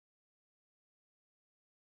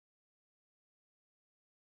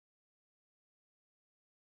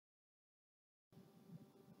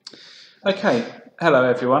Okay, hello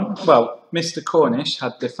everyone. Well, Mr. Cornish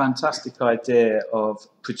had the fantastic idea of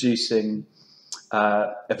producing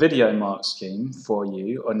a video mark scheme for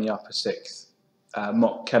you on the upper sixth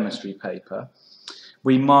mock chemistry paper.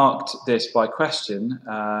 We marked this by question,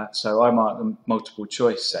 so I marked the multiple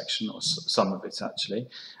choice section, or some of it actually,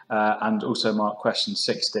 and also marked question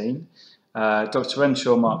 16. Dr.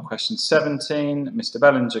 Renshaw marked question 17, Mr.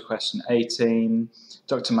 Bellinger question 18,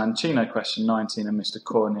 Dr. Mancino question 19, and Mr.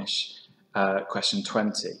 Cornish question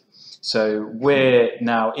 20. So we're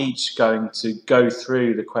now each going to go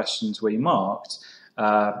through the questions we marked,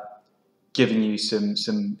 giving you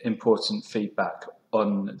some important feedback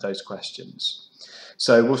on those questions.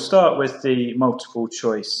 So we'll start with the multiple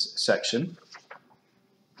choice section.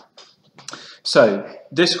 So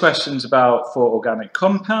this question's about 4 organic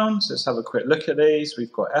compounds. Let's have a quick look at these.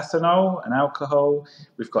 We've got ethanol, an alcohol.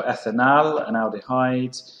 We've got ethanal, an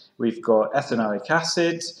aldehyde. We've got ethanoic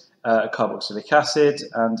acid, a carboxylic acid,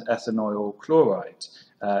 and ethanoyl chloride,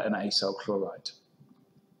 an acyl chloride.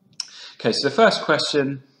 Okay, so the first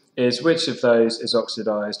question is, which of those is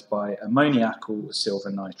oxidized by ammoniacal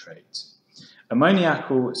silver nitrate?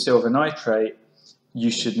 Ammoniacal silver nitrate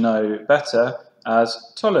you should know better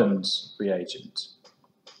as Tollens reagent.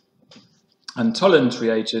 And Tollens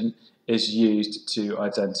reagent is used to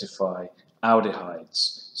identify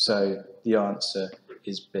aldehydes. So the answer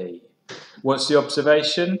is B. What's the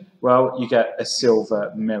observation? Well, you get a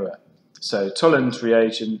silver mirror. So Tollens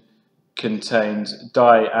reagent contains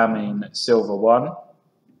diamine silver 1.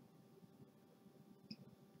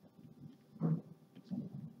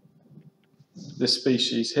 This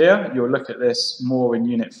species here, you'll look at this more in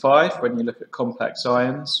Unit 5 when you look at complex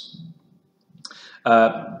ions.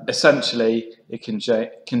 Essentially, it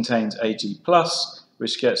contains Ag+,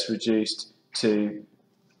 which gets reduced to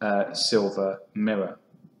silver mirror.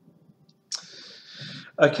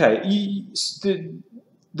 Okay,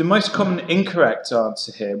 the most common incorrect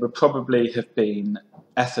answer here would probably have been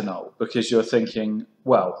ethanol, because you're thinking,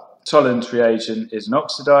 well, Tollens reagent is an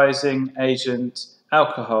oxidizing agent,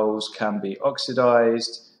 alcohols can be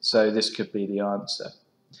oxidized, so this could be the answer.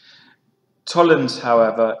 Tollens,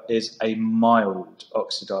 however, is a mild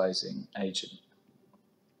oxidizing agent.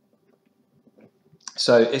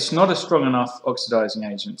 So it's not a strong enough oxidizing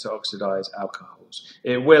agent to oxidize alcohols.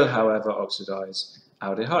 It will, however, oxidize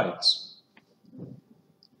aldehydes.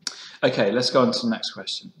 Okay, let's go on to the next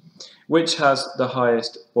question. Which has the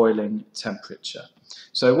highest boiling temperature?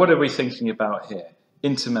 So what are we thinking about here?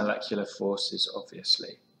 Intermolecular forces,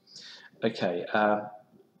 obviously. Okay,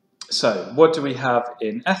 so what do we have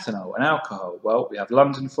in ethanol and alcohol? Well, we have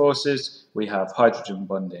London forces, we have hydrogen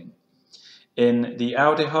bonding. In the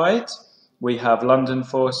aldehyde, we have London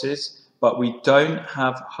forces, but we don't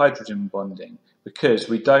have hydrogen bonding because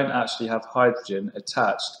we don't actually have hydrogen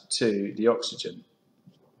attached to the oxygen.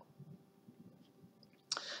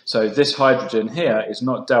 So this hydrogen here is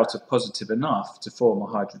not delta positive enough to form a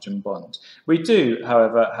hydrogen bond. We do,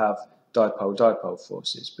 however, have dipole-dipole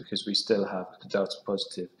forces because we still have the delta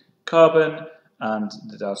positive carbon and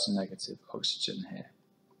the delta negative oxygen here.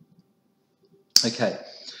 Okay,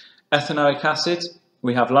 ethanoic acid,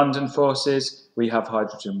 we have London forces, we have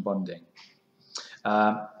hydrogen bonding.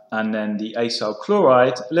 And then the acyl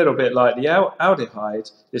chloride, a little bit like the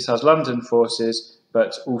aldehyde, this has London forces,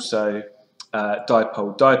 but also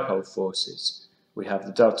dipole-dipole forces. We have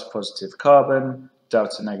the delta positive carbon,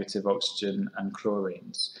 delta negative oxygen, and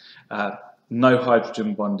chlorines. No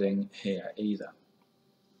hydrogen bonding here either.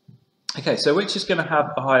 Okay, so which is going to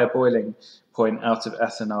have a higher boiling point out of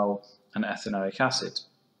ethanol and ethanoic acid?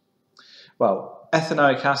 Well,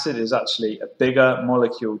 ethanoic acid is actually a bigger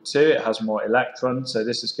molecule too. It has more electrons, so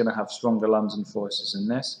this is going to have stronger London forces in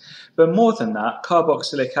this. But more than that,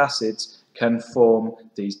 carboxylic acids can form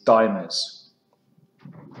these dimers,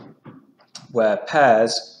 where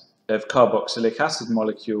pairs of carboxylic acid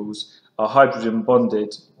molecules are hydrogen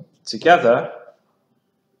bonded together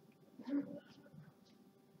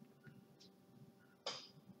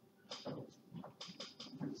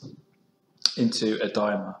into a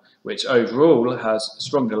dimer, which overall has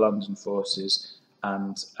stronger London forces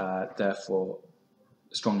and therefore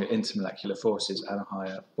stronger intermolecular forces and a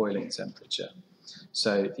higher boiling temperature.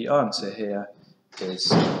 So the answer here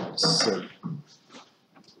is C.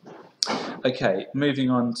 Okay, moving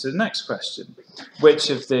on to the next question. Which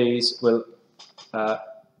of these will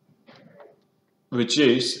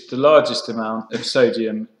reduce the largest amount of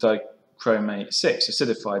sodium dichromate 6,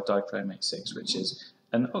 acidified dichromate 6, which is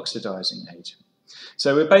an oxidizing agent?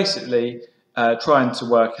 So we're basically trying to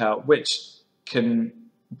work out which can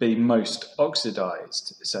be most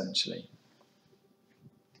oxidized, essentially.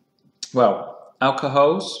 Well,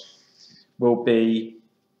 alcohols, will be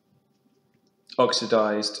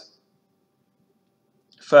oxidized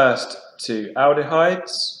first to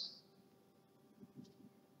aldehydes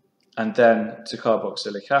and then to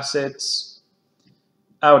carboxylic acids.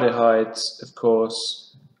 Aldehydes, of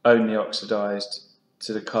course, only oxidized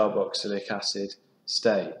to the carboxylic acid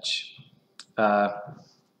stage.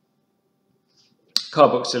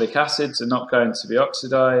 Carboxylic acids are not going to be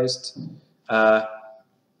oxidized,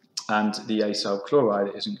 and the acyl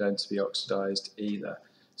chloride isn't going to be oxidized either.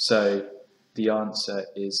 So the answer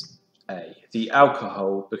is A. The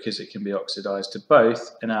alcohol, because it can be oxidized to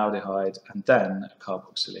both an aldehyde and then a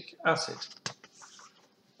carboxylic acid.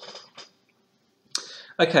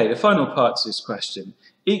 Okay, the final part to this question.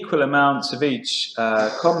 Equal amounts of each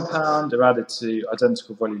compound are added to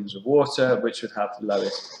identical volumes of water, which would have the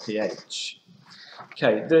lowest pH.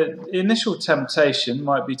 Okay, the initial temptation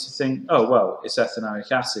might be to think, oh well, it's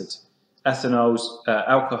ethanoic acid.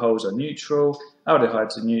 Alcohols are neutral,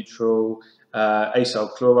 aldehydes are neutral,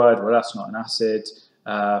 acyl chloride, well that's not an acid,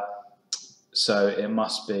 so it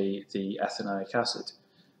must be the ethanoic acid.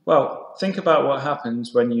 Well, think about what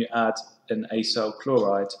happens when you add an acyl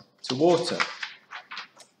chloride to water.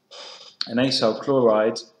 An acyl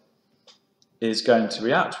chloride is going to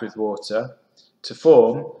react with water to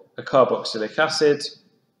form a carboxylic acid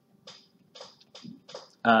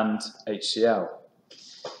and HCl.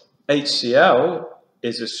 HCl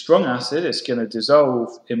is a strong acid. It's going to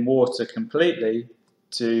dissolve in water completely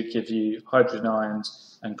to give you hydrogen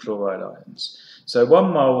ions and chloride ions. So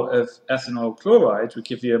 1 mole of ethanol chloride would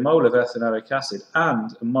give you a mole of ethanoic acid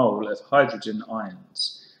and a mole of hydrogen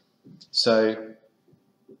ions. So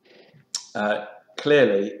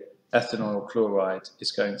clearly ethanol chloride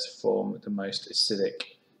is going to form the most acidic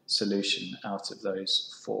solution out of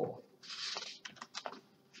those 4.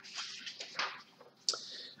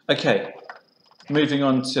 Okay, moving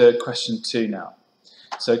on to question 2 now.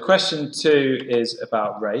 So question 2 is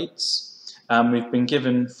about rates, and we've been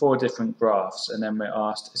given 4 different graphs, and then we're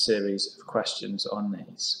asked a series of questions on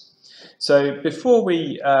these. So before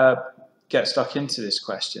we get stuck into this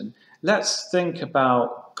question, let's think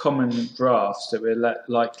about common graphs that we're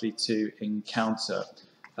likely to encounter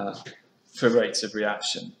for rates of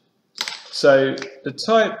reaction. So the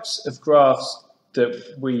types of graphs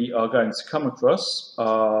that we are going to come across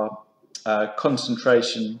are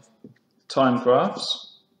concentration time graphs.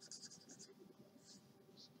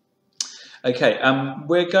 Okay,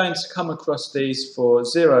 we're going to come across these for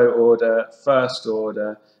 0 order, 1st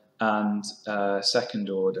order and 2nd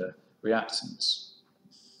order reactants.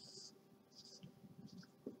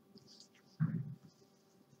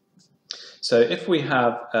 So if we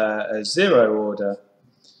have a 0 order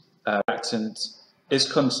reactant,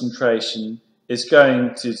 its concentration is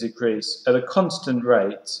going to decrease at a constant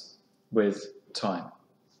rate with time.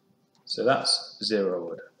 So that's 0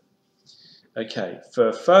 order. Okay,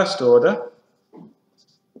 for 1st order,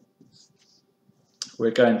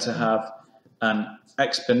 we're going to have an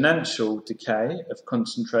exponential decay of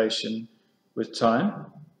concentration with time.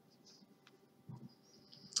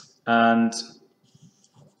 And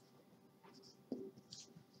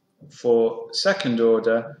for 2nd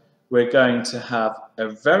order, we're going to have a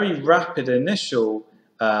very rapid initial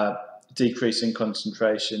decrease in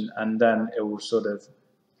concentration, and then it will sort of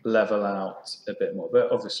level out a bit more,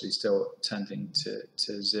 but obviously still tending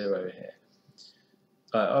to 0 here.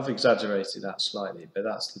 I've exaggerated that slightly, but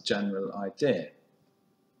that's the general idea.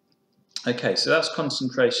 Okay, so that's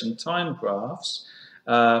concentration time graphs.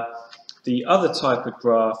 The other type of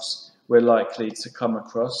graphs we're likely to come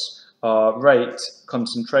across are rate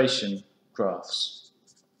concentration graphs.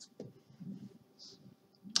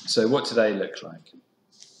 So what do they look like?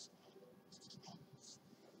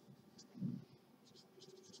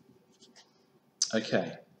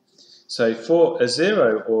 Okay, so for a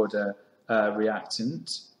 0 order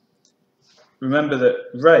reactant, remember that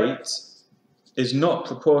rate is not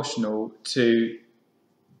proportional to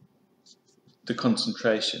the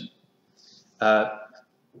concentration.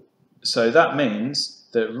 So that means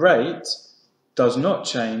that rate does not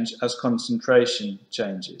change as concentration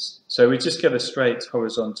changes. So we just get a straight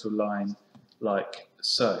horizontal line like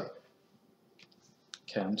so.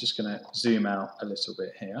 Okay, I'm just going to zoom out a little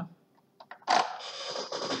bit here.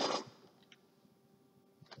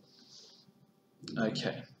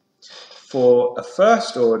 Okay, for a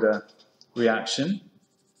 1st order reaction,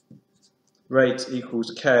 rate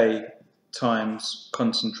equals K times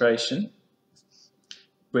concentration,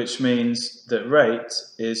 which means that rate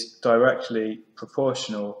is directly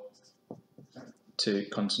proportional to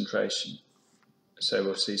concentration. So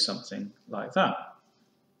we'll see something like that.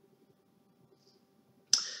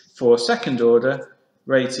 For 2nd order,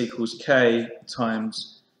 rate equals K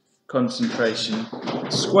times concentration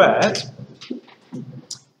squared,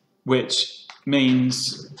 which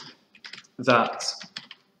means that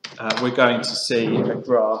we're going to see a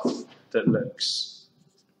graph that looks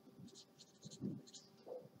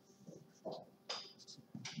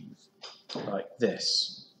like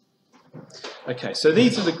this. Okay, so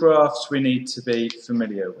these are the graphs we need to be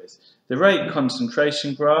familiar with. The rate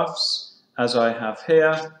concentration graphs, as I have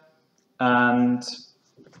here, and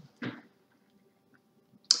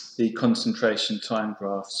the concentration time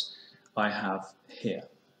graphs I have here.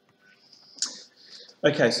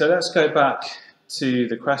 Okay, so let's go back to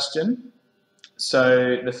the question.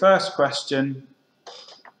 So the first question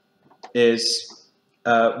is,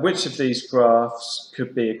 which of these graphs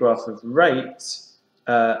could be a graph of rate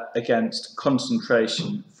against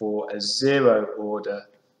concentration for a zero order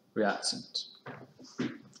reactant?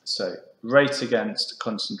 So rate against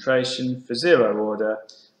concentration for zero order,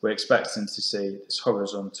 we're expecting to see this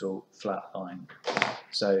horizontal flat line.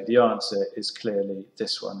 So the answer is clearly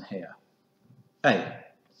this one here, A.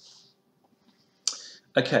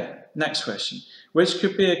 Okay, next question. Which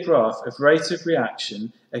could be a graph of rate of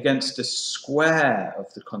reaction against the square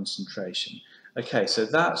of the concentration? Okay, so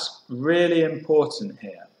that's really important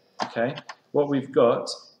here. Okay, what we've got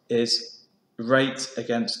is rate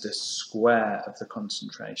against the square of the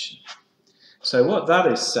concentration. So what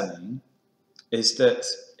that is saying is that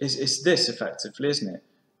it's this effectively, isn't it?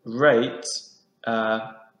 Rate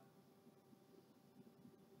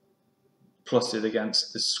plotted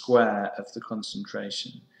against the square of the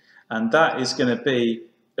concentration. And that is going to be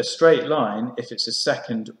a straight line if it's a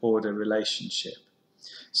second order relationship.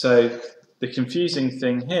 So the confusing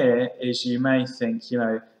thing here is you may think, you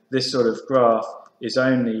know, this sort of graph is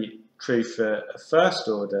only true for a first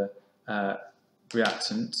order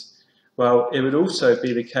reactant. Well, it would also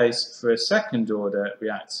be the case for a second order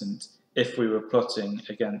reactant if we were plotting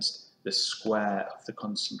against the square of the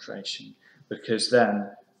concentration, because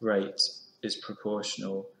then rate is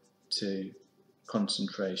proportional to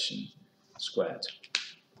concentration squared.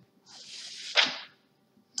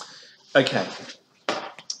 Okay,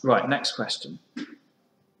 right, next question.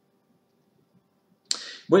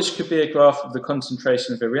 Which could be a graph of the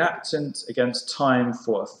concentration of a reactant against time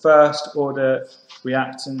for a first order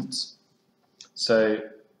reactant? So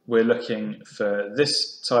we're looking for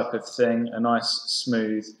this type of thing, a nice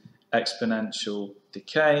smooth exponential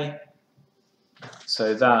decay.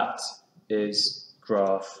 So that is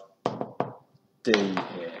graph D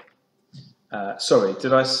here. Sorry,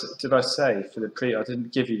 did I say for the I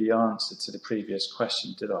didn't give you the answer to the previous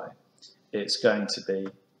question, did I? It's going to be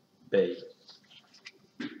B.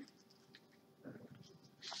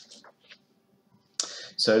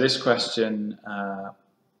 So this question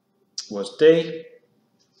was D,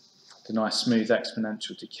 the nice smooth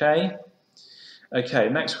exponential decay. Okay,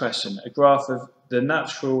 next question, a graph of the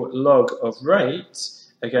natural log of rate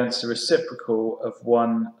against a reciprocal of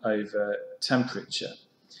 1 over temperature.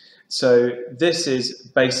 So this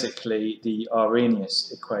is basically the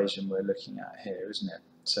Arrhenius equation we're looking at here, isn't it?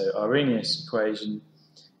 So Arrhenius equation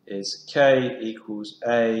is K equals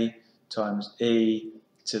A times E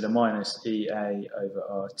to the minus EA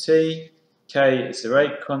over RT. K is the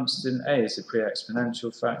rate constant, A is the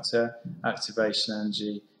pre-exponential factor, activation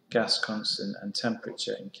energy, gas constant and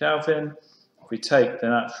temperature in Kelvin. If we take the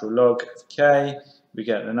natural log of K, we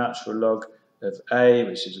get the natural log of A,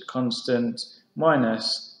 which is a constant,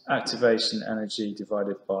 minus activation energy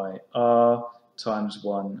divided by R times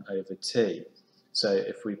 1 over T. So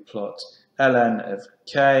if we plot ln of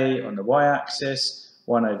K on the y-axis,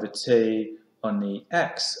 1 over T on the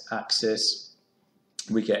x-axis,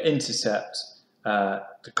 we get intercept,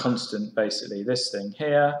 the constant, basically this thing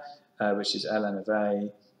here, which is ln of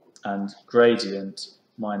A, and gradient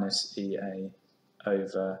minus EA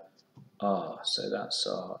over R. So that's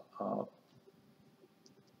our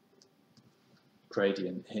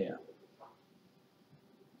gradient here.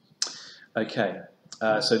 Okay,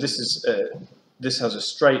 so this is this has a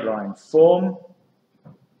straight line form.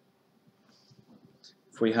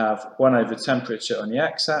 If we have 1 over temperature on the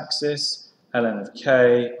x-axis, ln of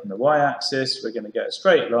K on the y-axis, we're going to get a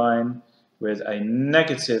straight line with a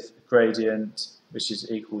negative gradient, which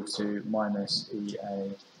is equal to minus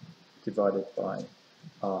EA divided by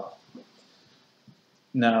R.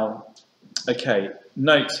 Now, okay,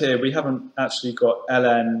 note here, we haven't actually got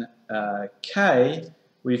ln K,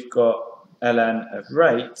 we've got ln of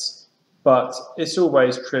rate, but it's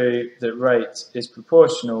always true that rate is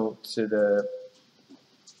proportional to the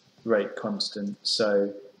rate constant.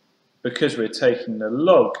 So because we're taking the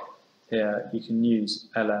log here, you can use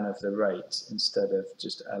ln of the rate instead of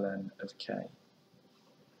just ln of K.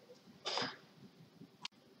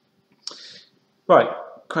 Right,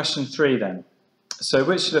 question 3 then. So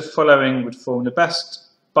which of the following would form the best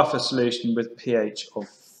buffer solution with pH of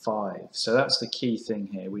 5? So that's the key thing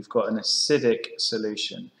here. We've got an acidic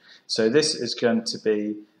solution. So this is going to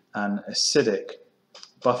be an acidic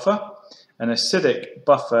buffer. An acidic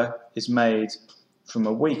buffer is made from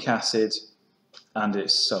a weak acid and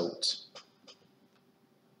its salt.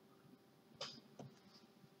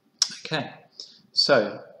 Okay,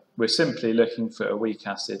 so we're simply looking for a weak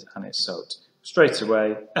acid and its salt. Straight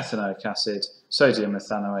away, ethanoic acid, sodium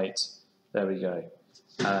ethanoate, there we go.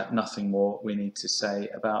 Nothing more we need to say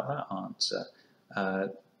about that answer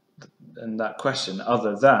and that question,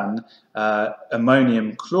 other than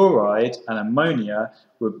ammonium chloride and ammonia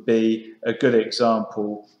would be a good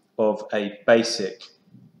example of a basic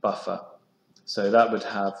buffer. So that would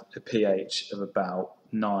have a pH of about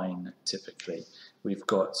 9 typically. We've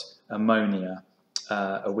got ammonia,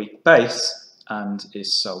 a weak base, and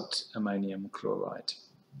is salt, ammonium chloride.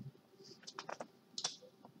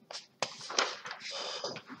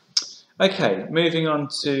 Okay, moving on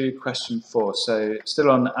to question 4. So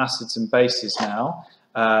still on acids and bases now,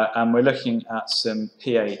 and we're looking at some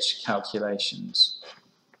pH calculations.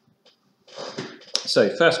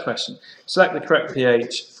 So first question, select the correct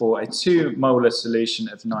pH for a 2 molar solution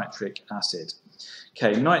of nitric acid.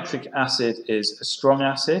 Okay, nitric acid is a strong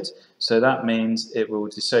acid, so that means it will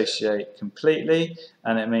dissociate completely,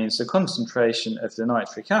 and it means the concentration of the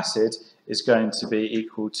nitric acid is going to be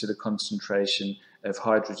equal to the concentration of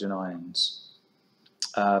hydrogen ions.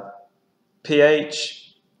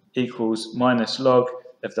 pH equals minus log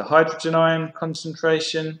of the hydrogen ion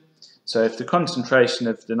concentration. So if the concentration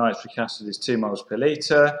of the nitric acid is 2 moles per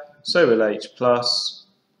litre, so will H plus.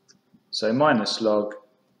 So minus log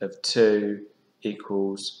of 2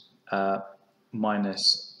 equals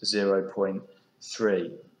minus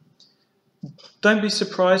 0.3. Don't be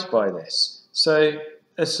surprised by this. So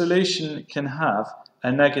a solution can have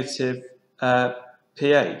a negative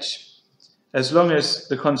pH. As long as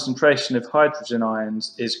the concentration of hydrogen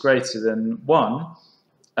ions is greater than 1,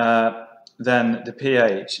 then the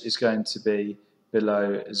pH is going to be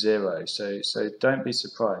below 0. So don't be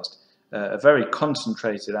surprised. A very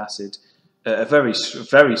concentrated acid, a very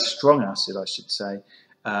strong acid, I should say,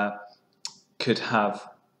 could have,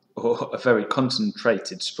 or a very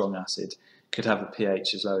concentrated strong acid could have a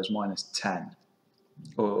pH as low as minus 10,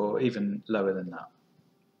 or even lower than that.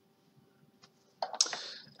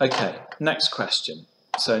 Okay, next question.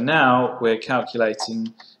 So now we're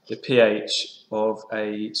calculating the pH of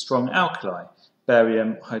a strong alkali,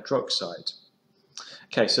 barium hydroxide.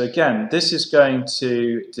 Okay, so again, this is going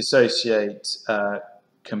to dissociate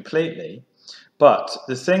completely, but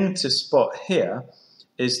the thing to spot here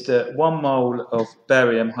is that 1 mole of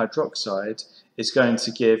barium hydroxide is going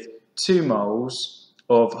to give 2 moles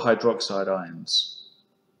of hydroxide ions.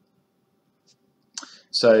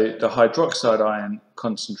 So the hydroxide ion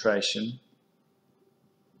concentration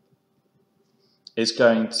is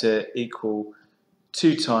going to equal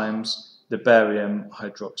 2 times the barium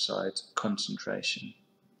hydroxide concentration.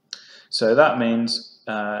 So that means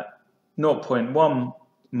 0.1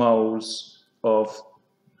 moles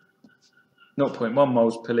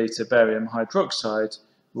per litre barium hydroxide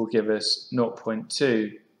will give us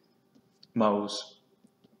 0.2 moles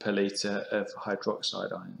per litre of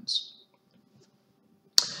hydroxide ions.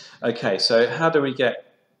 Okay, so how do we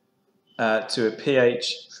get to a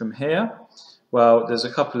pH from here? Well, there's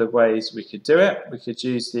a couple of ways we could do it. We could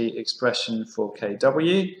use the expression for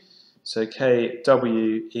Kw. So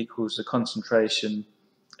Kw equals the concentration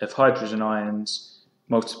of hydrogen ions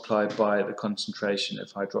multiplied by the concentration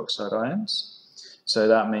of hydroxide ions. So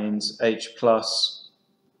that means H plus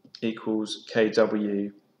equals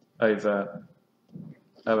Kw over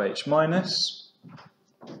OH minus.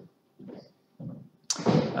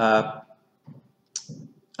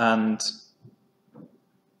 And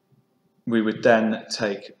we would then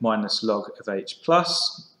take minus log of H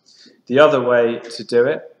plus. The other way to do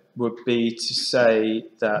it would be to say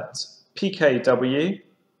that pKw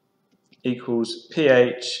equals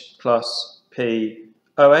pH plus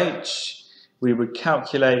pOH. We would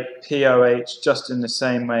calculate pOH just in the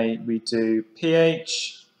same way we do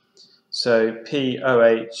pH. So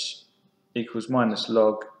pOH equals minus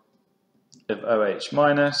log of OH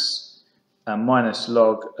minus, and minus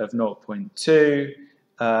log of 0.2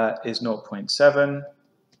 is 0.7.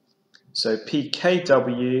 So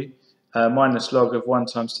pKw minus log of 1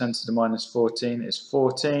 times 10 to the minus 14 is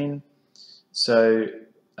 14. So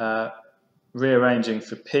rearranging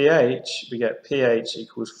for pH, we get pH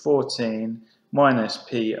equals 14 minus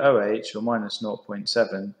pOH, or minus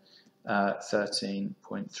 0.7,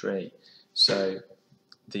 13.3. So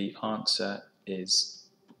the answer is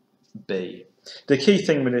B. The key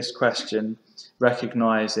thing with this question,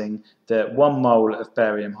 recognising that 1 mole of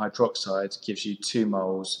barium hydroxide gives you 2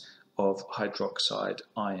 moles of hydroxide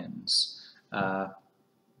ions.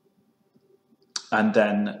 And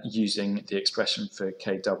then using the expression for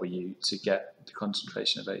Kw to get the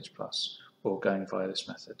concentration of H+, or going via this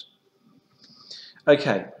method.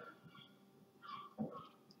 Okay.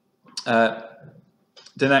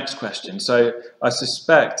 The next question. So I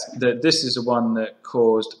suspect that this is the one that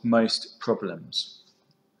caused most problems.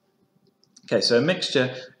 Okay, so a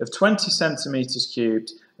mixture of 20 centimetres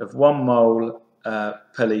cubed of 1 mole per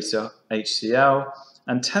litre HCl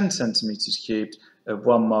and 10 centimetres cubed of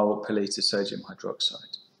 1 mole per litre sodium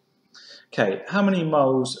hydroxide. Okay, how many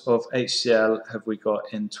moles of HCl have we got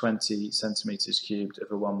in 20 centimetres cubed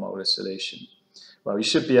of a 1 molar solution? Well, you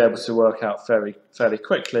should be able to work out fairly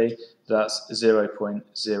quickly that's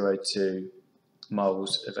 0.02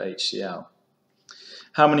 moles of HCl.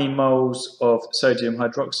 How many moles of sodium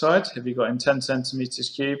hydroxide have you got in 10 centimetres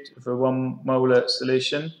cubed of a 1 molar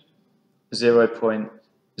solution?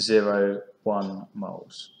 0.01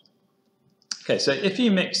 moles. Okay, so if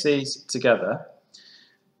you mix these together,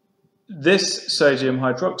 this sodium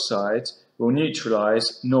hydroxide will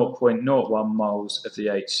neutralise 0.01 moles of the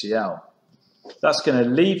HCl. That's going to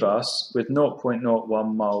leave us with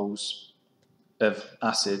 0.01 moles of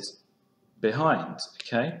acid behind,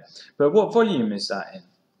 okay? But what volume is that in?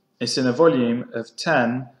 It's in a volume of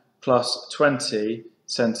 10 plus 20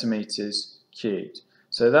 centimetres cubed.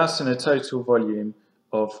 So that's in a total volume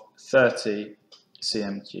of 30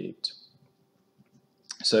 cm cubed.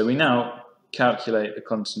 So we now calculate the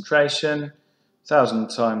concentration, 1,000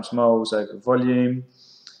 times moles over volume,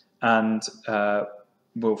 and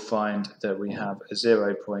we'll find that we have a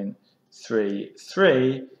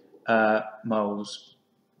 0.33 moles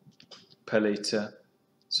per litre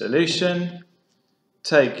solution.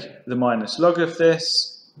 Take the minus log of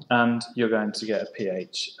this, and you're going to get a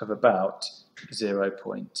pH of about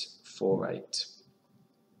 0.48.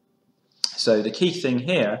 So the key thing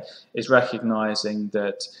here is recognising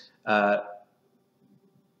that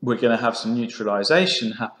we're going to have some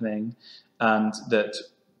neutralisation happening, and that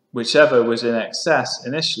whichever was in excess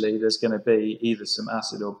initially, there's going to be either some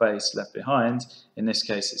acid or base left behind. In this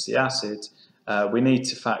case, it's the acid. We need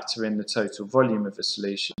to factor in the total volume of a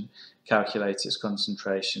solution, calculate its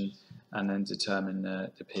concentration, and then determine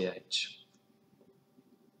the pH.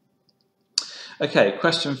 Okay,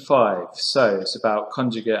 question 5. So it's about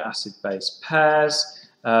conjugate acid-base pairs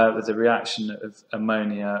with the reaction of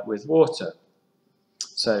ammonia with water.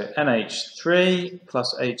 So NH3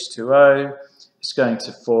 plus H2O is going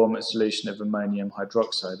to form a solution of ammonium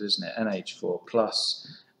hydroxide, isn't it? NH4 plus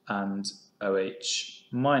and OH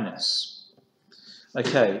minus.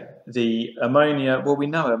 Okay, the ammonia, well, we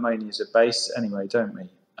know ammonia is a base anyway, don't we?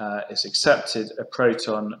 It's accepted a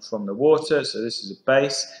proton from the water, so this is a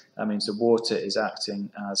base. That means the water is acting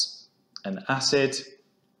as an acid.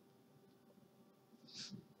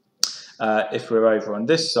 If we're over on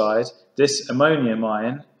this side, this ammonium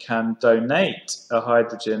ion can donate a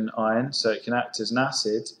hydrogen ion, so it can act as an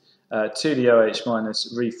acid, to the OH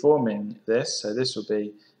minus, reforming this. So this will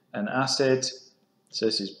be an acid. So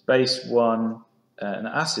this is base 1, and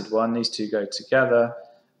acid 1. These two go together,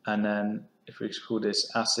 and then if we call this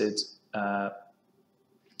acid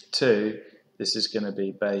 2, this is going to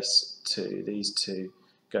be base 2. These two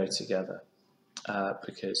go together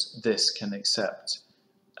because this can accept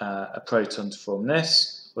a proton to form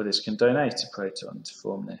this, or this can donate a proton to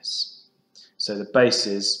form this. So the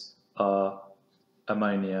bases are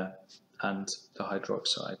ammonia and the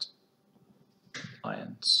hydroxide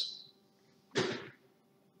ions.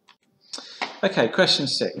 Okay, question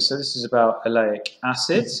 6. So this is about oleic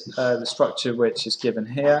acid, the structure of which is given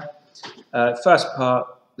here. First part,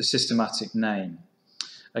 the systematic name.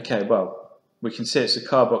 Okay, well, we can see it's a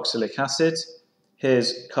carboxylic acid.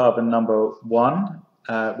 Here's carbon number 1.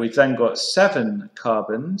 We've then got 7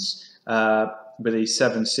 carbons with these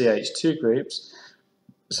 7 CH2 groups.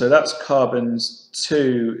 So that's carbons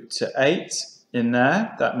 2 to 8 in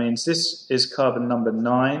there. That means this is carbon number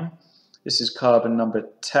 9. This is carbon number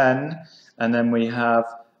 10. And then we have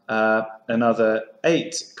another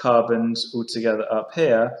 8 carbons altogether up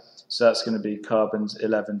here. So that's going to be carbons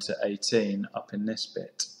 11 to 18 up in this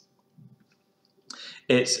bit.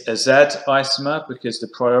 It's a Z isomer because the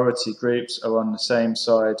priority groups are on the same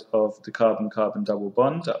side of the carbon-carbon double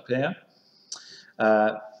bond up here.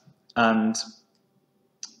 And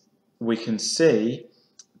we can see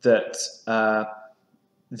that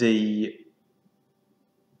the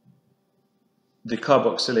the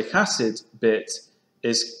carboxylic acid bit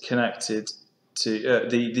is connected to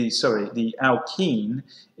the alkene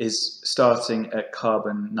is starting at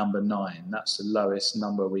carbon number 9. That's the lowest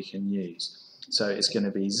number we can use. So it's going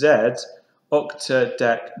to be Z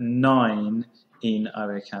octadec 9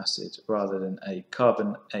 enoic acid rather than A.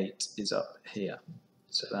 Carbon 8 is up here.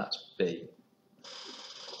 So that's B.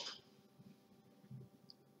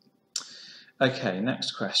 Okay,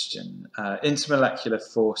 next question. Intermolecular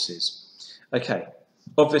forces. Okay,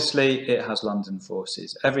 obviously it has London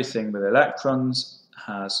forces. Everything with electrons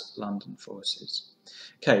has London forces.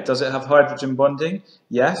 Okay, does it have hydrogen bonding?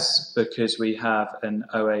 Yes, because we have an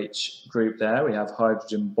OH group there. We have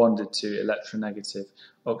hydrogen bonded to electronegative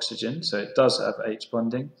oxygen, so it does have H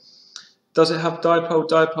bonding. Does it have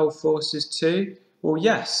dipole-dipole forces too? Well,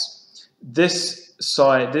 yes. This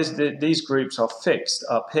side, these groups are fixed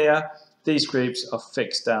up here. These groups are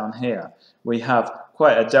fixed down here. We have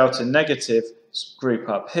quite a delta negative group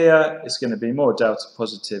up here. It's going to be more delta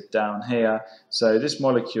positive down here. So this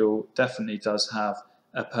molecule definitely does have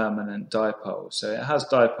a permanent dipole. So it has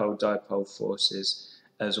dipole-dipole forces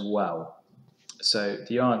as well. So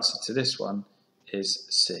the answer to this one is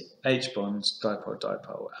C. H bonds,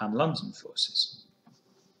 dipole-dipole, and London forces.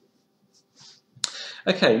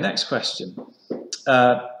 Okay, next question.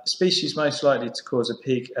 Species most likely to cause a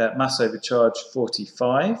peak at mass overcharge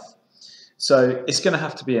 45. So it's going to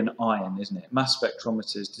have to be an ion, isn't it? Mass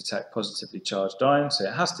spectrometers detect positively charged ions, so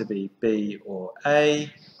it has to be B or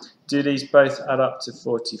A. Do these both add up to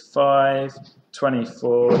 45,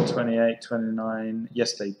 24, 28, 29?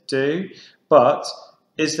 Yes, they do. But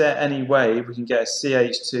is there any way we can get a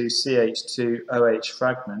CH2-CH2-OH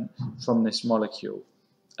fragment from this molecule?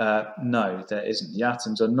 No, there isn't. The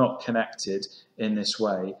atoms are not connected in this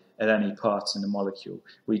way at any part in the molecule.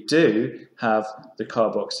 We do have the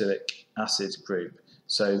carboxylic acid group,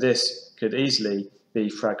 so this could easily be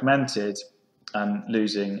fragmented and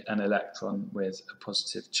losing an electron with a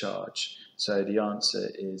positive charge. So the answer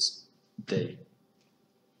is D.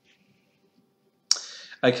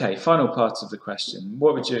 Okay, final part of the question.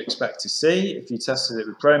 What would you expect to see if you tested it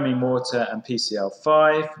with bromine water and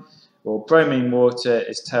PCl5? Well, bromine water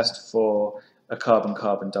is tested for a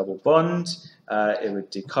carbon-carbon double bond. It would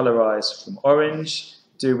decolorize from orange.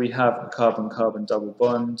 Do we have a carbon-carbon double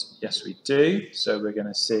bond? Yes, we do. So we're going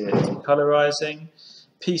to see it decolorizing.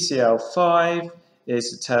 PCl5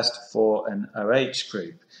 is a test for an OH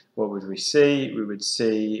group. What would we see? We would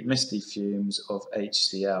see misty fumes of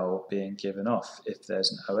HCl being given off if there's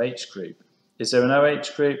an OH group. Is there an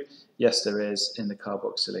OH group? Yes, there is in the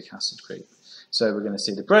carboxylic acid group. So we're going to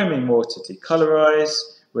see the bromine water decolorize.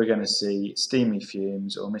 We're going to see steamy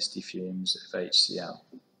fumes or misty fumes of HCl.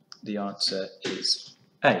 The answer is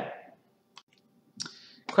A.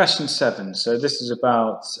 Question 7. So this is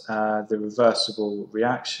about the reversible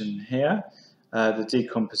reaction here. The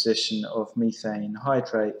decomposition of methane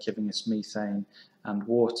hydrate giving us methane and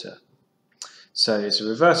water. So it's a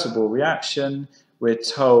reversible reaction. We're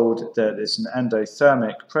told that it's an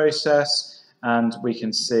endothermic process, and we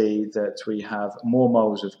can see that we have more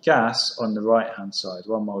moles of gas on the right hand side.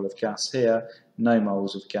 1 mole of gas here, no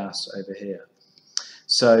moles of gas over here.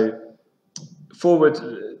 So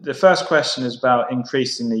the first question is about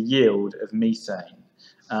increasing the yield of methane,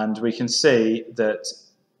 and we can see that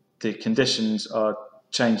the conditions are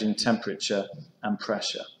changing temperature and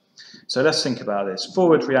pressure. So let's think about this.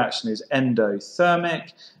 Forward reaction is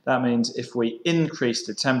endothermic. That means if we increase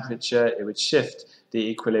the temperature, it would shift the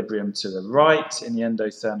equilibrium to the right in the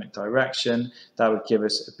endothermic direction. That would give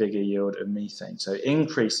us a bigger yield of methane. So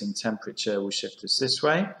increasing temperature will shift us this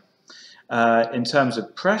way. In terms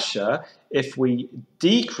of pressure, if we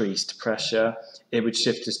decreased pressure, it would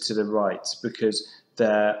shift us to the right because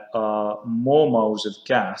there are more moles of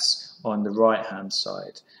gas on the right hand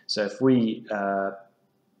side. So if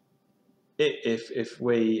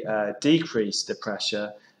we decrease the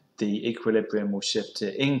pressure, the equilibrium will shift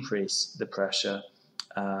to increase the pressure,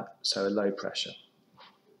 so a low pressure.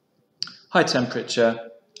 High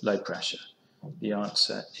temperature, low pressure. The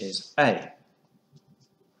answer is A.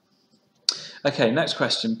 Okay, next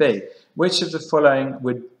question, B. Which of the following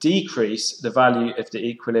would decrease the value of the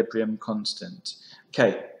equilibrium constant?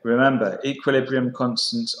 Okay, remember, equilibrium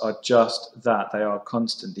constants are just that, they are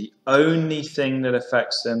constant. The only thing that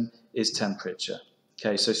affects them is temperature.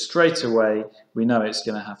 Okay, so straight away, we know it's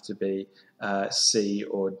going to have to be C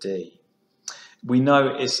or D. We know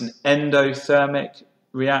it's an endothermic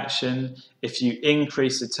reaction. If you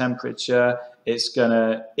increase the temperature, it's going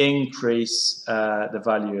to increase the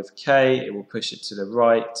value of K, it will push it to the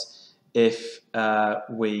right. If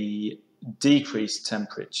we decrease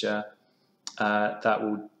temperature, that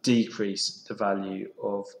will decrease the value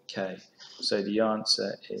of K. So the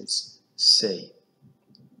answer is C.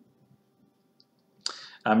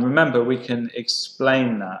 And remember, we can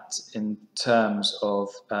explain that in terms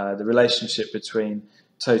of the relationship between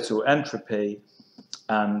total entropy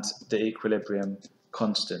and the equilibrium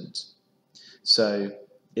constant. So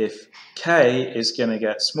if K is going to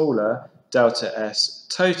get smaller, delta S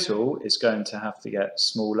total is going to have to get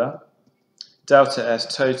smaller. Delta S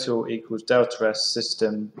total equals delta S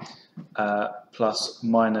system plus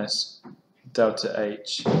minus delta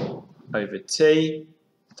H over T.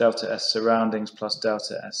 Delta S surroundings plus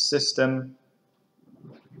delta S system.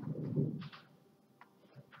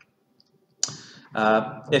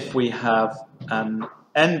 If we have an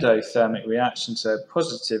endothermic reaction, so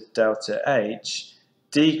positive delta H,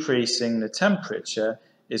 decreasing the temperature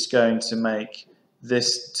is going to make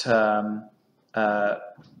this term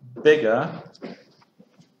bigger,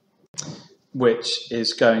 which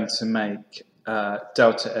is going to make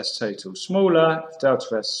delta S total smaller. If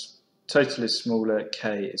delta S total is smaller,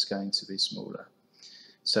 K is going to be smaller.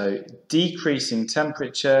 So decreasing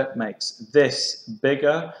temperature makes this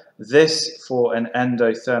bigger. This, for an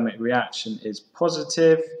endothermic reaction, is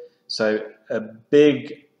positive. So a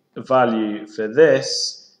big value for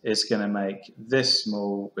this is going to make this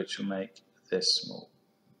small, which will make this small.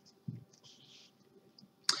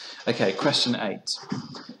 Okay, question 8.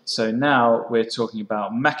 So now we're talking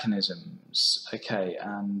about mechanisms, okay,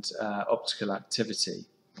 and optical activity.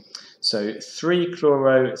 So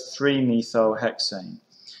 3-chloro-3-methyl-hexane.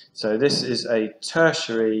 So this is a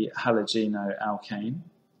tertiary halogenoalkane.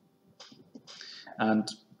 And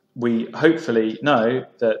we hopefully know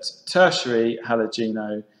that tertiary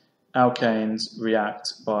halogenoalkanes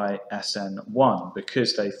react by SN1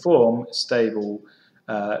 because they form stable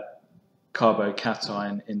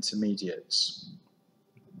carbocation intermediates.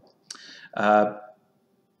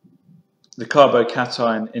 The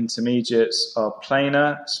carbocation intermediates are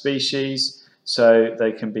planar species, so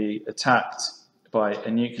they can be attacked by a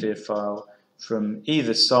nucleophile from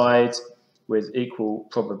either side with equal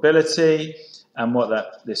probability. And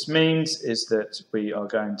what this means is that we are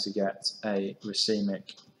going to get a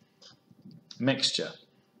racemic mixture.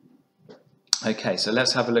 Okay, so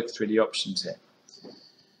let's have a look through the options here.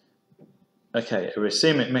 Okay, a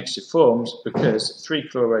racemic mixture forms because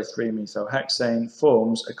 3-chloro-3-methylhexane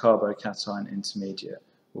forms a carbocation intermediate.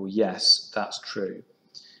 Well, yes, that's true.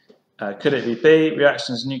 Could it be B,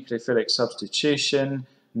 reactions nucleophilic substitution?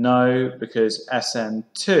 No, because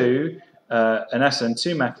SN2, an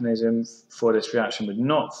SN2 mechanism for this reaction would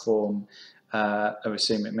not form a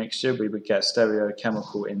racemic mixture. We would get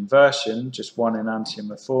stereochemical inversion, just one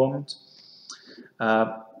enantiomer formed.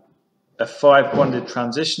 A 5-bonded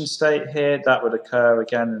transition state here, that would occur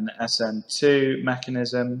again in the SN2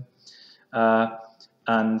 mechanism.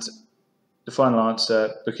 And the final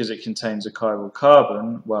answer, because it contains a chiral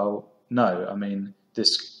carbon, well, no. I mean, the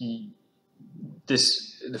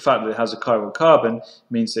fact that it has a chiral carbon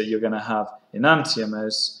means that you're going to have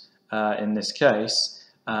enantiomers in this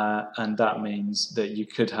case, and that means that you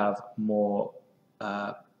could have more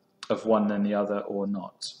of one than the other or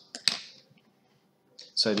not.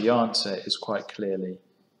 So the answer is quite clearly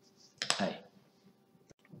A.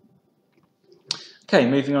 Okay,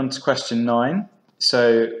 moving on to question 9.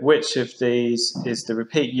 So which of these is the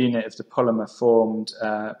repeat unit of the polymer formed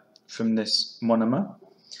from this monomer?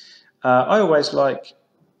 I always like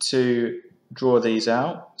to draw these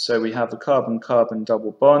out. So we have a carbon-carbon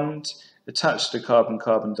double bond. Attached to the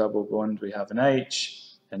carbon-carbon double bond, we have an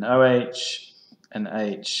H, an OH, an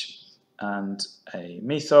H, and a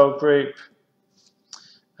methyl group.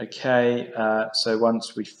 Okay, so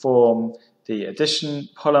once we form the addition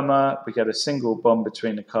polymer, we get a single bond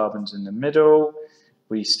between the carbons in the middle.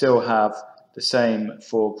 We still have the same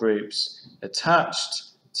 4 groups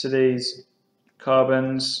attached to these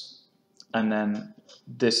carbons, and then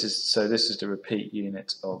this is the repeat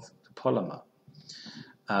unit of the polymer.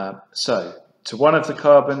 So to one of the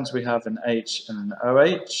carbons we have an H and an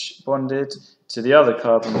OH bonded. To the other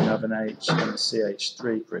carbon we have an H and a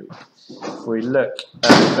CH3 group. If we look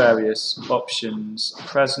at the various options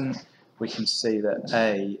present, we can see that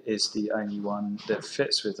A is the only one that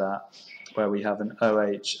fits with that, where we have an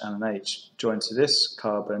OH and an H joined to this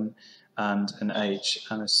carbon and an H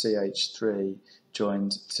and a CH3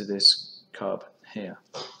 joined to this carbon here.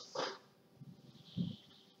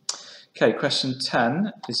 Okay, question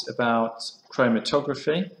 10 is about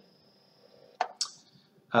chromatography.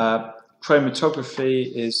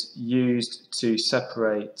 Chromatography is used to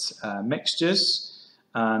separate mixtures,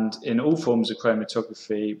 and in all forms of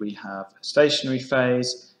chromatography we have a stationary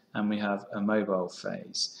phase and we have a mobile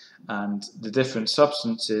phase. and the different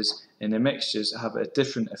substances in the mixtures have a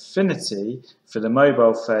different affinity for the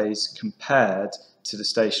mobile phase compared to the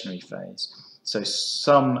stationary phase. So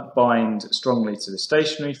some bind strongly to the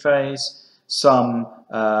stationary phase, some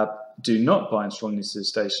do not bind strongly to the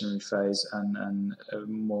stationary phase and are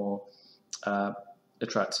more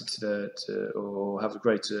attracted to or have a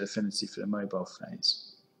greater affinity for the mobile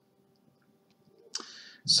phase.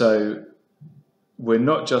 So we're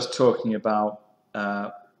not just talking about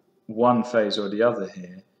one phase or the other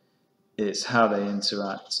here, it's how they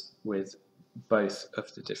interact with both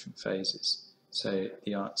of the different phases. So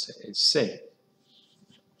the answer is C.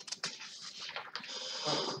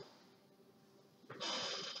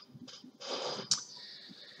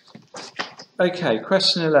 Okay,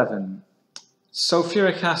 question 11.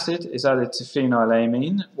 Sulfuric acid is added to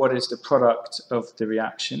phenylamine. What is the product of the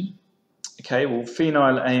reaction? Okay, well,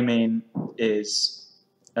 phenylamine is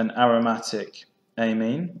an aromatic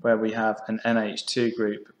amine where we have an NH2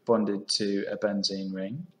 group bonded to a benzene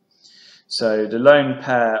ring. So the lone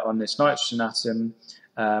pair on this nitrogen atom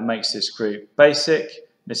makes this group basic.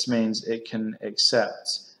 This means it can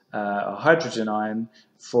accept a hydrogen ion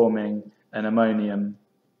forming an ammonium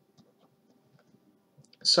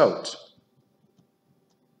salt.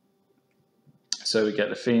 So we get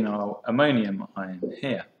the phenyl ammonium ion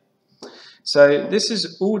here. So this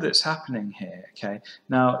is all that's happening here. Okay.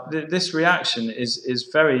 Now this reaction is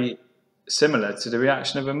very similar to the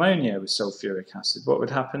reaction of ammonia with sulfuric acid. What would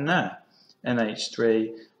happen there?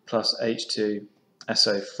 NH3 plus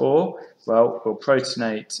H2SO4. Well, we'll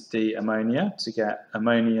protonate the ammonia to get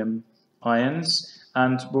ammonium ions,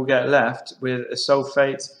 and we'll get left with a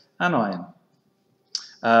sulfate anion.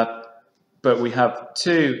 But we have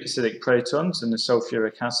two acidic protons in the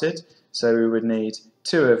sulfuric acid, so we would need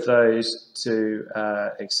two of those to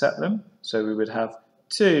accept them. So we would have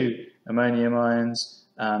two ammonium ions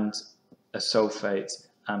and a sulfate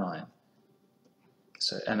anion.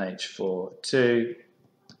 So NH4, 2,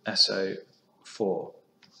 SO4.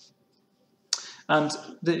 And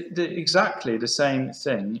exactly the same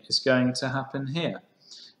thing is going to happen here.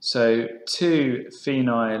 So two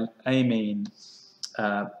phenylamine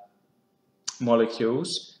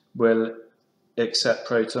molecules will accept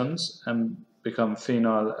protons and become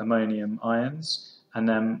phenyl ammonium ions, and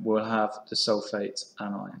then we'll have the sulfate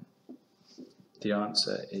anion. The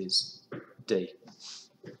answer is D.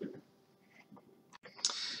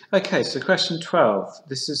 Okay, so question 12.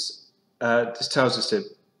 This tells us that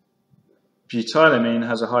butylamine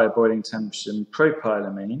has a higher boiling temperature than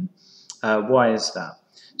propylamine. Why is that?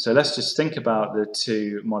 So let's just think about the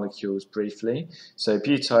two molecules briefly. So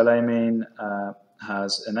butylamine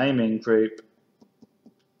has an amine group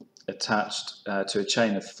attached to a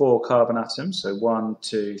chain of 4 carbon atoms, so 1,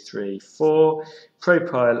 2, 3, 4.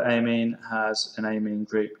 Propylamine has an amine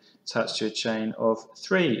group attached to a chain of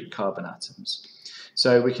 3 carbon atoms.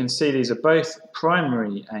 So we can see these are both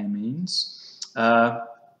primary amines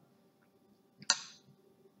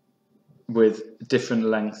with different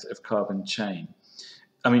length of carbon chain.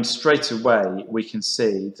 I mean, straight away we can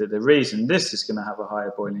see that the reason this is going to have a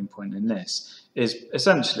higher boiling point than this is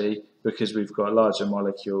essentially because we've got larger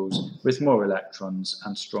molecules with more electrons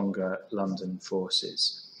and stronger London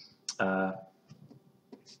forces.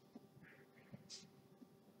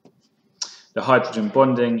 The hydrogen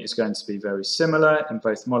bonding is going to be very similar in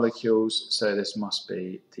both molecules, so this must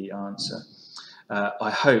be the answer.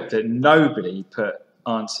 I hope that nobody put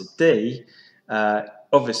answer D.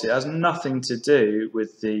 Obviously, it has nothing to do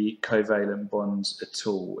with the covalent bonds at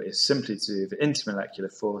all. It's simply to do with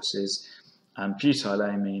intermolecular forces, and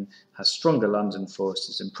butylamine has stronger London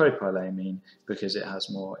forces than propylamine because it has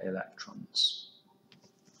more electrons.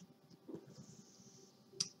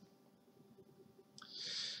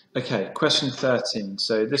 Okay, question 13.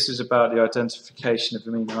 So this is about the identification of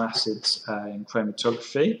amino acids in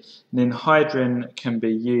chromatography. Ninhydrin can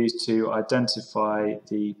be used to identify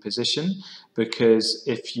the position because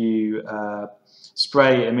if you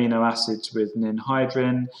spray amino acids with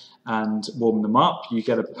ninhydrin and warm them up, you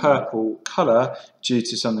get a purple colour due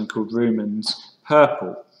to something called Ruhmann's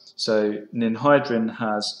purple. So ninhydrin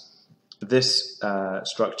has this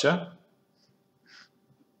structure.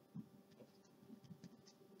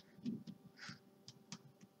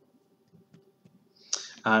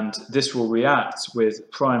 And this will react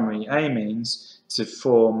with primary amines to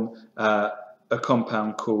form a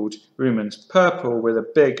compound called Ruhmann's purple with a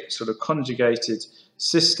big sort of conjugated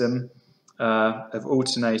system of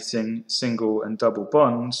alternating single and double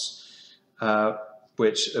bonds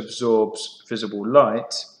which absorbs visible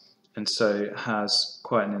light and so has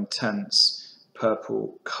quite an intense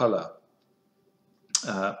purple colour.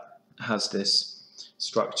 Has this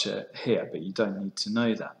structure here, but you don't need to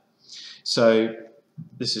know that. So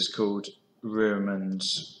this is called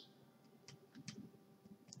Ruhrmann's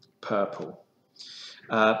purple.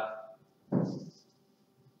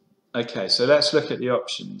 Okay, so let's look at the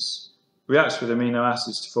options. Reacts with amino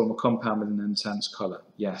acids to form a compound with an intense colour.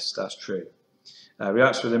 Yes, that's true.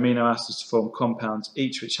 Reacts with amino acids to form compounds,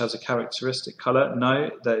 each which has a characteristic colour. No,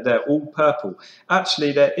 they're all purple.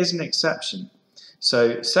 Actually, there is an exception.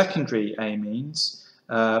 So secondary amines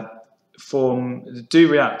do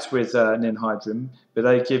react with ninhydrin, but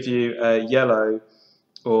they give you a yellow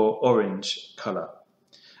or orange colour.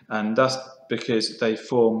 And that's because they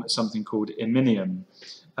form something called iminium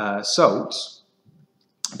salts.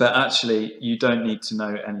 But actually, you don't need to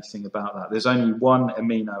know anything about that. There's only one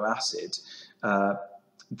amino acid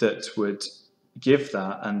that would give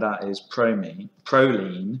that, and that is proline,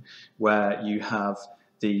 where you have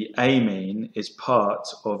the amine is part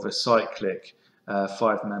of a cyclic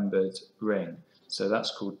 5-membered ring. So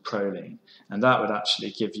that's called proline. And that would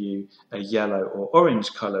actually give you a yellow or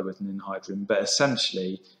orange colour with ninhydrin, but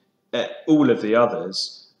essentially all of the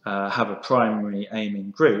others have a primary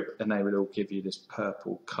amine group, and they will all give you this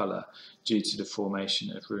purple colour due to the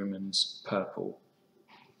formation of Ruhrmann's purple.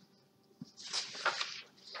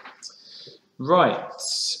 Right,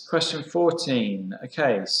 question 14.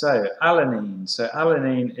 Okay, so alanine. So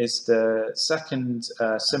alanine is the second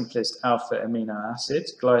simplest alpha amino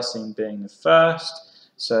acid, glycine being the first.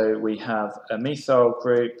 So we have a methyl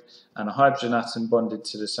group and a hydrogen atom bonded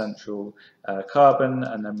to the central carbon,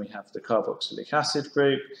 and then we have the carboxylic acid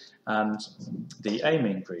group and the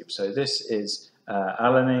amine group. So this is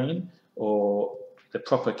alanine, or the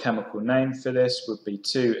proper chemical name for this would be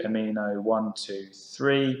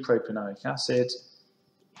 2-amino-1,2,3 propanoic acid.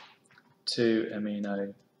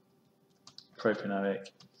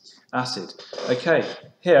 2-amino-propanoic acid. Okay,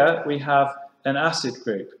 here we have an acid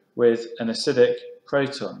group with an acidic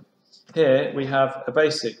proton. Here we have a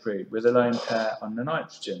basic group with a lone pair on the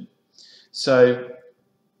nitrogen. So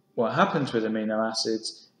what happens with amino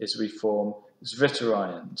acids is we form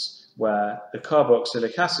zwitterions, where the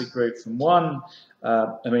carboxylic acid group from one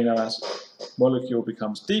amino acid molecule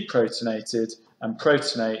becomes deprotonated and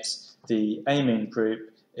protonates the amine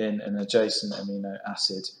group in an adjacent amino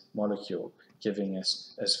acid molecule, giving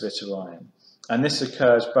us a zwitterion. And this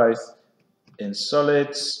occurs both in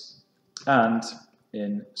solids and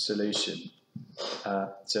in solution.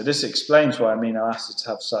 So this explains why amino acids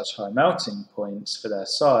have such high melting points for their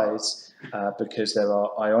size, because there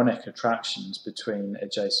are ionic attractions between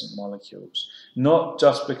adjacent molecules. Not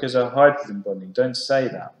just because of hydrogen bonding, don't say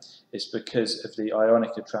that. It's because of the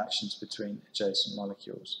ionic attractions between adjacent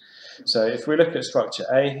molecules. So if we look at structure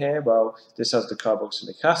A here, well, this has the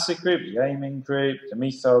carboxylic acid group, the amine group, the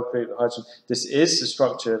methyl group, the hydrogen. This is the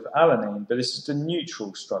structure of alanine, but this is the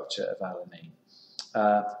neutral structure of alanine.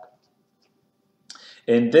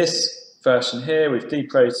 In this version here, we've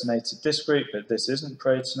deprotonated this group, but this isn't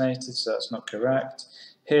protonated, so that's not correct.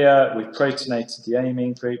 Here, we've protonated the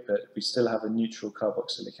amine group, but we still have a neutral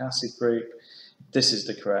carboxylic acid group. This is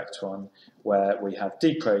the correct one, where we have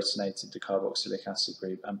deprotonated the carboxylic acid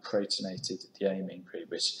group and protonated the amine group,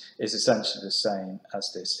 which is essentially the same as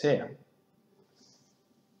this here.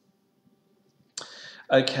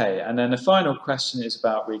 Okay, and then the final question is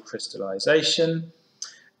about recrystallization.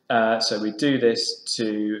 So we do this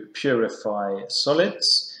to purify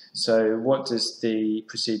solids. So what does the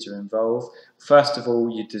procedure involve? First of all,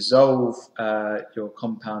 you dissolve your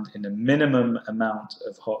compound in a minimum amount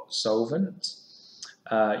of hot solvent.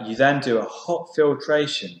 You then do a hot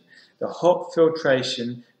filtration. The hot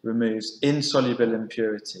filtration removes insoluble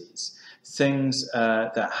impurities, things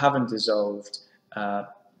that haven't dissolved,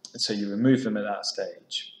 so you remove them at that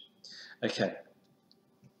stage. Okay.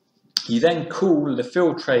 You then cool the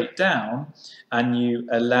filtrate down and you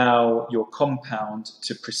allow your compound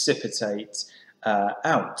to precipitate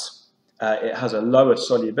out. It has a lower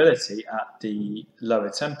solubility at the lower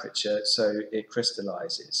temperature, so it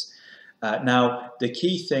crystallizes. Now, the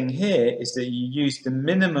key thing here is that you use the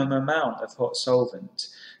minimum amount of hot solvent,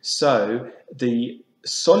 so the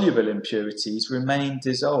soluble impurities remain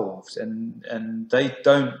dissolved and they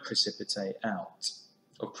don't precipitate out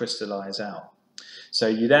or crystallize out. So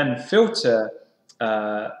you then filter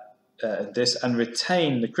this and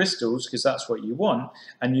retain the crystals, because that's what you want,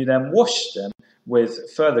 and you then wash them with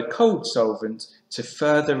further cold solvent to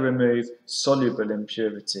further remove soluble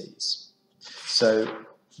impurities. So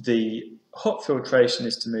the hot filtration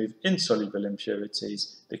is to remove insoluble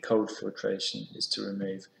impurities, the cold filtration is to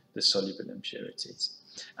remove the soluble impurities.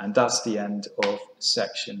 And that's the end of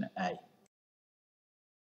section A.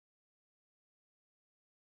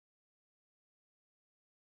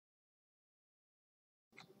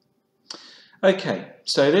 Okay,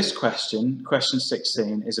 so this question, question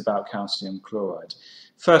 16, is about calcium chloride.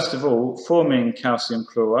 First of all, forming calcium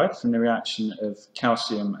chloride from the reaction of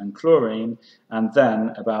calcium and chlorine, and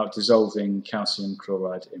then about dissolving calcium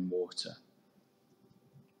chloride in water.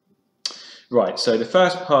 Right, so the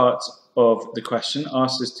first part of the question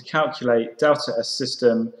asks us to calculate delta S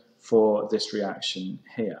system for this reaction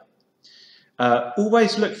here.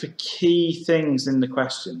 Always look for key things in the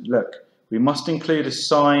question. Look, we must include a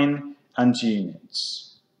sign and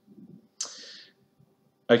units.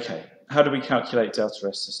 Okay, how do we calculate delta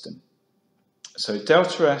S system? So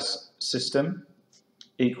delta S system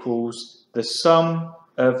equals the sum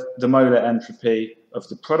of the molar entropy of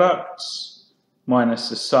the products minus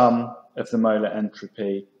the sum of the molar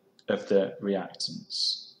entropy of the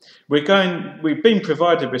reactants. We've been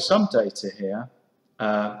provided with some data here,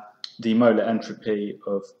 the molar entropy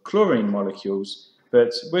of chlorine molecules,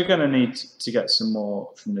 but we're going to need to get some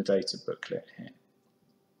more from the data booklet here.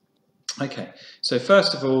 Okay, so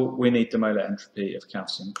first of all, we need the molar entropy of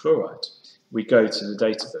calcium chloride. We go to the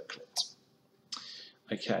data booklet.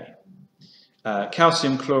 Okay,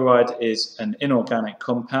 calcium chloride is an inorganic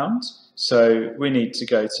compound, so we need to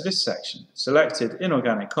go to this section. Selected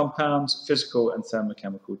inorganic compounds, physical and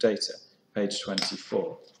thermochemical data, page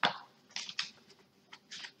 24.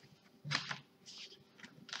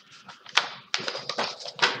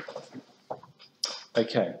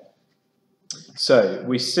 Okay, so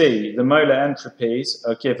we see the molar entropies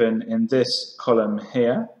are given in this column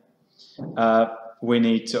here. We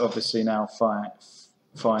need to obviously now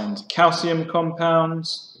find calcium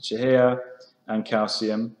compounds, which are here, and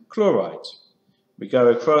calcium chloride. We go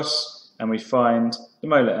across and we find the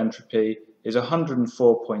molar entropy is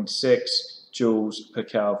 104.6 joules per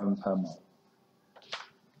Kelvin per mole.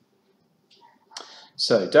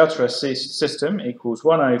 So delta S system equals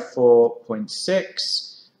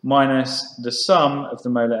 104.6 minus the sum of the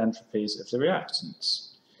molar entropies of the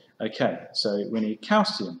reactants. Okay, so we need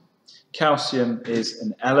calcium. Calcium is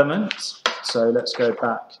an element, so let's go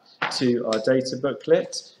back to our data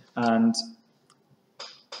booklet, and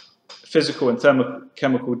physical and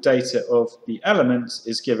thermochemical data of the elements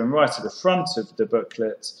is given right at the front of the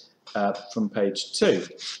booklet from page 2.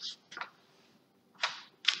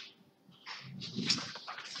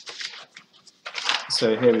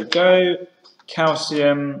 So here we go.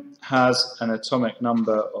 Calcium has an atomic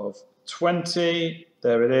number of 20.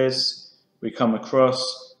 There it is. We come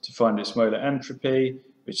across to find its molar entropy,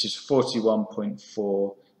 which is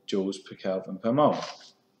 41.4 joules per Kelvin per mole.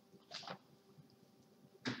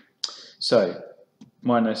 So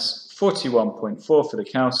minus 41.4 for the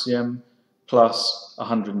calcium, plus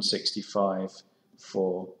 165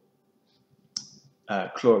 for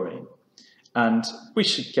chlorine. And we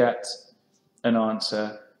should get an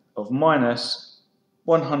answer of minus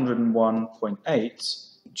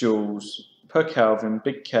 101.8 joules per Kelvin,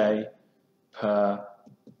 big K, per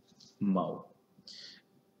mole.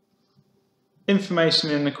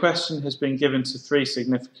 Information in the question has been given to 3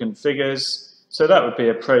 significant figures, so that would be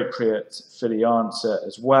appropriate for the answer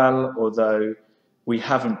as well, although we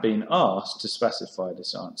haven't been asked to specify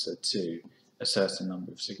this answer to a certain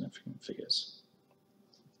number of significant figures.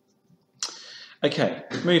 Okay,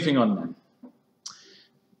 moving on then.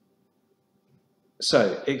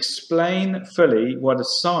 So, explain fully what a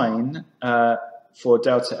sign for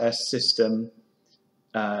delta S system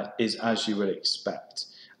is as you would expect.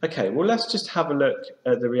 Okay, well let's just have a look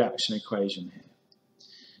at the reaction equation here.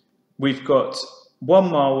 We've got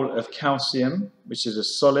 1 mole of calcium, which is a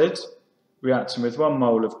solid, reacting with 1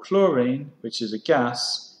 mole of chlorine, which is a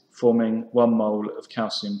gas, forming 1 mole of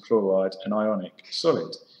calcium chloride, an ionic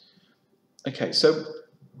solid. Okay, so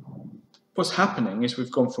what's happening is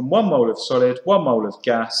we've gone from 1 mole of solid, 1 mole of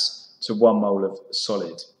gas, to 1 mole of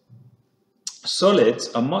solid. Solids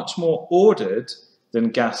are much more ordered than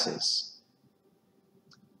gases.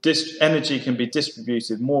 Energy can be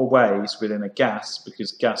distributed more ways within a gas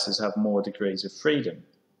because gases have more degrees of freedom.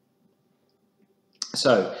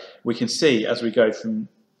 So we can see as we go from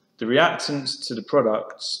the reactants to the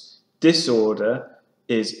products, disorder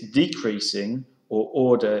is decreasing or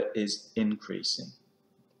order is increasing.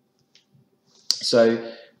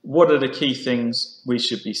 So what are the key things we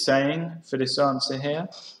should be saying for this answer here?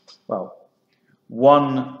 Well,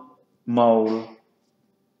 1 mole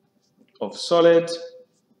of solid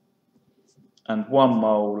and 1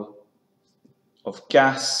 mole of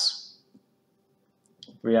gas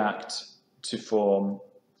react to form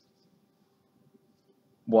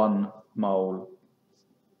 1 mole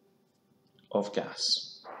of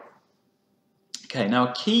gas. Okay, now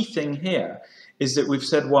a key thing here is that we've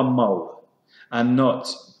said 1 mole and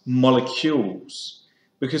not molecules.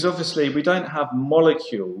 because obviously we don't have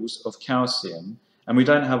molecules of calcium and we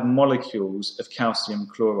don't have molecules of calcium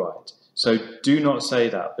chloride. So do not say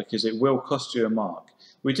that, because it will cost you a mark.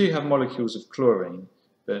 We do have molecules of chlorine,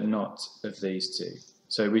 but not of these two.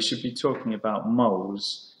 So we should be talking about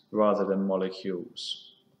moles rather than molecules.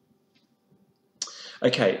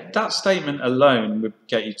 Okay, that statement alone would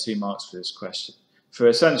get you 2 marks for this question, for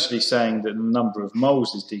essentially saying that the number of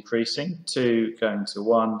moles is decreasing, 2 going to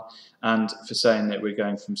 1, and for saying that we're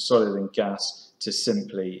going from solid and gas to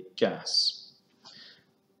simply gas.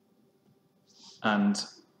 And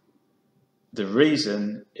the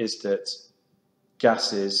reason is that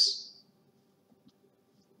gases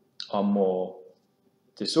are more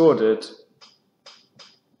disordered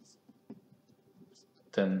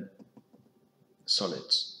than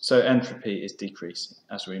solids. So entropy is decreasing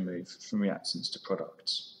as we move from reactants to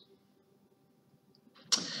products.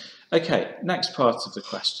 Okay, next part of the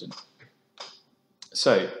question.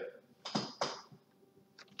 So,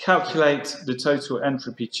 calculate the total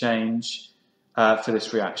entropy change for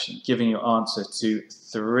this reaction, giving your answer to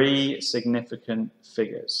 3 significant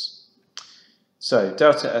figures. So,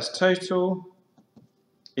 delta S total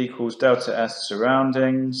equals delta S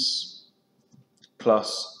surroundings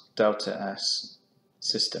plus delta S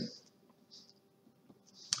system.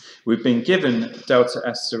 We've been given delta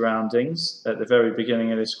S surroundings at the very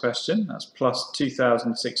beginning of this question. That's plus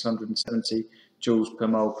 2,670 joules per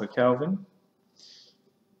mole per Kelvin.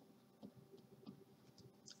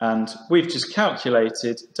 And we've just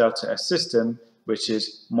calculated delta S system, which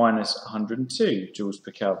is minus 102 joules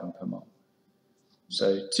per Kelvin per mole.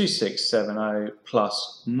 So 2670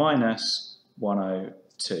 plus minus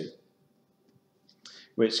 102,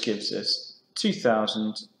 which gives us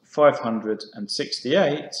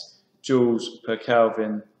 2,568 joules per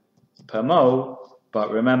Kelvin per mole. But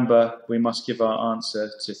remember, we must give our answer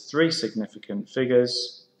to 3 significant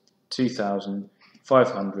figures,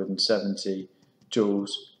 2,570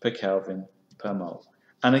 joules per Kelvin per mole.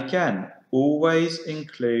 And again, always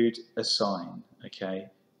include a sign, okay?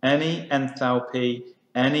 Any enthalpy,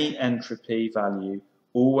 any entropy value,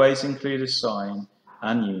 always include a sign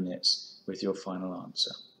and units with your final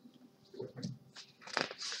answer.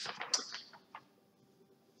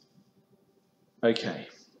 Okay,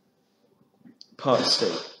 part C.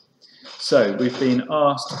 So we've been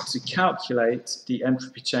asked to calculate the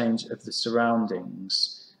entropy change of the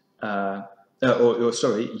surroundings,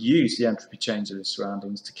 use the entropy change of the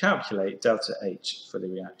surroundings to calculate delta H for the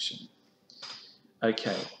reaction.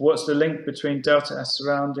 Okay, what's the link between delta S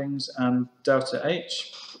surroundings and delta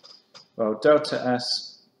H? Well, delta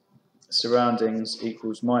S surroundings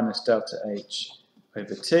equals minus delta H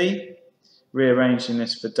over T. Rearranging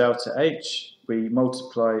this for delta H, we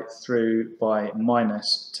multiply through by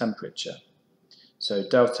minus temperature. So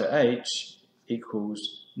delta H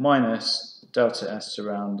equals minus delta S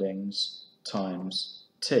surroundings times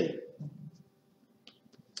T.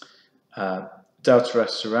 Delta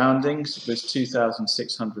S surroundings was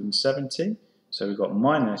 2,670, so we've got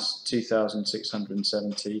minus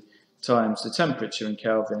 2,670 times the temperature in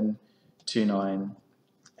Kelvin,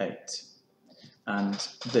 298. And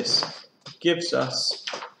this gives us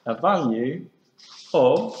a value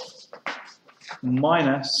of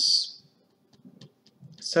minus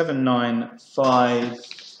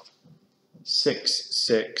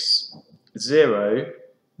 795,660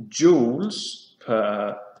 joules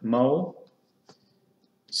per mole.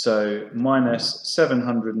 So minus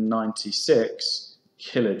 796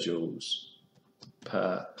 kilojoules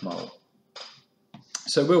per mole.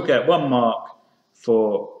 So we'll get 1 mark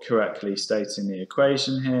for correctly stating the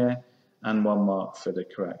equation here and 1 mark for the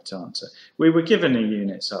correct answer. We were given the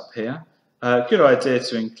units up here. Good idea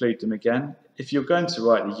to include them again. If you're going to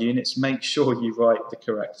write the units, make sure you write the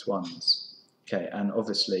correct ones. Okay, and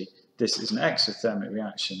obviously this is an exothermic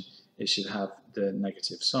reaction. It should have the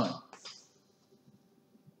negative sign.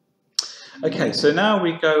 Okay, so now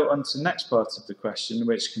we go on to the next part of the question,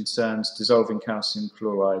 which concerns dissolving calcium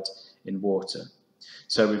chloride in water.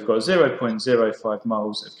 So we've got 0.05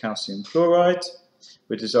 moles of calcium chloride.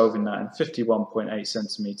 We're dissolving that in 51.8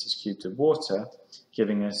 centimetres cubed of water,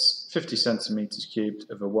 giving us 50 centimetres cubed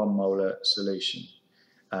of a 1 molar solution,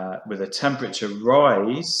 with a temperature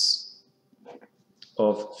rise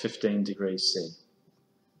of 15 degrees C.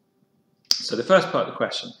 So the first part of the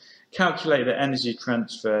question, calculate the energy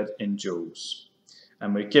transferred in joules.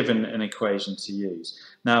 And we're given an equation to use.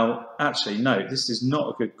 Now, actually, no, this is not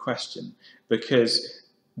a good question because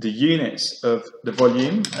the units of the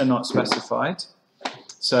volume are not specified.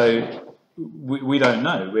 So we don't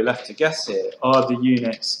know. We're left to guess here. Are the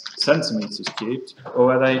units centimetres cubed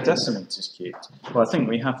or are they decimeters cubed? Well, I think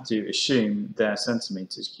we have to assume they're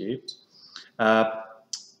centimetres cubed.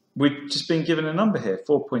 We've just been given a number here,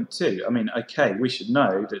 4.2. I mean, okay, we should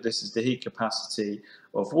know that this is the heat capacity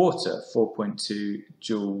of water. 4.2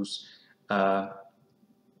 joules of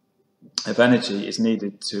energy is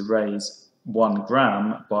needed to raise 1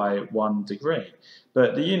 gram by 1 degree.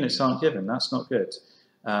 But the units aren't given, that's not good.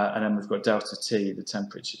 And then we've got delta T, the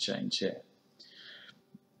temperature change here.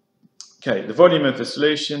 Okay, the volume of the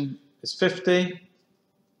solution is 50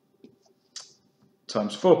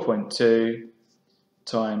 times 4.2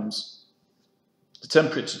 times the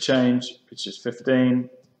temperature change, which is 15,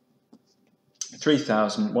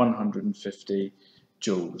 3,150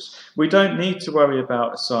 joules. We don't need to worry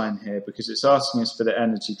about a sign here because it's asking us for the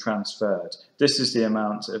energy transferred. This is the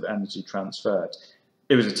amount of energy transferred.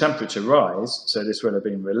 It was a temperature rise, so this will have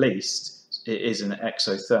been released. It is an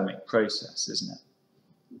exothermic process, isn't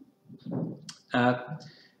it?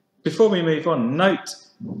 Before we move on, note,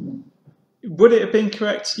 would it have been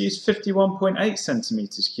correct to use 51.8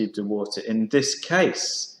 centimetres cubed of water in this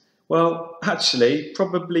case? Well, actually,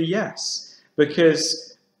 probably yes,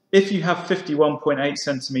 because if you have 51.8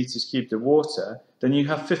 centimetres cubed of water, then you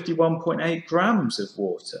have 51.8 grams of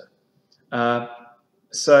water.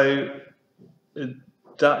 So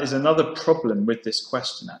that is another problem with this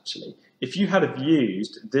question, actually. If you had have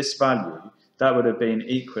used this value, that would have been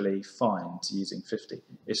equally fine to using 50.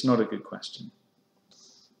 It's not a good question.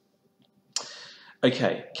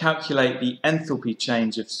 Okay, calculate the enthalpy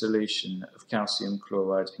change of solution of calcium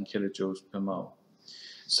chloride in kilojoules per mole.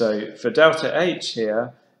 So for delta H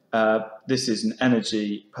here, this is an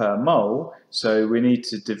energy per mole, so we need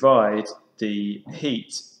to divide the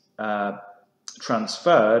heat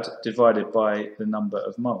transferred divided by the number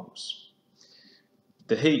of moles.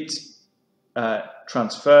 The heat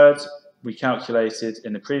transferred we calculated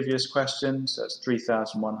in the previous question, so that's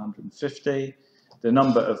 3,150. The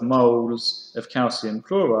number of moles of calcium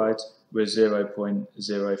chloride was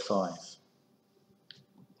 0.05.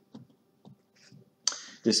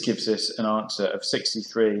 This gives us an answer of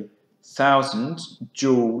 63,000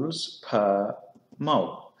 joules per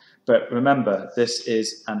mole. But remember, this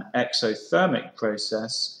is an exothermic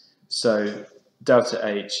process, so delta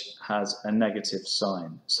H has a negative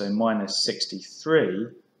sign, so minus 63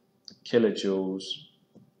 kilojoules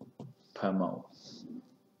per mole.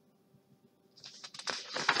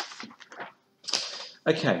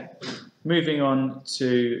 Okay, moving on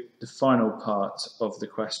to the final part of the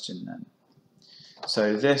question then.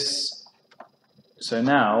 So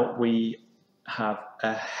now we have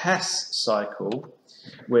a Hess cycle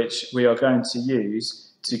which we are going to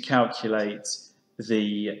use to calculate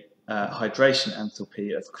the hydration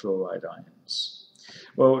enthalpy of chloride ions.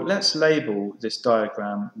 Well, let's label this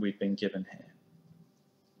diagram we've been given here.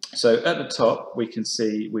 So at the top we can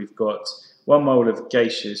see we've got 1 mole of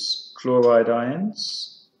gaseous chloride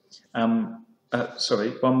ions, 1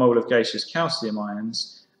 mole of gaseous calcium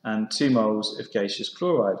ions and 2 moles of gaseous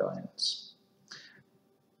chloride ions.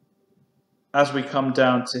 As we come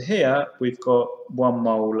down to here, we've got 1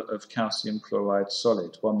 mole of calcium chloride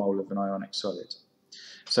solid, 1 mole of an ionic solid.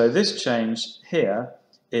 So this change here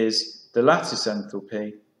is the lattice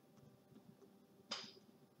enthalpy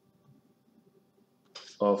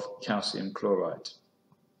of calcium chloride.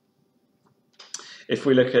 If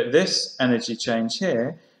we look at this energy change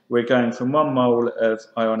here, we're going from 1 mole of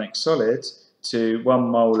ionic solid to 1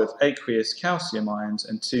 mole of aqueous calcium ions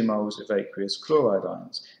and 2 moles of aqueous chloride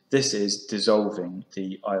ions. This is dissolving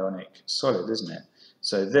the ionic solid, isn't it?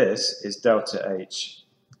 So this is delta H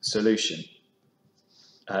solution,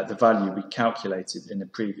 the value we calculated in the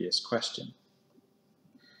previous question.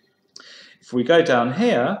 If we go down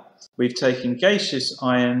here, we've taken gaseous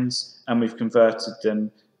ions and we've converted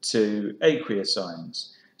them to aqueous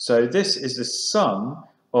ions. So this is the sum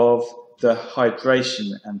of the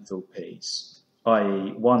hydration enthalpies,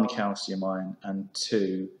 i.e. 1 calcium ion and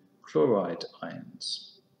 2 chloride ions.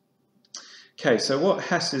 Okay, so what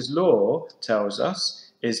Hess's law tells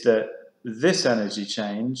us is that this energy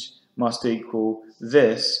change must equal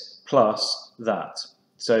this plus that.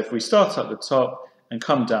 So if we start at the top and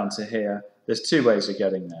come down to here, there's 2 ways of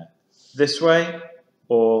getting there. This way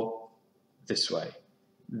or this way.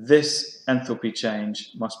 This enthalpy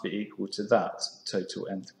change must be equal to that total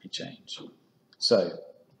enthalpy change. So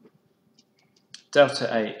delta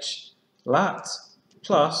H lat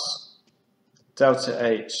plus delta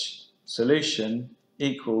H solution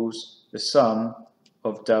equals the sum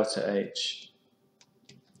of delta H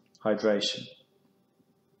hydration.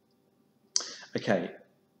 Okay,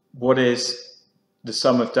 what is the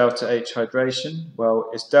sum of delta H hydration? Well,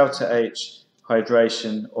 it's delta H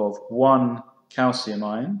hydration of 1 calcium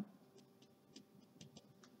ion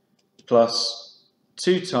plus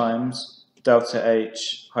 2 times delta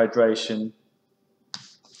H hydration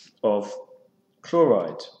of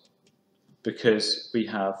chloride, because we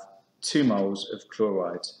have 2 moles of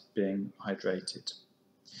chloride being hydrated.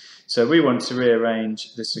 So we want to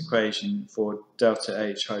rearrange this equation for delta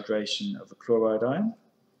H hydration of a chloride ion.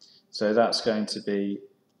 So that's going to be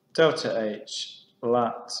delta H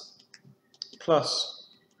lat plus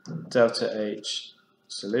delta H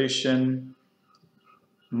solution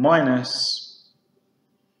minus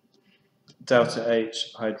delta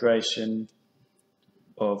H hydration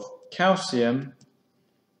of calcium,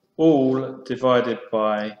 all divided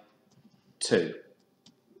by 2.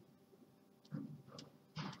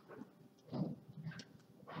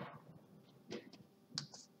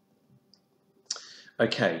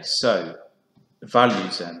 Okay, so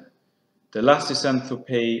values then. The lattice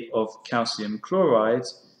enthalpy of calcium chloride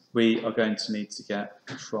we are going to need to get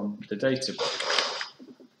from the data book.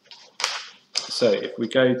 So if we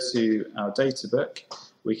go to our data book,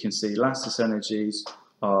 we can see lattice energies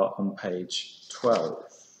are on page 12.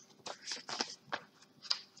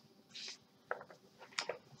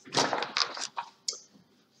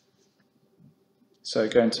 So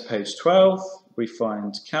going to page 12, we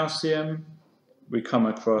find calcium, we come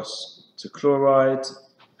across to chloride,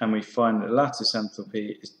 and we find that lattice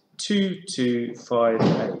enthalpy is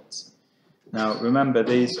 2258. Now remember,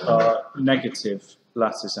 these are negative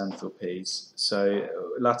lattice enthalpies, so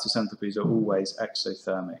lattice enthalpies are always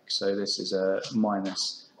exothermic, so this is a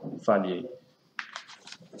minus value.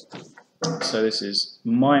 So this is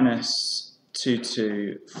minus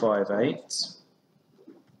 2258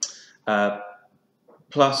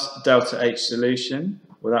 plus delta H solution,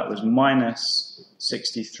 well that was minus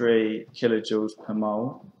 63 kilojoules per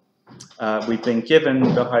mole. We've been given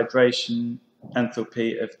the hydration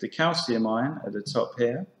enthalpy of the calcium ion at the top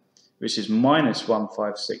here, which is minus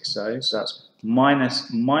 1560, so that's minus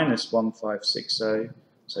 1560,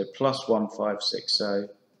 so plus 1560,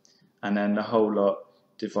 and then the whole lot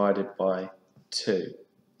divided by 2.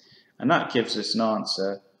 And that gives us an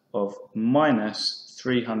answer of minus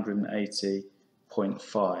 380.5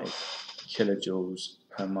 kilojoules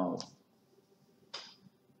per mole.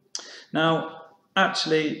 Now,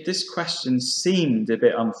 actually, this question seemed a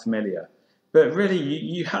bit unfamiliar, but really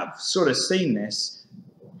you have sort of seen this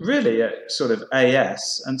really at sort of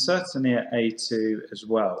AS and certainly at A2 as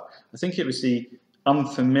well. I think it was the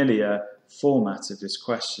unfamiliar format of this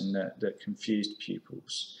question that confused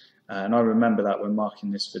pupils. And I remember that when marking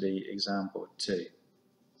this for the exam board too.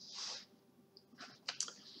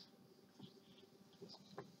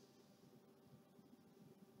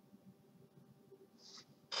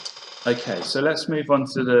 Okay, so let's move on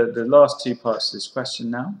to the last 2 parts of this question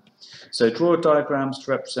now. So draw diagrams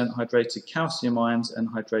to represent hydrated calcium ions and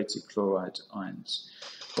hydrated chloride ions.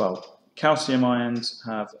 Well, calcium ions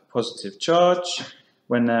have a positive charge.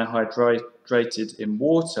 When they're hydrated in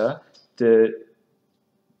water, the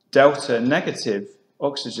delta negative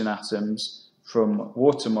oxygen atoms from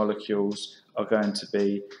water molecules are going to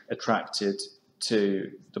be attracted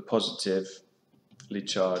to the positively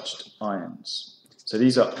charged ions. So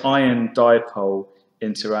these are ion dipole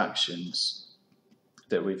interactions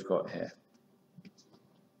that we've got here.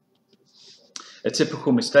 A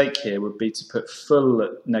typical mistake here would be to put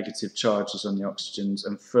full negative charges on the oxygens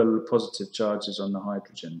and full positive charges on the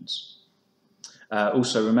hydrogens.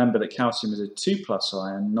 Also remember that calcium is a 2+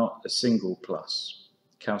 ion, not a single plus.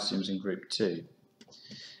 Calcium's in group 2.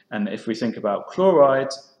 And if we think about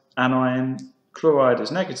chloride, anion, chloride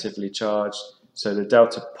is negatively charged, so the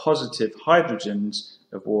delta positive hydrogens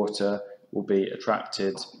of water will be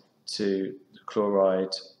attracted to the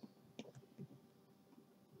chloride,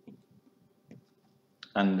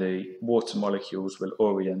 and the water molecules will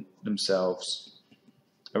orient themselves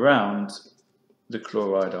around the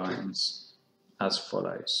chloride ions as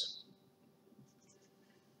follows.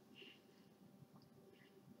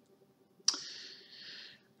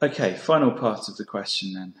 Okay, final part of the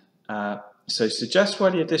question then. So suggest why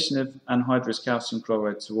the addition of anhydrous calcium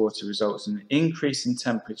chloride to water results in an increase in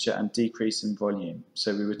temperature and decrease in volume.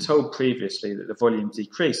 So we were told previously that the volume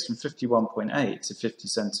decreased from 51.8 to 50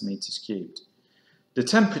 centimeters cubed. The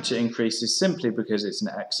temperature increase is simply because it's an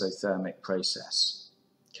exothermic process.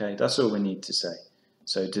 Okay, that's all we need to say.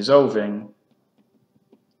 So dissolving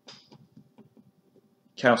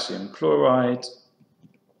calcium chloride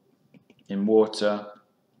in water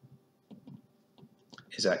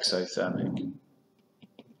is exothermic.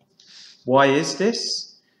 Why is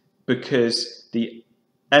this? Because the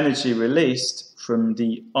energy released from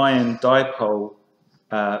the ion dipole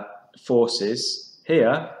forces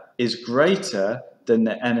here is greater than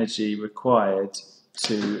the energy required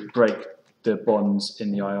to break the bonds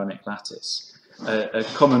in the ionic lattice. A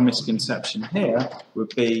common misconception here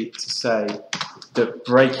would be to say that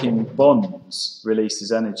breaking bonds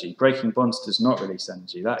releases energy. Breaking bonds does not release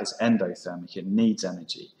energy. That is endothermic. It needs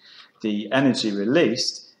energy. The energy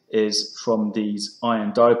released is from these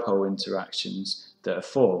ion dipole interactions that are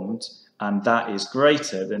formed, and that is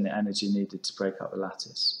greater than the energy needed to break up the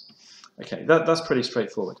lattice. Okay, that's pretty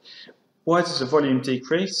straightforward. Why does the volume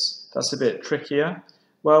decrease? That's a bit trickier.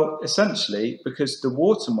 Well, essentially because the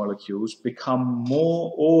water molecules become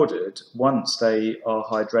more ordered once they are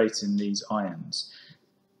hydrating these ions.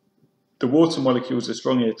 The water molecules are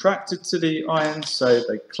strongly attracted to the ions, so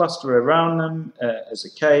they cluster around them as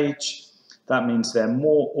a cage. That means they're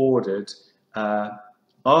more ordered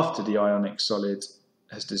after the ionic solid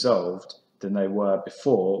has dissolved than they were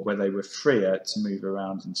before, where they were freer to move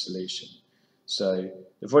around in solution. So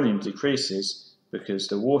the volume decreases because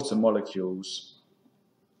the water molecules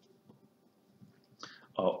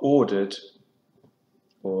are ordered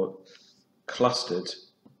or clustered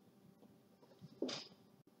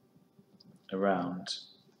around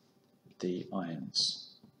the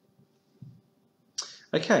ions.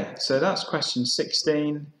 Okay, so that's question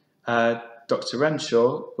 16. Dr.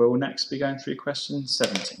 Renshaw will next be going through question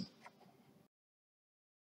 17.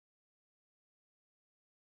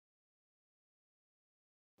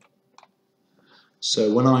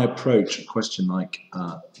 So when I approach a question like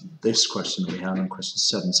this question that we have in question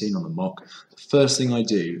 17 on the mock, the first thing I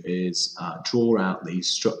do is draw out these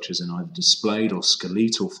structures in either displayed or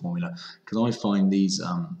skeletal formula, because I find these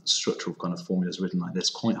structural kind of formulas written like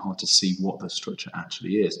this quite hard to see what the structure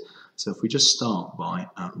actually is. So if we just start by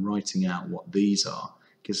writing out what these are,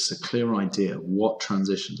 it gives us a clear idea of what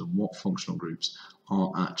transitions and what functional groups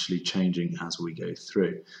are actually changing as we go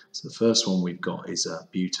through. So the first one we've got is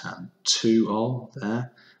butan-2-ol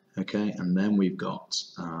there, okay, and then we've got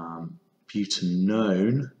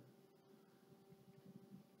butanone,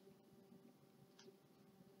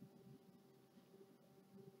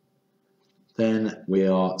 then we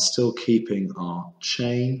are still keeping our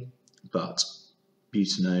chain, but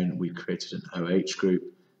butanone, we've created an OH group,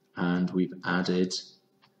 and we've added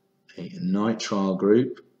a nitrile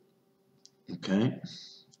group. Okay,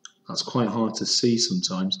 that's quite hard to see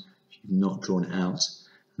sometimes if you've not drawn it out.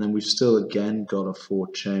 And then we've still again got a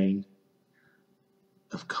 4 chain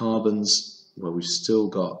of carbons where we've still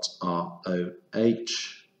got our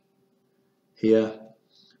OH here,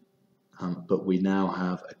 but we now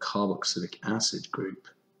have a carboxylic acid group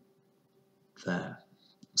there.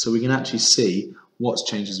 So we can actually see what's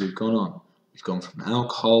changed as we've gone on. We've gone from an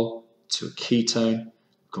alcohol to a ketone,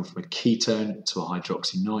 we've gone from a ketone to a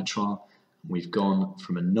hydroxynitrile, we've gone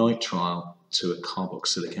from a nitrile to a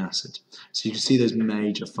carboxylic acid. So you can see those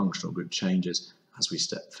major functional group changes as we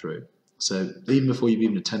step through. So even before you've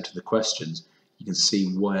even attempted the questions, you can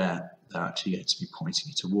see where they're actually going to be pointing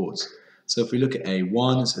you towards. So if we look at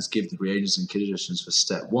A1, it says give the reagents and conditions for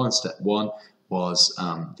step 1. Step 1 was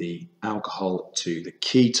the alcohol to the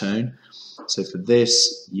ketone. So for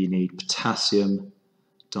this, you need potassium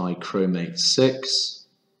dichromate 6.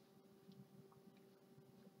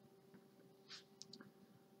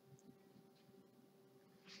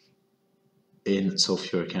 In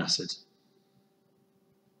sulfuric acid.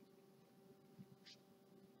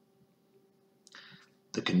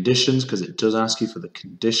 The conditions, because it does ask you for the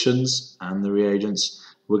conditions and the reagents,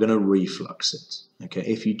 we're going to reflux it. Okay,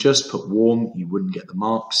 if you just put warm, you wouldn't get the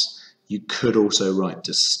marks. You could also write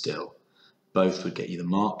distill. Both would get you the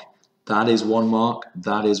mark. That is 1 mark,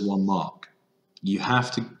 that is 1 mark. You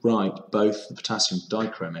have to write both the potassium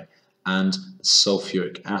dichromate and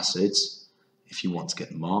sulfuric acids if you want to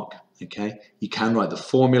get the mark. Okay, you can write the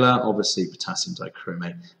formula. Obviously, potassium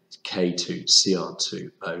dichromate is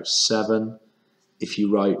K2Cr2O7. If you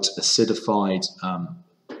write acidified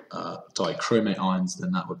dichromate ions,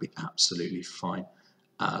 then that would be absolutely fine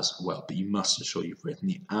as well. But you must ensure you've written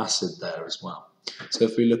the acid there as well. So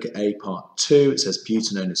if we look at A part 2, it says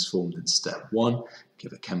butanone is formed in step 1.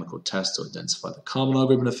 Give a chemical test to identify the carbonyl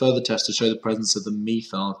group and a further test to show the presence of the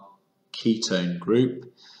methyl ketone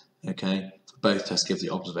group. Okay. Both tests give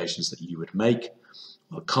the observations that you would make.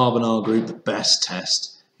 Well, carbonyl group, the best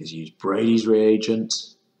test is use Brady's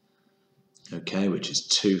reagent, okay, which is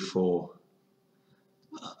 2,4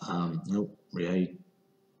 reagent,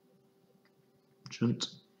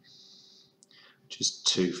 which is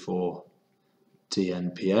 2,4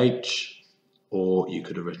 DNPH, or you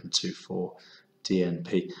could have written 2,4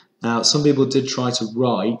 DNP. Now, some people did try to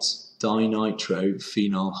write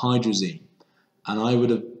dinitrophenylhydrazine. and I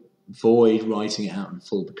would avoid writing it out in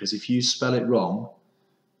full, because if you spell it wrong,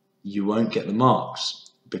 you won't get the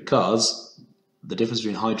marks, because the difference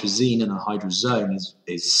between hydrazine and a hydrazone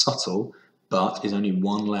is subtle, but is only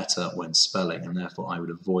one letter when spelling, and therefore I would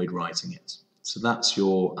avoid writing it. So that's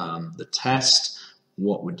your the test.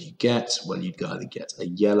 What would you get? Well, you'd either get a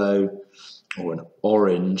yellow or an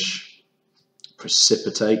orange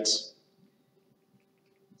precipitate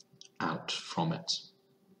out from it.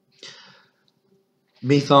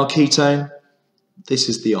 Methyl ketone, this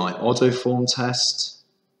is the iodoform test,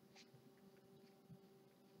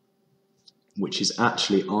 which is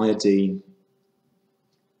actually iodine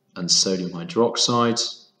and sodium hydroxide.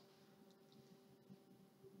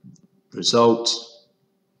 Result,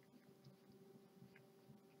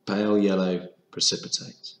 pale yellow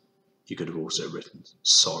precipitate. You could have also written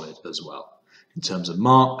solid as well. In terms of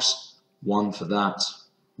marks, 1 for that,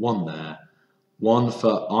 1 there, 1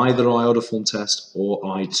 for either iodoform test or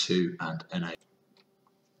I2 and Na.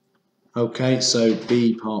 Okay, so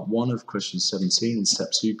B, part 1 of question 17. In step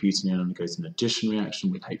 2, butadiene undergoes an addition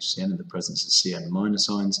reaction with HCN in the presence of Cn minus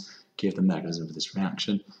ions. Give the mechanism for this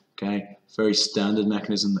reaction. Okay, very standard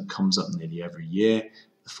mechanism that comes up nearly every year,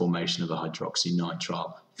 the formation of a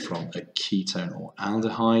hydroxynitrile from a ketone or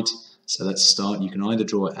aldehyde. So let's start. You can either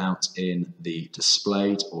draw it out in the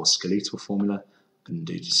displayed or skeletal formula. I'm going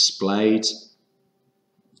to do displayed.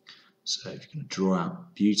 So if you're going to draw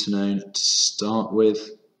out butanone to start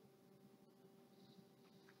with,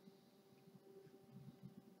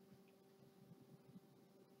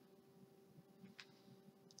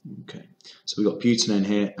 okay, so we've got butanone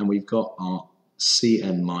here, and we've got our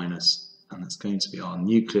Cn minus, and that's going to be our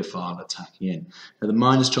nucleophile attacking in. Now the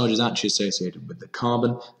minus charge is actually associated with the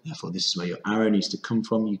carbon, therefore this is where your arrow needs to come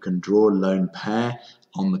from. You can draw a lone pair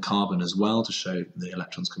on the carbon as well to show the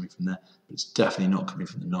electrons coming from there, but it's definitely not coming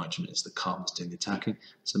from the nitrogen, it's the carbon that's doing the attacking.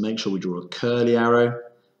 So make sure we draw a curly arrow,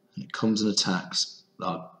 and it comes and attacks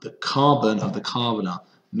the carbon of the carbonar.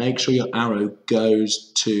 Make sure your arrow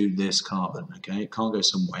goes to this carbon, okay? It can't go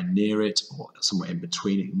somewhere near it or somewhere in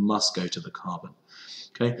between, it must go to the carbon.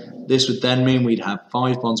 Okay, this would then mean we'd have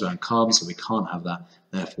 5 bonds around carbon, so we can't have that.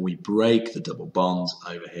 Therefore, we break the double bonds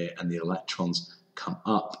over here, and the electrons come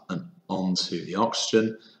up and onto the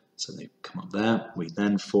oxygen. So they come up there. We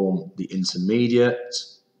then form the intermediate.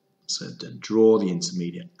 So then draw the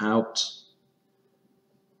intermediate out,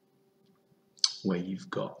 where you've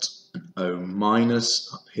got an O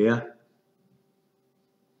minus up here,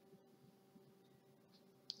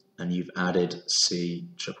 and you've added C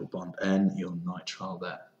triple bond N, your nitrile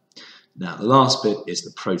there. Now the last bit is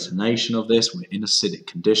the protonation of this. We're in acidic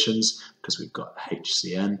conditions because we've got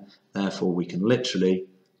HCN, therefore we can literally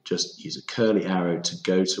just use a curly arrow to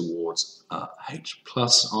go towards H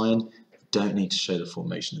plus ion. You don't need to show the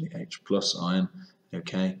formation of the H plus ion,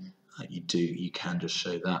 okay? You can just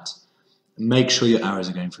show that. Make sure your arrows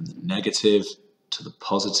are going from the negative to the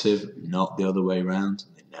positive, not the other way around.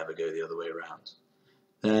 They never go the other way around.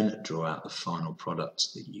 Then draw out the final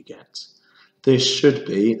product that you get. This should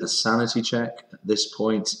be a sanity check at this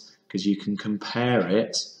point, because you can compare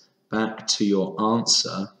it back to your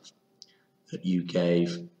answer that you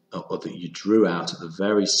gave or that you drew out at the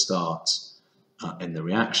very start in the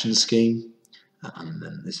reaction scheme, and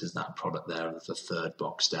then this is that product there, the third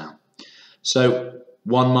box down. So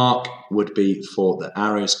 1 mark would be for the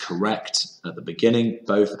arrows correct at the beginning.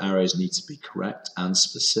 Both arrows need to be correct and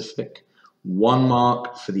specific. 1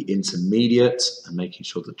 mark for the intermediate and making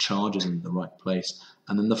sure the charge is in the right place.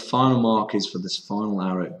 And then the final mark is for this final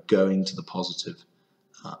arrow going to the positive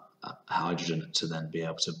hydrogen to then be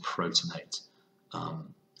able to protonate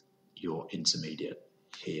your intermediate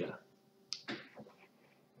here.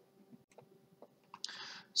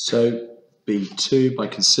 So B2, by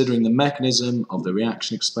considering the mechanism of the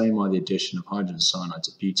reaction explained by the addition of hydrogen cyanide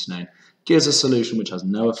to butanone, gives a solution which has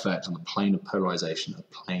no effect on the plane of polarization of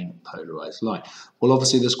plane polarized light. Well,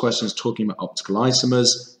 obviously this question is talking about optical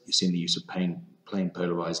isomers. You've seen the use of plane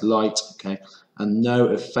polarized light, okay, and no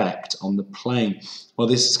effect on the plane. Well,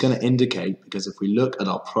 this is going to indicate, because if we look at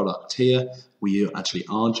our product here, we actually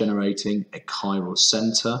are generating a chiral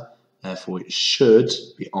center, therefore it should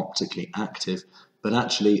be optically active, but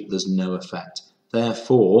actually there's no effect.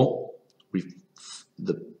 Therefore,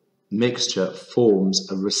 the mixture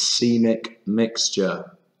forms a racemic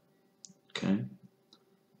mixture. Okay.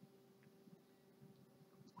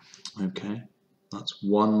 Okay, that's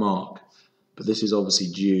 1 mark. But this is obviously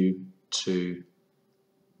due to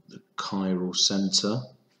the chiral center.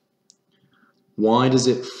 Why does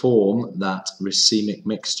it form that racemic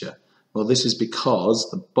mixture? Well, this is because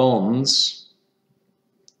the bonds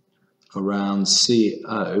around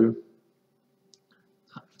CO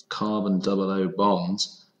carbon double O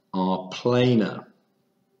bonds are planar.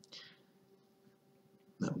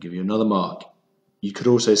 That will give you another mark. You could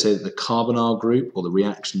also say that the carbonyl group or the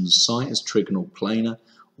reaction site is trigonal planar,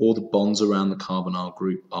 or the bonds around the carbonyl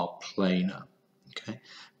group are planar. Okay.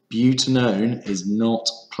 Butanone is not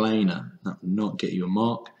planar. That will not get you a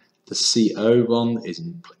mark. The CO bond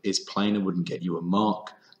is planar, wouldn't get you a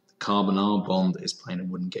mark. The carbonyl bond is planar,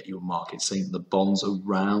 wouldn't get you a mark. It's saying that the bonds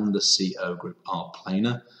around the CO group are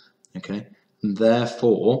planar. Okay. And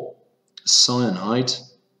therefore, cyanide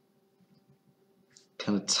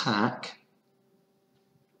can attack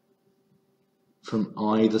from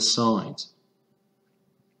either side,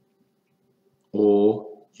 or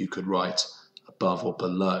you could write above or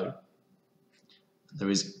below. There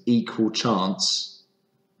is equal chance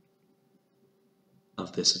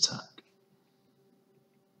of this attack.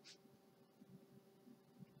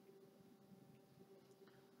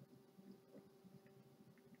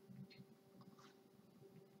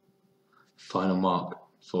 Final mark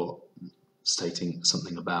for stating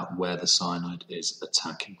something about where the cyanide is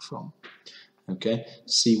attacking from. Okay,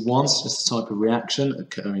 C1 is the type of reaction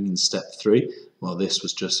occurring in step 3. Well, this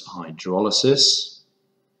was just hydrolysis.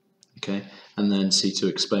 Okay, and then C2,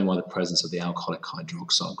 explain why the presence of the alcoholic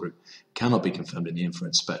hydroxyl group cannot be confirmed in the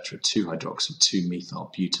infrared spectra of 2-hydroxy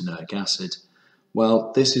 2-methyl butanoic acid.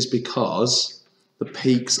 Well, this is because the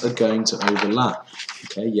peaks are going to overlap.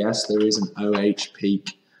 Okay, yes, there is an OH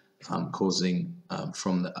peak causing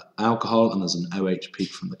from the alcohol, and there's an OH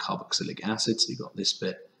peak from the carboxylic acid, so you've got this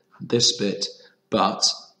bit and this bit, but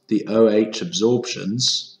the OH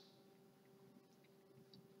absorptions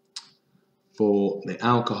for the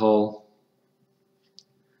alcohol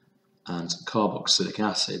and carboxylic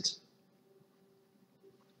acid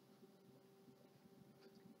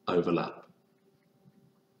overlap.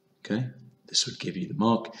 Okay, this would give you the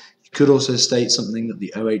mark. You could also state something that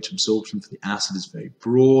the OH absorption for the acid is very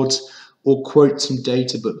broad, or quote some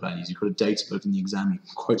data book values. You've got a data book in the exam, you can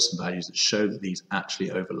quote some values that show that these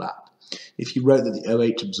actually overlap. If you wrote that the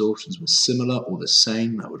OH absorptions were similar or the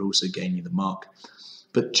same, that would also gain you the mark.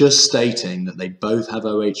 But just stating that they both have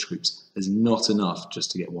OH groups is not enough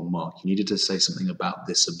just to get 1 mark. You needed to say something about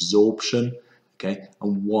this absorption, okay,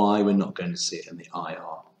 and why we're not going to see it in the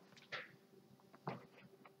IR.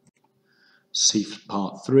 C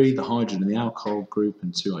part 3, the hydrogen in the alcohol group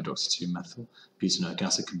and 2-hydroxy 2-methyl-butanoic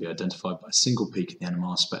acid can be identified by a single peak in the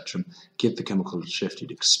NMR spectrum. Give the chemical shift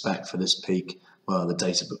you'd expect for this peak. Well, the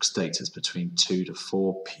data book states it's between 2 to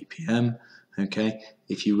 4 ppm. Okay,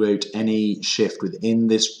 if you wrote any shift within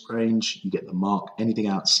this range, you get the mark. Anything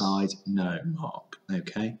outside, no mark.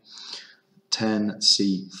 Okay.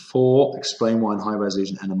 10C4, explain why in high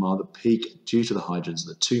resolution NMR the peak due to the hydrogens of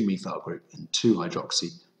the 2-methyl group and 2-hydroxy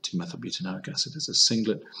 2-methyl-butanoic acid is a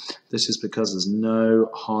singlet. This is because there's no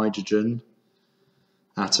hydrogen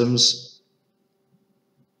atoms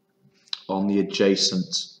on the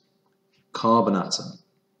adjacent carbon atom.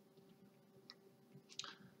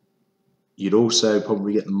 You'd also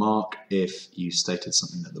probably get the mark if you stated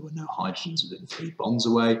something that there were no hydrogens within 3 bonds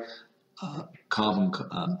away.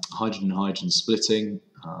 Hydrogen-hydrogen splitting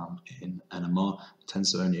in NMR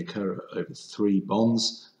tends to only occur over 3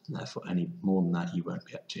 bonds, and therefore any more than that you won't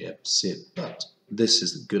be able to see it. But this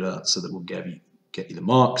is the good answer that will get you the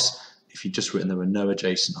marks. If you'd just written there were no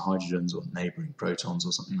adjacent hydrogens or neighbouring protons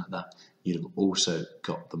or something like that, you'd have also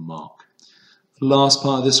got the mark. The last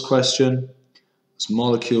part of this question: as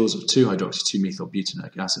molecules of 2-hydroxy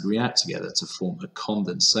 2-methyl-butanoic acid react together to form a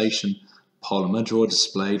condensation polymer, draw a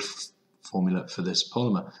displayed formula for this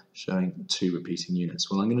polymer showing 2 repeating units.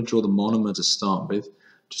 Well, I'm going to draw the monomer to start with,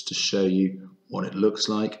 just to show you what it looks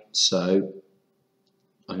like. So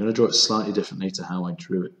I'm going to draw it slightly differently to how I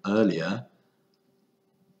drew it earlier,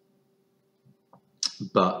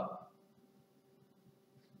 but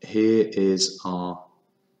here is our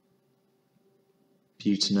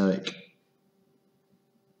butanoic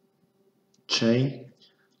chain.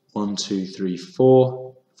 1, 2, 3,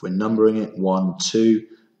 4. If we're numbering it, 1, 2,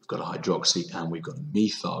 we've got a hydroxy and we've got a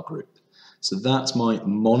methyl group. So that's my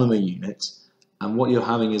monomer unit, and what you're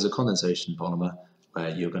having is a condensation polymer where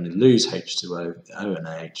you're going to lose H2O, the O and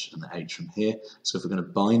H, and the H from here. So if we're going to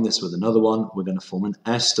bind this with another one, we're going to form an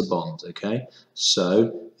ester bond, okay?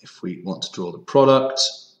 So if we want to draw the product,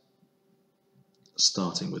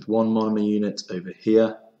 starting with 1 monomer unit over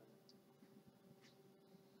here,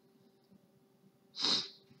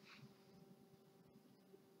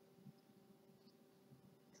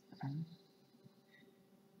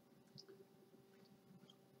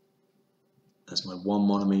 there's my 1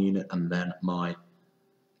 monomer unit, and then my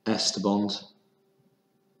ester bond.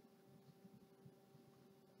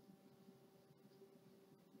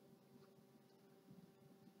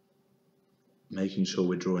 making sure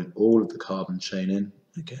we're drawing all of the carbon chain in.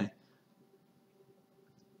 Okay.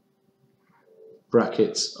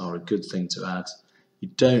 Brackets are a good thing to add. You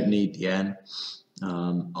don't need the N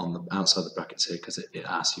on the outside the brackets here because it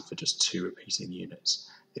asks you for just 2 repeating units.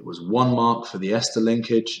 It was 1 mark for the ester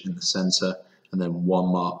linkage in the center, and then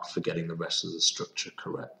 1 mark for getting the rest of the structure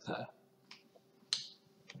correct there.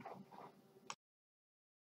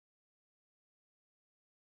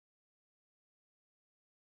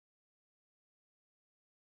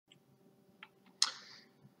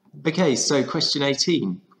 Okay, so question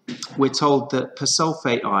 18. We're told that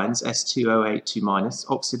persulfate ions, S2O8 2-,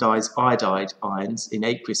 oxidize iodide ions in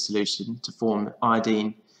aqueous solution to form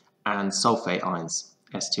iodine and sulfate ions,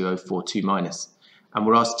 S2O4 2-. And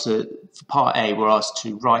we're asked to, for part A, we're asked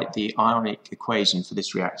to write the ionic equation for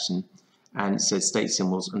this reaction, and it says state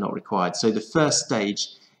symbols are not required. So the first stage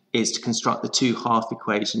is to construct the 2 half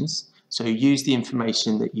equations. So use the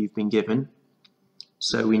information that you've been given.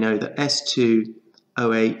 So we know that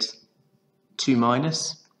S2O8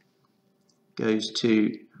 2- goes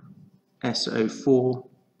to SO4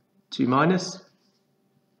 2-,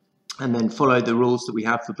 and then follow the rules that we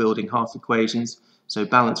have for building half equations. So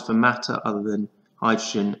balance for matter other than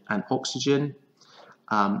hydrogen and oxygen.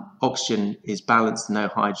 Oxygen is balanced, no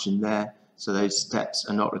hydrogen there, so those steps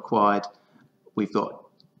are not required. We've got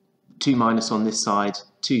 2- on this side,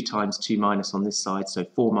 2 times 2- on this side, so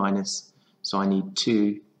 4-. So I need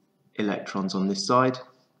 2 electrons on this side.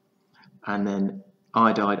 And then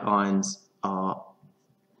iodide ions are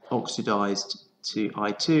oxidized to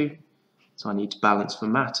I2, so I need to balance for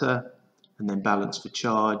matter and then balance for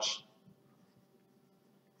charge,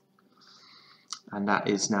 and that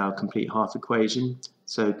is now a complete half equation.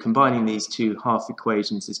 So combining these 2 half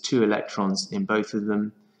equations, there's 2 electrons in both of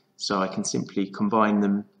them, so I can simply combine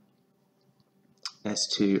them.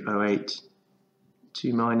 S2O8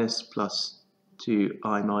 2- plus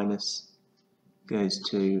 2I- goes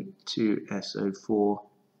to 2SO4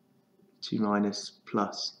 2-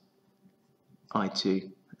 plus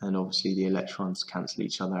I2, and obviously the electrons cancel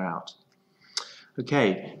each other out.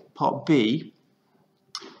 Okay, part B,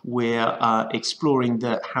 we're exploring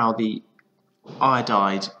how the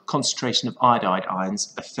concentration of iodide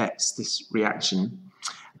ions affects this reaction,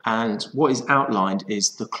 and what is outlined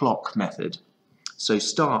is the clock method. So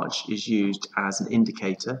starch is used as an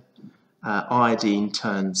indicator. Iodine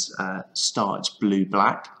turns starch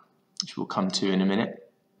blue-black, which we'll come to in a minute.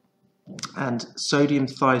 And sodium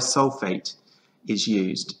thiosulfate is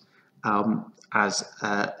used to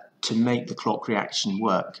make the clock reaction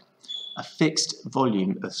work. A fixed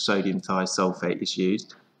volume of sodium thiosulfate is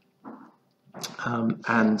used,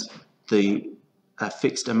 and a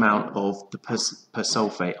fixed amount of the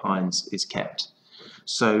persulfate ions is kept.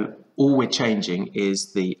 So all we're changing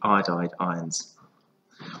is the iodide ions.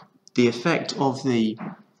 The effect of the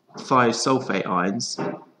thiosulfate ions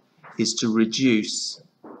is to reduce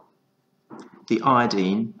the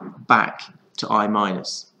iodine back to I-.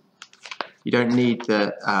 You don't need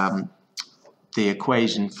the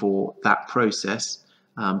equation for that process,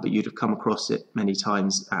 but you'd have come across it many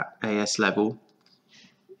times at AS level.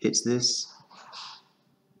 It's this.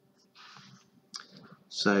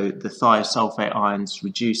 So the thiosulfate ions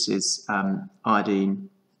reduces iodine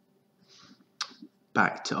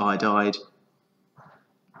back to iodide.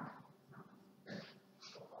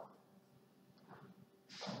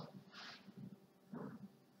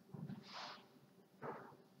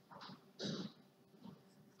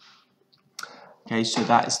 Okay, so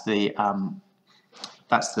that's the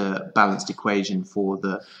balanced equation for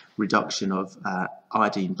the reduction of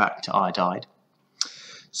iodine back to iodide.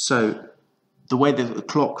 So the way that the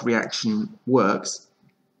clock reaction works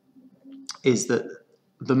is that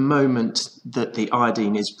the moment that the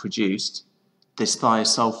iodine is produced, this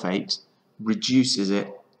thiosulfate reduces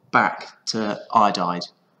it back to iodide,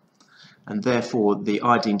 and therefore the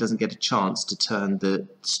iodine doesn't get a chance to turn the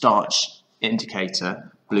starch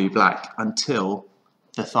indicator blue-black until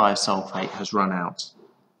the thiosulfate has run out.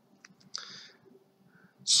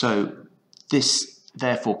 So this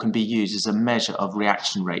therefore can be used as a measure of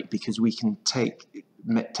reaction rate, because we can take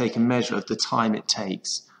a measure of the time it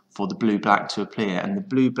takes for the blue-black to appear, and the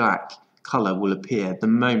blue-black colour will appear the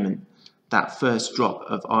moment that first drop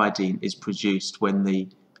of iodine is produced, when the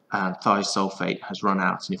thiosulfate has run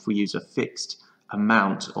out. And if we use a fixed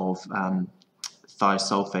amount of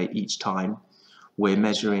thiosulfate each time, we're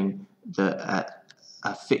measuring a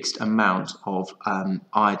fixed amount of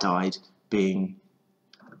iodide being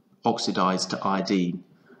oxidized to iodine,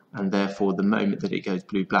 and therefore the moment that it goes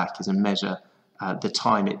blue-black is a measure, the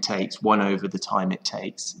time it takes, 1 over the time it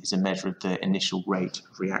takes is a measure of the initial rate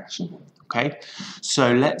of reaction. Okay,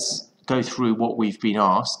 so let's go through what we've been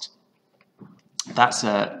asked. That's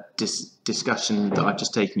a discussion that I've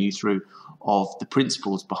just taken you through of the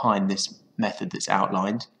principles behind this method that's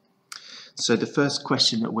outlined. So the first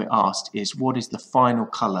question that we're asked is, what is the final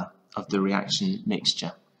colour of the reaction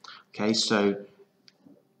mixture? Okay, so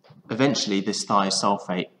eventually this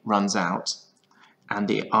thiosulfate runs out and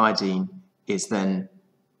the iodine is then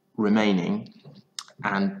remaining,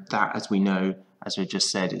 and that, as we know, as we've just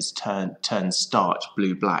said, is turns starch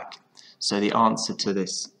blue-black. So the answer to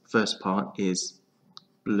this first part is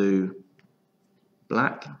blue-black,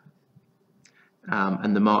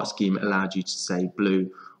 and the mark scheme allowed you to say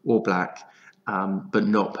blue or black, but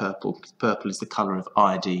not purple, because purple is the colour of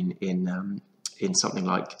iodine in something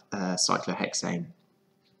like cyclohexane.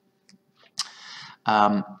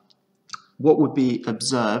 What would be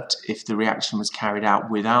observed if the reaction was carried out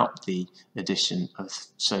without the addition of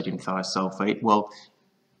sodium thiosulfate? Well,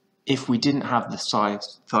 if we didn't have the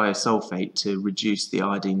thiosulfate to reduce the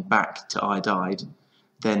iodine back to iodide,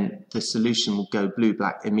 then the solution will go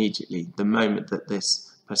blue-black immediately. The moment that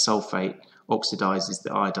this persulfate oxidizes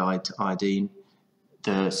the iodide to iodine,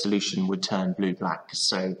 the solution would turn blue-black.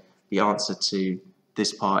 So the answer to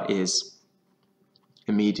this part is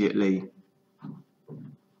immediately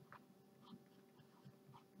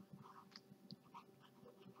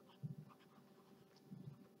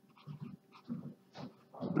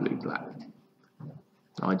blue-black.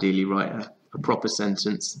 Ideally write a proper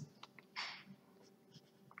sentence.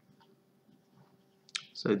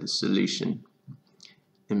 So the solution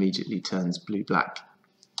immediately turns blue-black.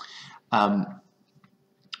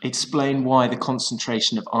 Explain why the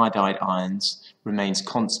concentration of iodide ions remains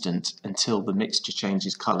constant until the mixture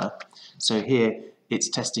changes colour. So here it's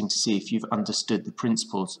testing to see if you've understood the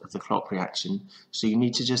principles of the clock reaction. So you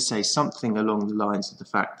need to just say something along the lines of the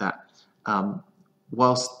fact that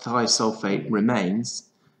whilst thiosulfate remains,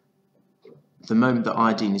 the moment that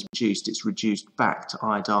iodine is reduced, it's reduced back to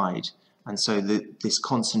iodide, and so this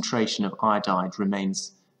concentration of iodide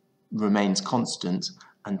remains constant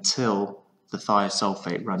until the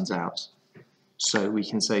thiosulfate runs out. So we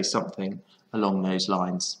can say something along those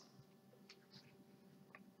lines.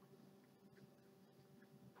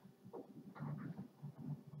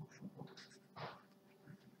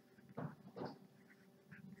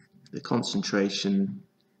 The concentration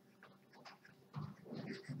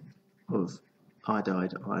of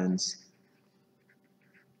iodide ions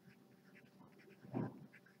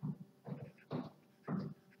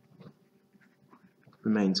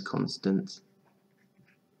remains constant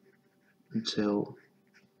until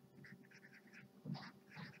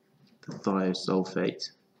the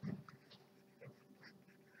thiosulfate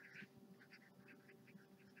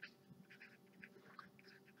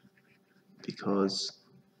because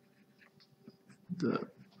the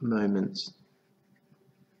moment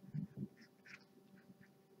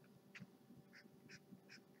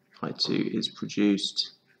I2 is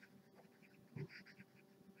produced,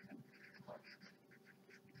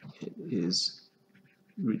 it is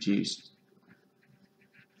reduced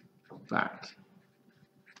back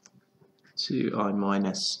to I-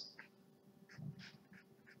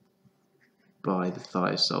 by the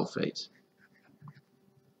thiosulfate.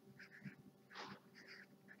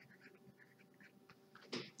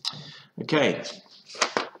 Okay,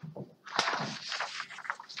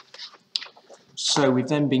 so we've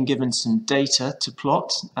then been given some data to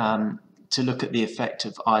plot to look at the effect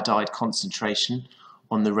of iodide concentration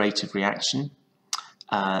on the rate of reaction.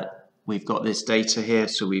 We've got this data here,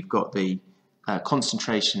 so we've got the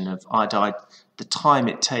concentration of iodide, the time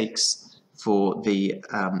it takes for the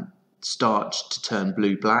starch to turn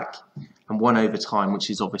blue-black, and 1 over time, which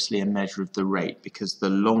is obviously a measure of the rate, because the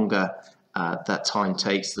longer that time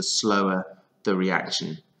takes, the slower the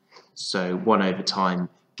reaction. So 1 over time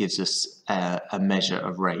gives us a measure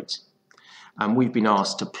of rate. And we've been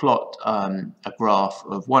asked to plot a graph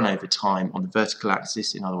of 1 over time on the vertical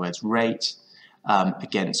axis, in other words rate,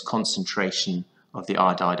 against concentration of the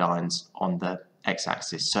iodide ions on the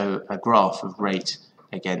x-axis. So a graph of rate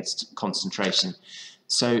against concentration.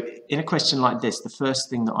 So in a question like this, the first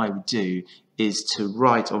thing that I would do is to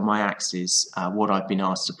write on my axis what I've been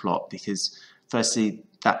asked to plot, because firstly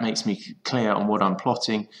that makes me clear on what I'm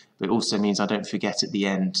plotting, but it also means I don't forget at the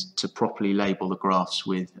end to properly label the graphs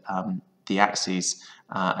with the axes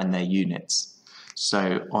and their units.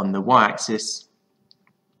 So on the y-axis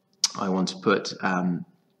I want to put 1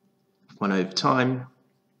 over time,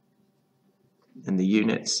 and the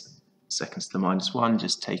units seconds to the -1,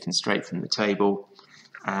 just taken straight from the table,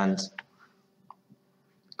 and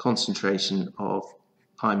concentration of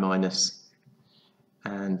I-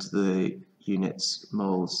 and the units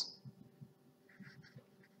moles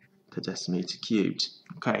per decimeter cubed.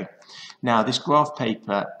 Okay, now this graph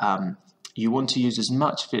paper, you want to use as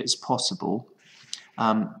much of it as possible,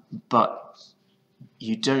 but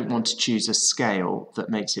you don't want to choose a scale that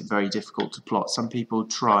makes it very difficult to plot. Some people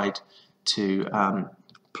tried to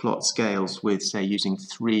plot scales with, say, using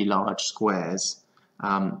 3 large squares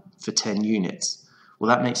for 10 units. Well,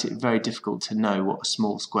 that makes it very difficult to know what a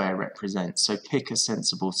small square represents, so pick a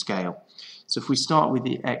sensible scale. So if we start with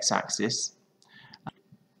the x-axis,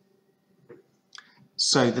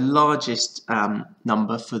 so the largest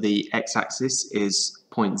number for the x-axis is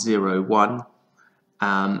 0.01,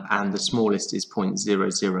 and the smallest is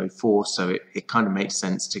 0.004, so it kind of makes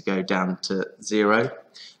sense to go down to 0.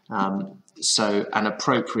 So an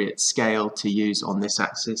appropriate scale to use on this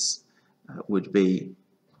axis would be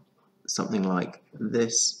something like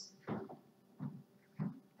this,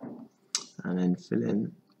 and then fill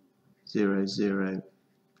in 0.005,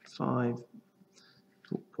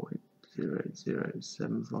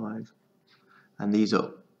 0.0075, and these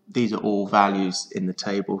are all values in the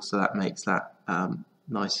table, so that makes that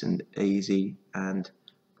nice and easy, and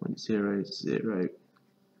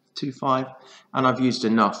 0.0025, and I've used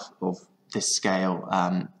enough of this scale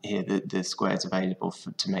here, the squares available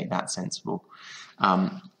to make that sensible.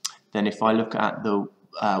 Then if I look at the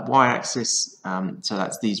y-axis, so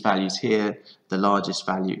that's these values here, the largest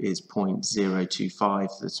value is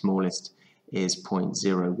 0.025, the smallest is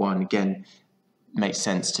 0.01. Again, makes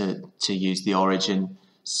sense to use the origin,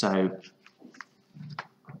 so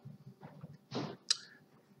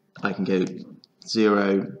I can go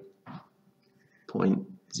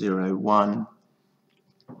 0.01,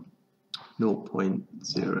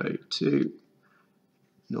 0.02,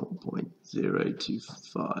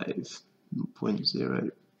 0.025,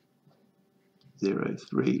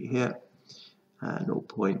 0.003 here, and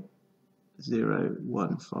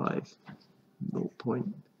 0.015,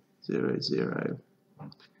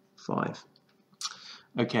 0.005.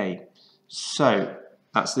 Okay, so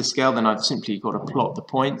that's the scale. Then I've simply got to plot the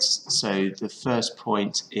points. So the first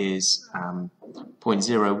point is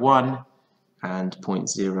 0.01 and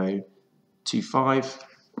 0.025.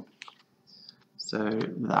 So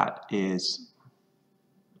that is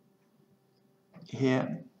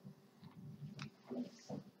here,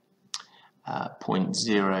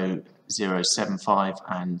 0.0075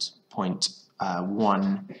 and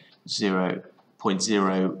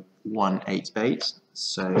 0.0188.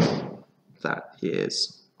 So that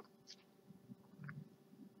is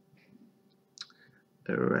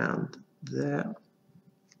around there,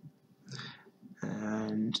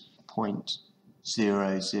 and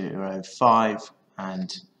 0.005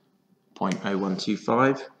 and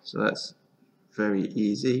 0.0125, so that's very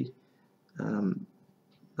easy.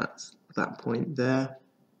 That's that point there,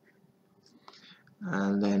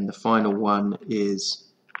 and then the final one is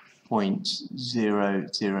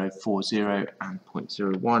 0.0040 and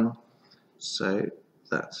 0.01, so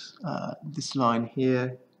that's this line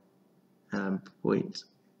here, and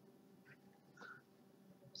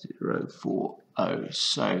 0.040.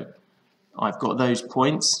 So I've got those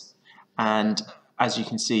points, and as you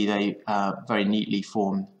can see, they very neatly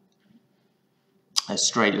form a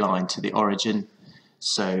straight line to the origin.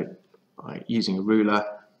 So using a ruler,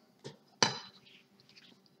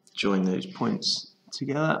 join those points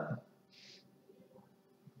together.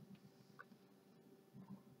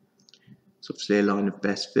 It's obviously a line of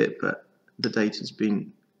best fit, but the data's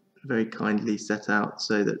been very kindly set out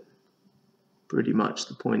so that pretty much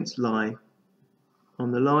the points lie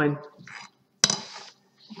on the line.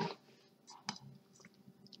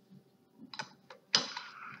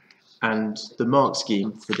 And the mark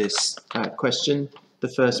scheme for this question, the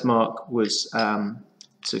first mark was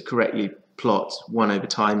to correctly plot 1 over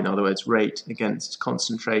time, in other words, rate against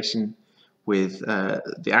concentration, with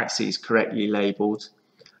the axes correctly labelled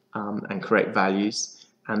and correct values.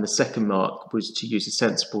 And the second mark was to use a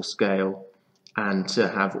sensible scale and to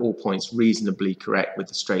have all points reasonably correct with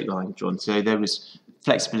the straight line drawn. So there was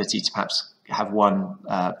flexibility to perhaps have one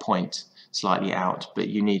point slightly out, but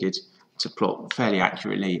you needed to plot fairly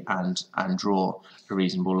accurately and draw a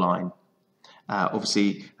reasonable line.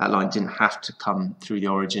 Obviously, that line didn't have to come through the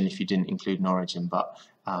origin if you didn't include an origin, but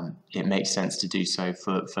it makes sense to do so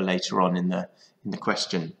for later on in the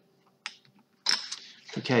question.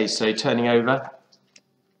 Okay, so turning over,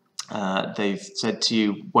 they've said to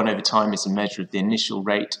you 1 over time is a measure of the initial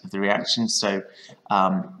rate of the reaction. So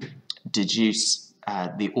deduce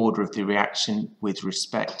the order of the reaction with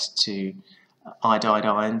respect to iodide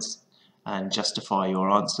ions and justify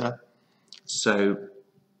your answer. So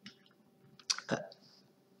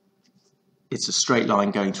it's a straight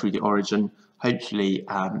line going through the origin. Hopefully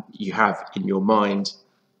you have in your mind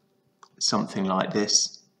something like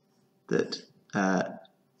this, that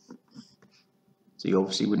so you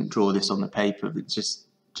obviously wouldn't draw this on the paper, but just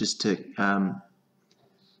to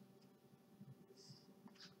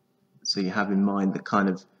so you have in mind the kind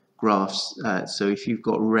of graphs. So if you've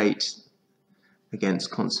got rate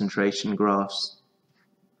against concentration graphs,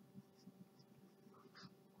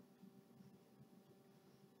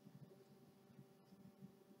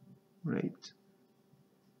 rate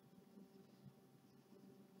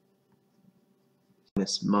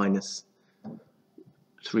minus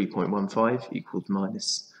 3.15 equals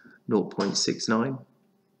minus 0.69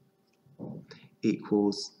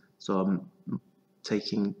 equals, so I'm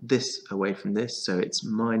taking this away from this, so it's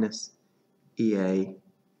minus EA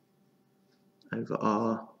over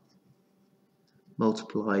R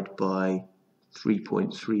multiplied by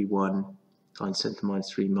 3.31 times 10 to the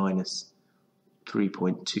minus 3 minus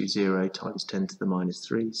 3.20 times 10 to the minus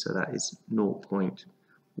 3, so that is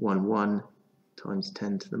 0.11 times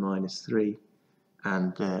 10 to the minus 3,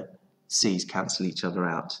 and the C's cancel each other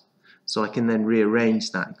out. So I can then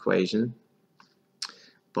rearrange that equation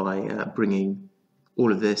by bringing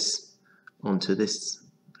all of this onto this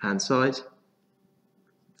hand side.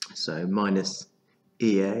 So minus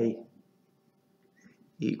EA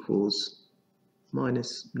equals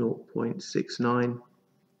minus 0.69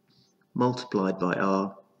 multiplied by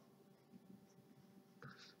R,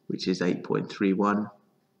 which is 8.31,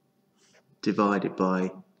 divided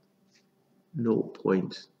by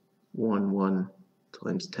 0.11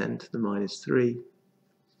 times 10 to the minus 3.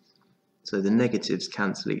 So the negatives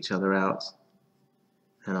cancel each other out,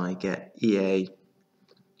 and I get EA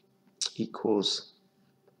equals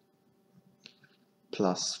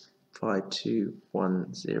plus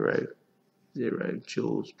 52100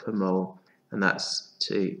 joules per mole, and that's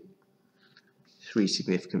to 3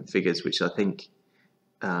 significant figures, which I think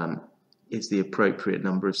is the appropriate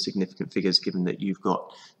number of significant figures, given that you've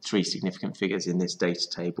got 3 significant figures in this data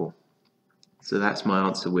table. So that's my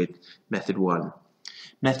answer with method 1.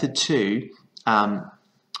 Method 2,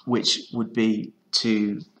 which would be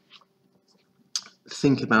to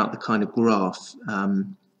think about the kind of graph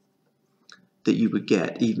that you would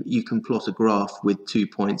get. You can plot a graph with 2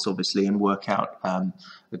 points, obviously, and work out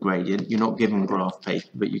the gradient. You're not given graph paper,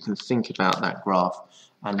 but you can think about that graph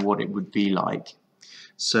and what it would be like.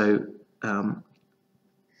 So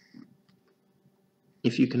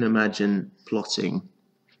if you can imagine plotting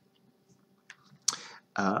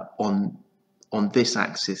on this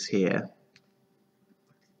axis here,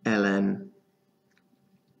 ln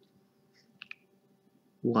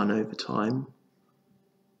 1 over time,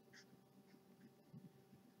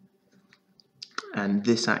 and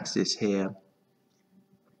this axis here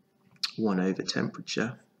 1 over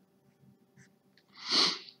temperature.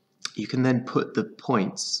 You can then put the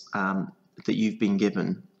points that you've been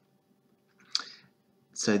given.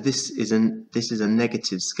 So this is a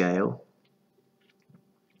negative scale,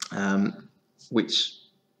 which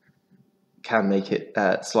can make it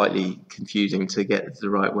slightly confusing to get the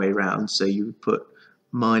right way around. So you would put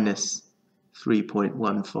minus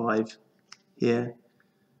 3.15 here.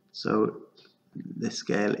 So this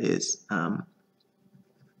scale is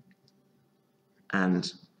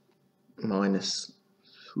and minus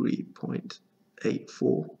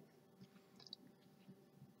 3.84.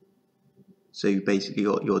 So you basically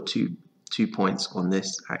got your two points on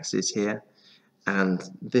this axis here, and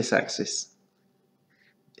this axis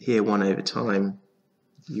here, 1 over time,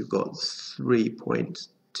 you've got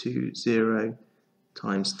 3.20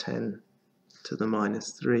 times 10 to the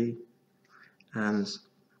minus 3 and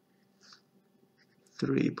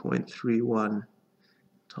 3.31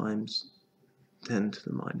 times 10 to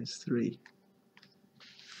the minus 3.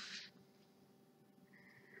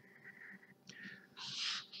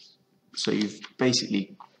 So you've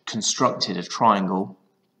basically constructed a triangle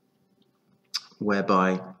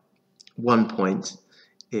whereby one point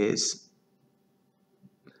is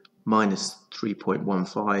minus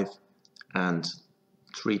 3.15 and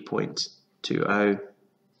 3.20,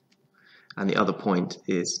 and the other point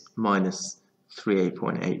is minus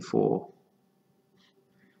 38.84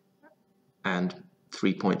 and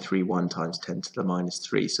 3.31 times 10 to the minus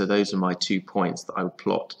 3. So those are my 2 points that I would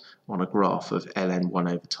plot on a graph of ln 1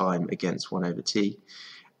 over time against 1 over t.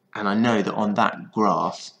 And I know that on that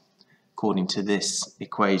graph, according to this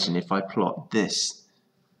equation, if I plot this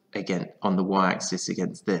again on the y-axis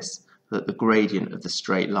against this, that the gradient of the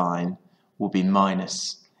straight line will be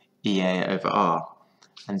minus EA over R.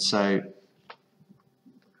 And so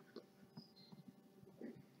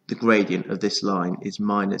the gradient of this line is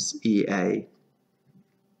minus EA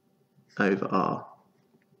over R.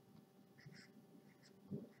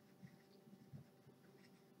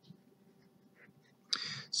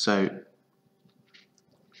 So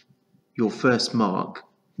your first mark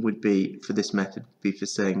would be, for this method, be for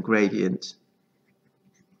saying gradient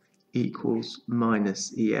equals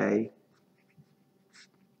minus EA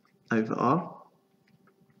over R.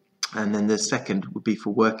 And then the second would be for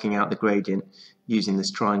working out the gradient using this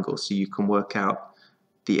triangle. So you can work out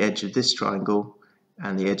the edge of this triangle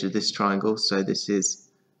and the edge of this triangle. So this is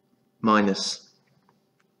minus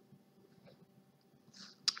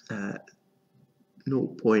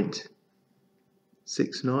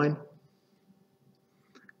 0.69,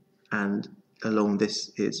 and along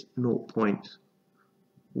this is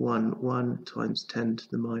 0.11 times 10 to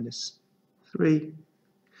the minus 3.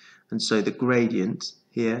 And so the gradient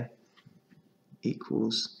here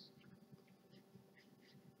equals,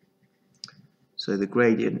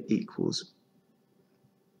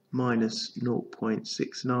 minus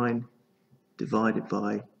 0.69 divided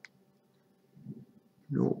by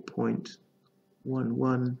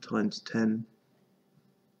 0.11 times 10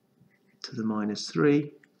 to the minus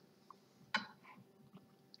 3,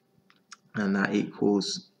 and that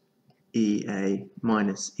equals EA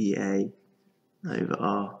minus EA over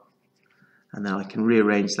R. And then I can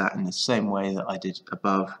rearrange that in the same way that I did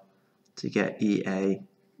above to get EA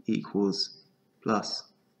equals plus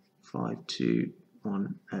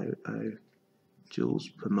 52100 joules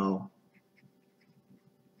per mole.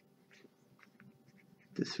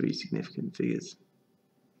 The three significant figures.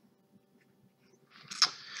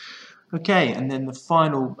 Okay, and then the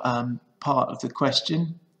final part of the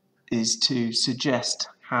question is to suggest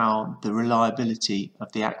how the reliability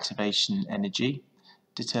of the activation energy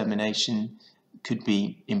determination could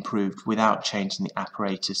be improved without changing the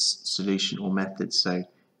apparatus, solution or method. So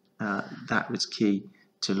that was key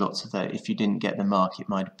to lots of that. If you didn't get the mark, it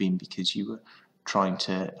might have been because you were trying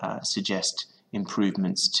to suggest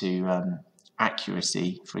improvements to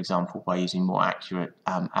accuracy, for example, by using more accurate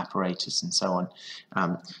apparatus and so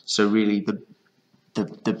on. So really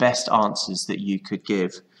the best answers that you could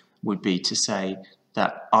give would be to say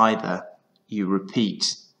that either you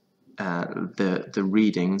repeat the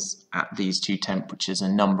readings at these two temperatures a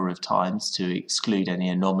number of times to exclude any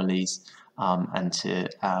anomalies and to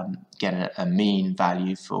get a mean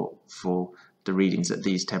value for the readings at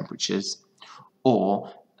these temperatures,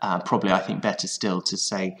 or probably I think better still to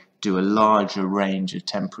say do a larger range of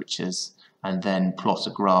temperatures and then plot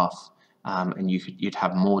a graph, and you'd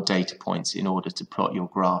have more data points in order to plot your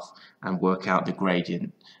graph and work out the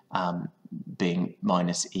gradient being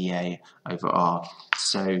minus EA over R.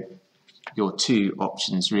 So your two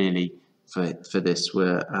options really for this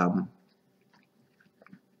were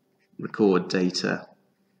record data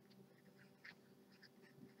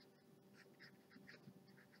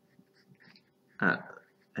at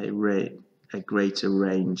a greater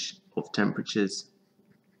range of temperatures,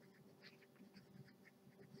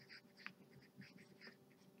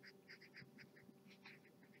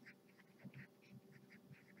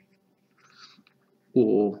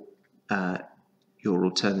 or your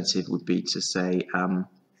alternative would be to say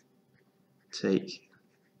take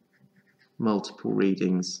multiple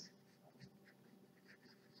readings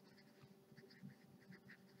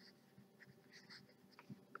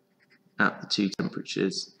at the two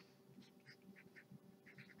temperatures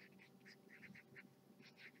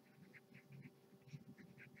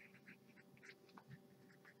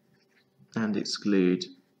and exclude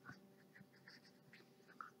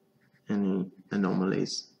any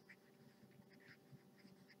anomalies.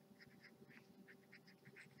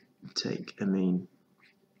 Take a mean.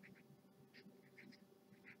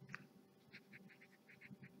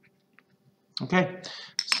 Okay,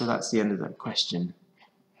 so that's the end of that question.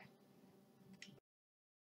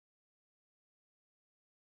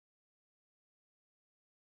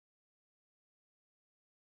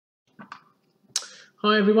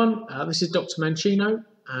 Hi everyone, this is Dr. Mancino,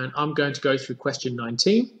 and I'm going to go through question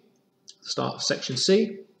 19, the start of section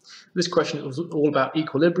C. This question was all about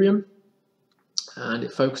equilibrium, and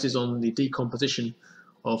it focuses on the decomposition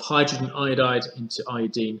of hydrogen iodide into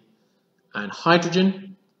iodine and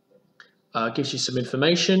hydrogen. Gives you some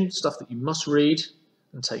information, stuff that you must read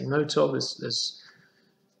and take note of. There's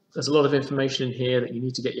a lot of information in here that you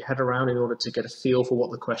need to get your head around in order to get a feel for what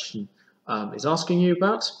the question is asking you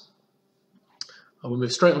about. We'll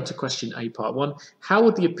move straight on to question A, part 1. How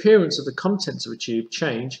would the appearance of the contents of a tube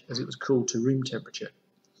change as it was cooled to room temperature?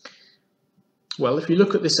 Well, if you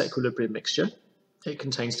look at this equilibrium mixture, it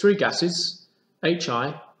contains three gases,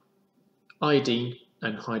 HI, iodine,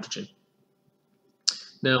 and hydrogen.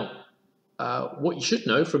 Now, what you should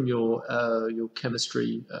know from your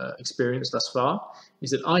chemistry experience thus far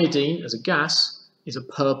is that iodine as a gas is a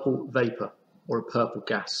purple vapor or a purple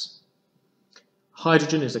gas.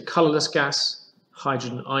 Hydrogen is a colourless gas.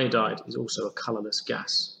 Hydrogen iodide is also a colourless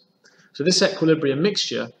gas. So this equilibrium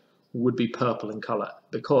mixture would be purple in colour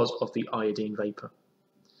because of the iodine vapour.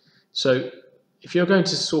 So if you're going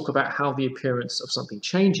to talk about how the appearance of something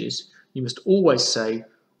changes, you must always say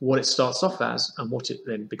what it starts off as and what it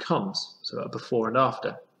then becomes, so a before and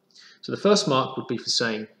after. So the first mark would be for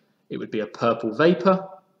saying it would be a purple vapour,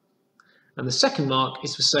 and the second mark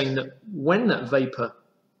is for saying that when that vapour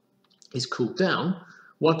is cooled down,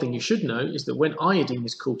 one thing you should know is that when iodine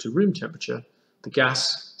is cooled to room temperature, the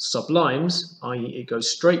gas sublimes, i.e. it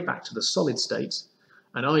goes straight back to the solid state,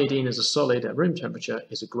 and iodine as a solid at room temperature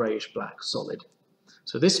is a greyish black solid.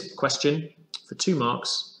 So this question, for 2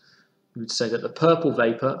 marks, we would say that the purple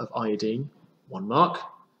vapour of iodine, 1 mark,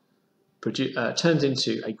 turns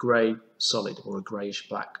into a grey solid or a greyish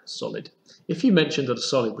black solid. If you mentioned that a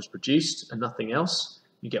solid was produced and nothing else,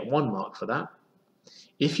 you get 1 mark for that.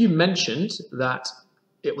 If you mentioned that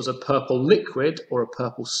it was a purple liquid or a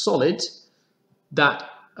purple solid, that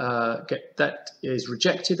is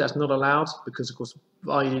rejected, that's not allowed, because of course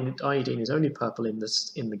iodine is only purple in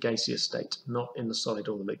the gaseous state, not in the solid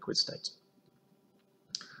or the liquid state.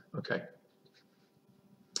 Okay.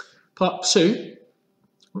 Part 2,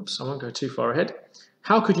 oops, I won't go too far ahead.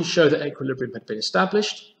 How could you show that equilibrium had been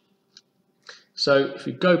established? So if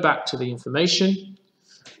we go back to the information,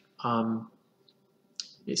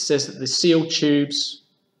 it says that the sealed tubes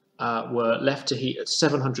were left to heat at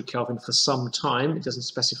 700 Kelvin for some time. It doesn't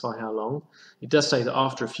specify how long. It does say that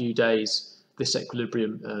after a few days this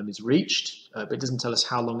equilibrium is reached, but it doesn't tell us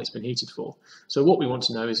how long it's been heated for. So what we want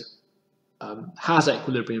to know is, has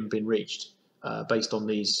equilibrium been reached based on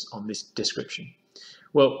this description?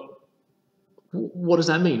 Well, what does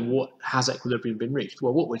that mean? What has equilibrium been reached?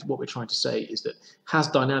 Well, what we're trying to say is that has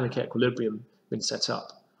dynamic equilibrium been set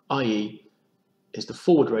up, i.e. is the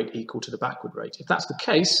forward rate equal to the backward rate? If that's the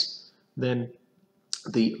case, then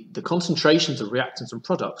the concentrations of reactants and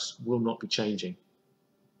products will not be changing,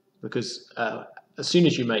 because as soon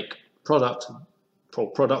as you make products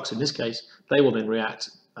in this case, they will then react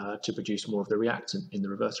to produce more of the reactant in the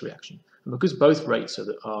reverse reaction. And because both rates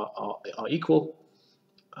are equal,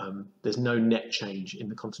 there's no net change in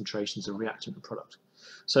the concentrations of reactant and product.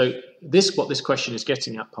 So what this question is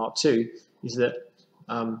getting at, part 2, is that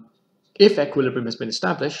if equilibrium has been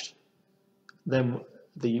established, then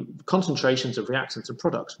the concentrations of reactants and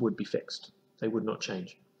products would be fixed. They would not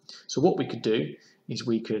change. So what we could do is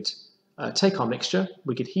we could take our mixture,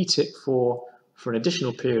 we could heat it for an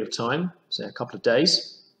additional period of time, say a couple of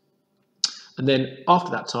days, and then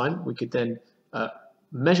after that time we could then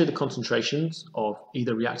measure the concentrations of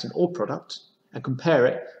either reactant or product and compare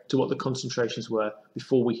it to what the concentrations were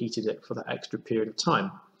before we heated it for that extra period of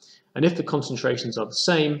time. And if the concentrations are the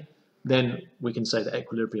same, then we can say that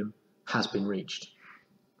equilibrium has been reached.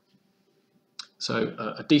 So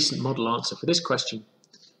a decent model answer for this question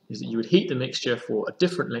is that you would heat the mixture for a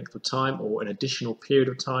different length of time or an additional period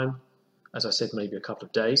of time, as I said, maybe a couple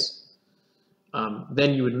of days.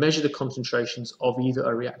 Then you would measure the concentrations of either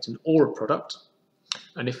a reactant or a product,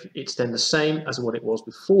 and if it's then the same as what it was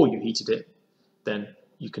before you heated it, then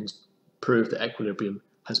you can prove that equilibrium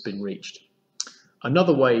has been reached.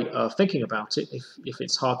 Another way of thinking about it, if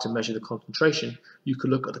it's hard to measure the concentration, you could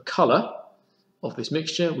look at the colour of this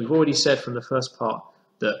mixture. We've already said from the first part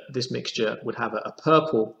that this mixture would have a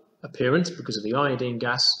purple appearance because of the iodine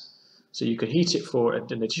gas, so you could heat it for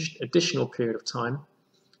an additional period of time.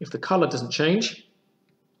 If the colour doesn't change,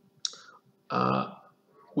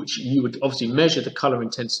 which you would obviously measure the colour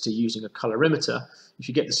intensity using a colorimeter, if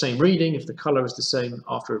you get the same reading, if the colour is the same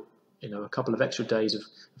after a couple of extra days of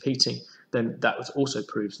heating, then that also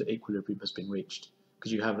proves that equilibrium has been reached,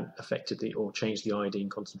 because you haven't affected or changed the iodine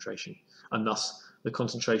concentration, and thus the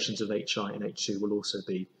concentrations of HI and H2 will also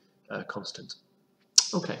be constant.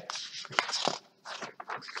 Okay.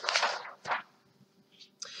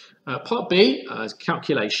 Part B is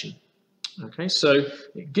calculation. Okay, so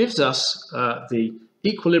it gives us the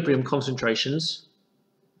equilibrium concentrations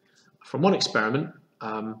from one experiment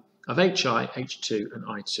of HI, H2 and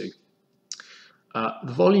I2.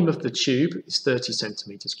 The volume of the tube is 30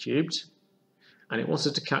 centimeters cubed, and it wants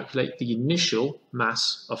us to calculate the initial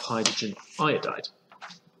mass of hydrogen iodide.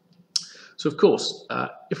 So of course,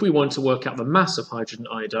 if we want to work out the mass of hydrogen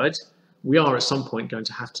iodide, we are at some point going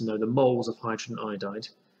to have to know the moles of hydrogen iodide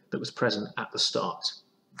that was present at the start.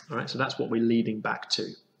 All right, so that's what we're leading back to.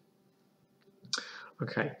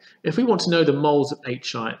 Okay, if we want to know the moles of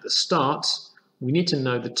HI at the start, we need to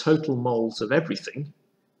know the total moles of everything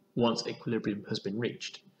once equilibrium has been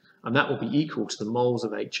reached. And that will be equal to the moles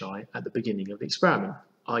of HI at the beginning of the experiment,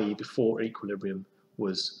 i.e. before equilibrium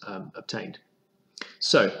was obtained.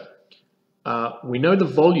 So we know the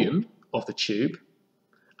volume of the tube,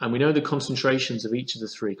 and we know the concentrations of each of the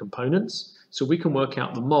three components, so we can work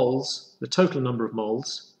out the moles, the total number of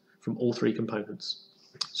moles from all three components.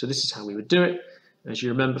 So this is how we would do it. As you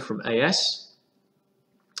remember from AS,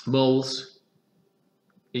 moles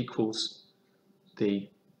equals the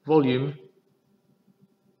volume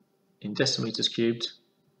in decimeters cubed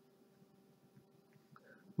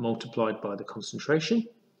multiplied by the concentration.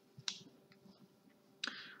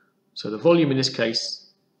 So the volume in this case,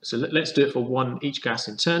 so let's do it for each gas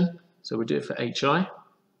in turn. So we'll do it for HI.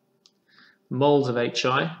 Moles of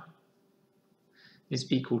HI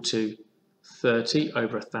is equal to 30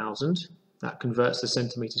 over 1,000. That converts the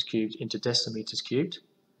centimeters cubed into decimeters cubed.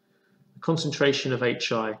 The concentration of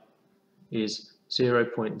HI is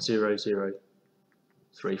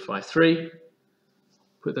 0.00353.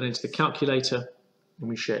 Put that into the calculator, and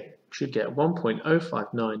we should get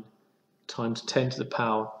 1.059 times 10 to the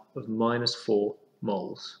power of -4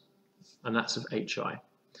 moles, and that's of HI.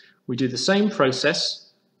 We do the same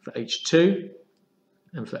process for H2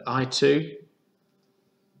 and for I2.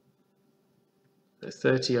 So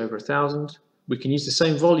 30 over 1,000. We can use the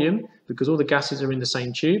same volume because all the gases are in the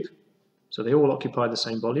same tube, so they all occupy the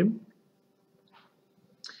same volume.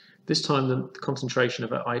 This time the concentration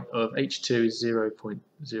of H2 is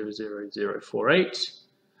 0.00048.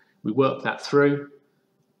 We work that through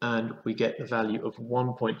and we get the value of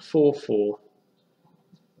 1.44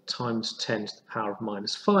 times 10 to the power of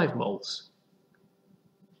 -5 moles.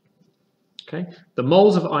 Okay, the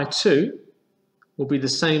moles of I2 will be the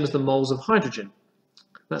same as the moles of hydrogen.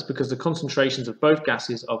 That's because the concentrations of both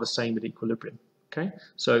gases are the same at equilibrium. Okay,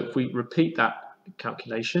 so if we repeat that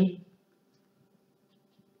calculation,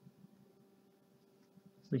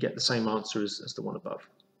 we get the same answer as the one above.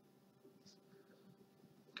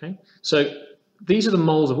 Okay, so these are the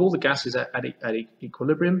moles of all the gases at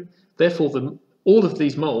equilibrium. Therefore, all of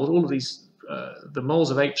these moles, the moles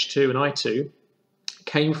of H2 and I2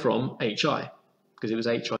 came from HI, because it was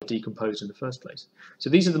HI decomposed in the first place. So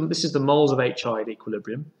this is the moles of HI at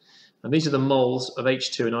equilibrium, and these are the moles of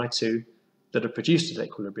H2 and I2 that are produced at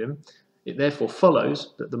equilibrium. It therefore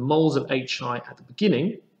follows that the moles of HI at the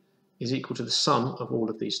beginning is equal to the sum of all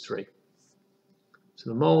of these three. So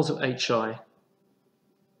the moles of HI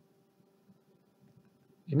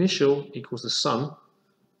initial equals the sum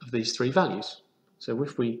of these three values. So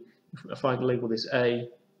if I label this A,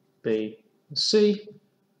 B, and C,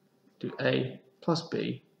 do A plus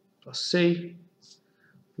B plus C,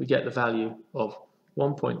 we get the value of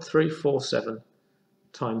 1.347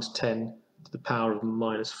 times 10 to the power of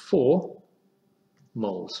 -4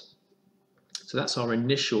 moles. So that's our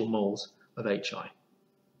initial moles of HI.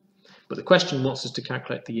 But the question wants us to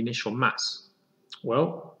calculate the initial mass.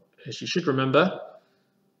 Well, as you should remember,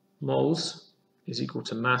 moles is equal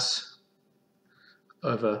to mass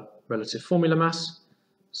over relative formula mass.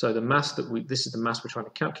 So the mass this is the mass we're trying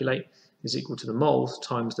to calculate, is equal to the moles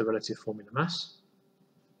times the relative formula mass.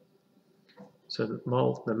 So the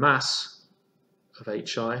mass of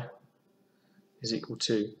HI is equal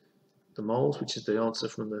to the moles, which is the answer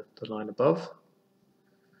from the line above.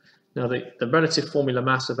 Now the relative formula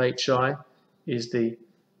mass of HI is the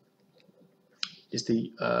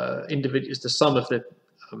sum of the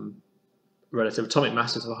relative atomic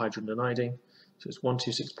masses of hydrogen and iodine. So it's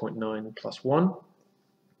 126.9 plus 1.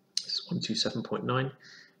 It's 127.9.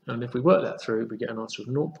 And if we work that through, we get an answer of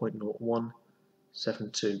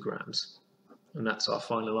 0.0172 grams. And that's our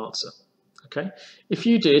final answer. Okay. If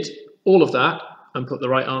you did all of that and put the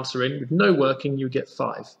right answer in with no working, you get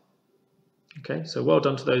 5. Okay, so well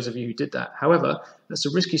done to those of you who did that. However, that's a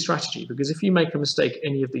risky strategy, because if you make a mistake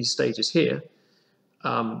any of these stages here,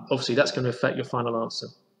 obviously that's going to affect your final answer.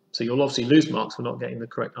 So you'll obviously lose marks for not getting the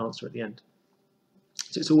correct answer at the end.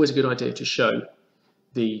 So it's always a good idea to show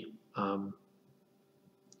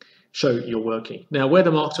your working. Now, where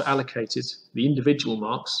the marks are allocated, the individual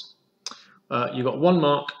marks, you've got 1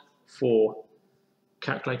 mark for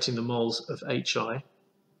calculating the moles of HI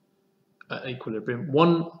at equilibrium,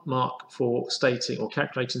 1 mark for stating or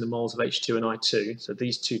calculating the moles of H2 and I2, so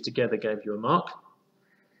these two together gave you a mark.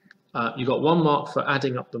 You've got 1 mark for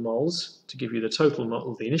adding up the moles to give you the total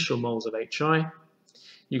mole, the initial moles of HI.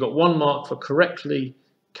 You've got 1 mark for correctly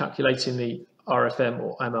calculating the RFM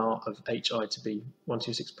or MR of HI to be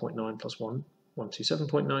 126.9 plus 1,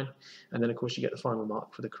 127.9, and then of course you get the final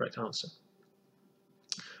mark for the correct answer.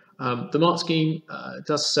 The mark scheme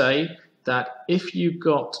does say that if you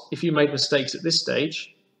made mistakes at this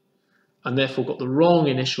stage and therefore got the wrong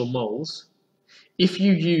initial moles, if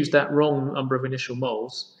you use that wrong number of initial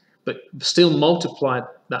moles but still multiplied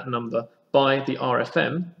that number by the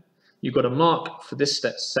RFM, you've got a mark for this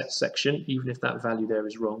set section, even if that value there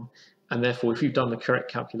is wrong. And therefore, if you've done the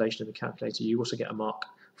correct calculation in the calculator, you also get a mark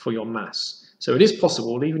for your mass. So it is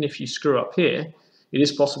possible, even if you screw up here, it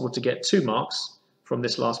is possible to get 2 marks from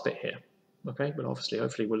this last bit here. Okay, but obviously,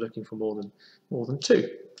 hopefully, we're looking for more than 2.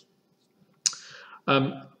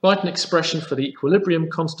 Write an expression for the equilibrium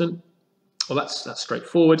constant. Well, that's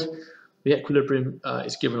straightforward. The equilibrium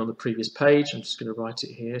is given on the previous page. I'm just going to write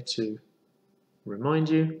it here to remind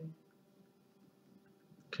you.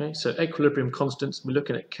 Okay, so equilibrium constants, we're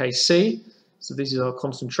looking at Kc. So these are our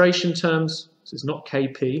concentration terms. So it's not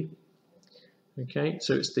Kp. Okay,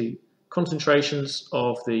 so it's the concentrations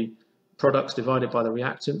of the products divided by the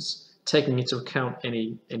reactants, taking into account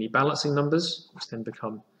any balancing numbers, which then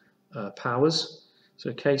become powers.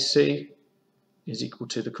 So Kc is equal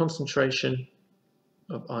to the concentration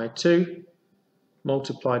of I2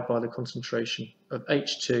 multiplied by the concentration of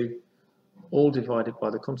H2, all divided by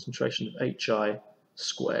the concentration of Hi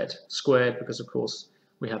squared. Squared because, of course,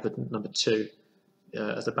 we have the number 2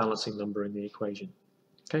 as the balancing number in the equation.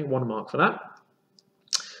 Okay, 1 mark for that.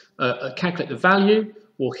 Calculate the value.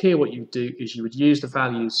 Well, here what you do is you would use the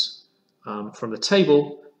values from the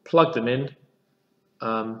table, plug them in,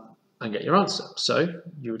 and get your answer. So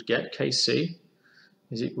you would get Kc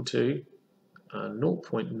is equal to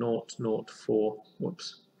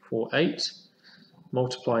 0.00448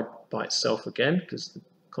 multiplied by itself again, because the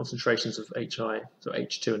concentrations of Hi, so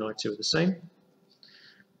H2 and I2 are the same.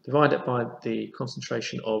 Divide it by the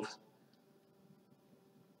concentration of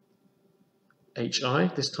Hi.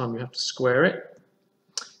 This time you have to square it.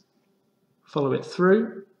 Follow it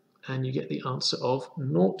through, and you get the answer of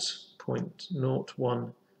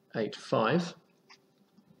 0.0185.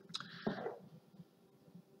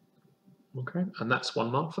 Okay, and that's 1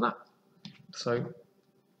 mark for that. So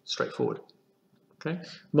straightforward. Okay,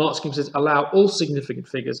 Mark scheme says allow all significant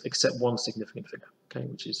figures except one significant figure. Okay,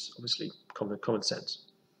 which is obviously common sense.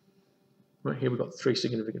 Right here we've got 3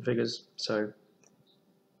 significant figures, so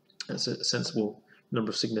that's a sensible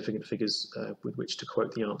number of significant figures with which to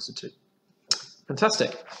quote the answer to.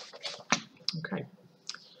 Fantastic. Okay.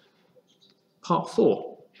 Part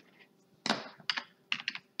 4.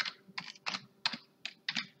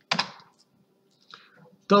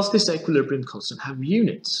 Does this equilibrium constant have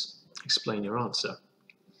units? Explain your answer.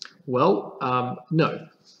 Well, no.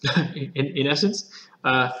 in essence,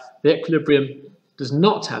 the equilibrium does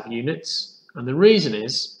not have units, and the reason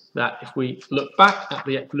is that if we look back at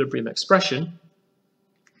the equilibrium expression,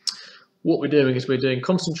 what we're doing is we're doing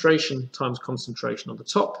concentration times concentration on the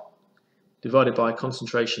top, divided by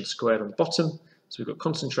concentration squared on the bottom. So we've got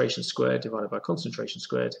concentration squared divided by concentration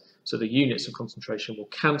squared, so the units of concentration will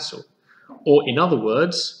cancel. Or in other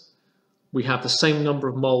words, we have the same number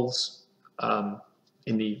of moles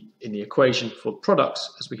in the equation for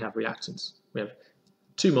products as we have reactants. We have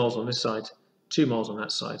 2 moles on this side, 2 moles on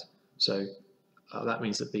that side. So that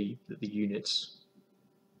means that the units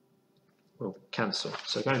will cancel.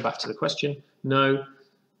 So going back to the question, no,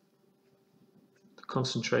 the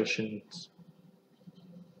concentrations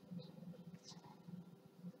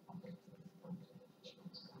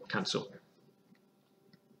cancel.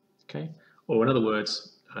 Okay, or in other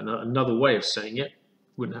words, another way of saying it,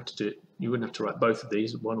 you wouldn't have to write both of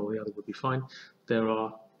these, one or the other would be fine. There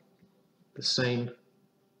are the same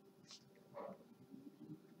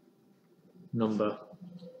number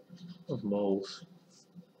of moles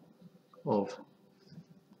of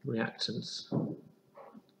reactants and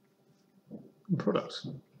products.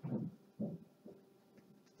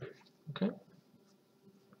 Okay,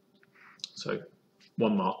 so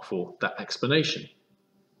 1 mark for that explanation.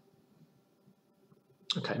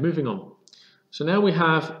 Okay, moving on. So now we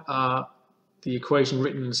have the equation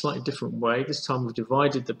written in a slightly different way. This time we've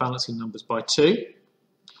divided the balancing numbers by 2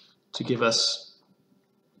 to give us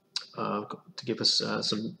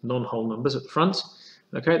some non-whole numbers at the front.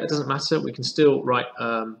 Okay, that doesn't matter. We can still write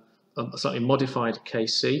a slightly modified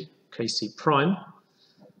Kc prime.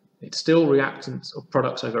 It's still reactants or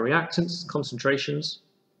products over reactants, concentrations.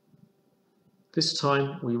 This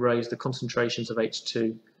time we raise the concentrations of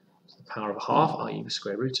H2 to the power of 1/2, i.e. we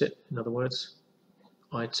square root it, in other words.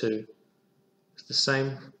 I2 is the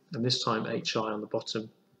same, and this time Hi on the bottom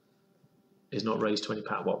is not raised to any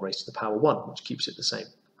power, well, raised to the power 1, which keeps it the same.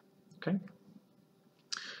 Okay.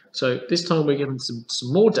 So this time we're given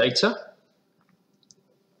some more data,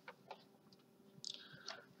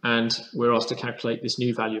 and we're asked to calculate this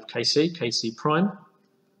new value of Kc prime.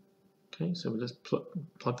 Okay, so we'll just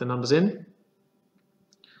plug the numbers in.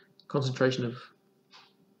 Concentration of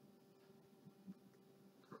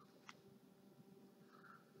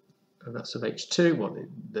that's of H2. Well,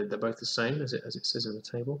 they're both the same as it says in the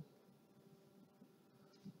table.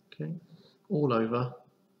 okay, all over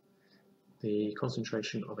the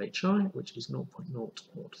concentration of HI, which is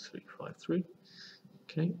 0.00353.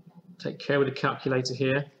 Okay, take care with the calculator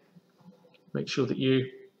here. Make sure that you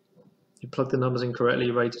plug the numbers in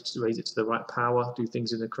correctly, raise it to the right power, do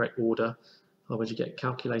things in the correct order. Otherwise you get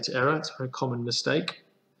calculator error. It's a very common mistake.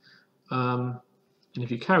 And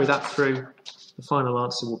if you carry that through, the final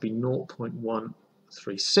answer will be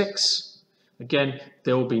 0.136. Again,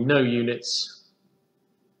 there will be no units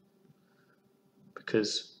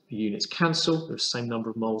because the units cancel. There's the same number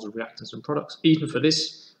of moles of reactants and products. Even for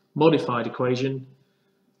this modified equation,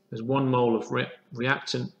 there's 1 mole of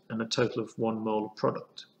reactant and a total of 1 mole of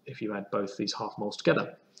product if you add both these half moles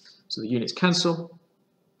together. So the units cancel.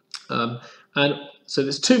 And so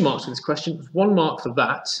there's 2 marks for this question. There's 1 mark for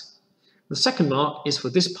that. The second mark is for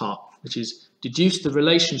this part, which is deduce the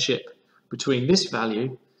relationship between this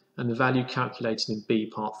value and the value calculated in B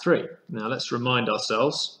part 3. Now let's remind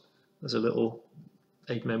ourselves, there's a little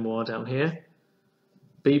aid memoir down here.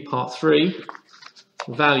 B part 3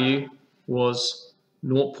 value was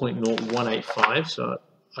 0.0185, so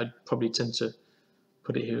I'd probably tend to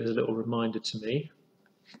put it here as a little reminder to me.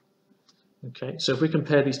 Okay, so if we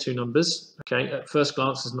compare these 2 numbers, okay, at first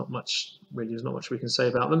glance there's not much we can say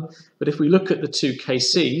about them, but if we look at the 2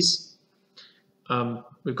 KCs,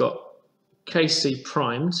 we've got KC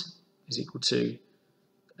primed is equal to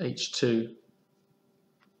H2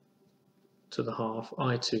 to the half,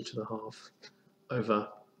 I2 to the half over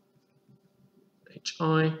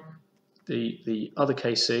HI. The other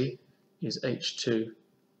KC is H2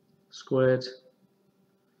 squared,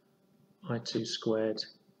 I2 squared,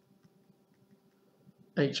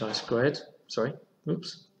 HI squared, sorry,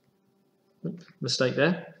 oops, mistake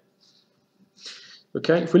there.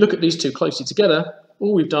 Okay, if we look at these 2 closely together,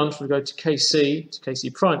 all we've done if we go to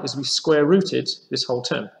KC prime is we've square rooted this whole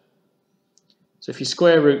term. So if you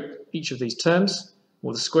square root each of these terms,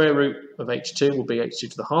 well, the square root of H2 will be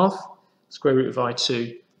H2 to the half, the square root of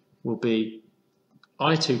I2 will be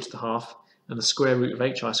I2 to the half, and the square root of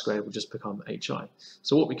HI squared will just become HI.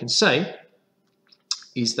 So what we can say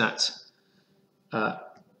is that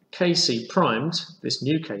KC primed, this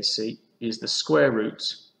new KC, is the square root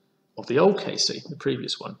of the old KC, the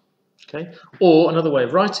previous one. Okay? Or another way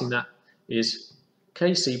of writing that is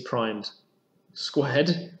KC primed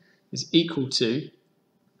squared is equal to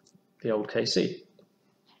the old KC.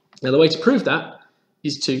 Now the way to prove that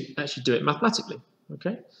is to actually do it mathematically.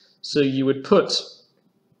 Okay? So you would put,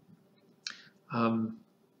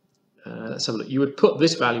 let's have a look, you would put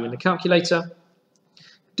this value in the calculator,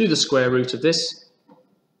 do the square root of this,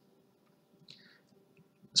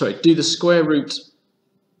 sorry, do the square root,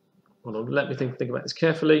 hold on, let me think about this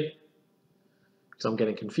carefully, because I'm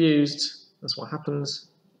getting confused. That's what happens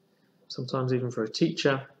sometimes even for a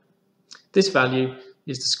teacher. This value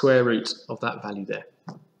is the square root of that value there.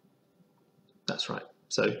 That's right.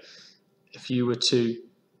 So if you were to,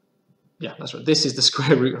 yeah, that's right, this is the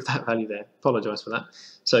square root of that value there. Apologise for that.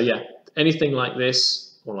 So yeah, anything like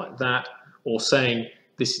this or like that, or saying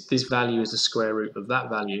this value is the square root of that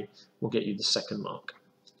value will get you the second mark.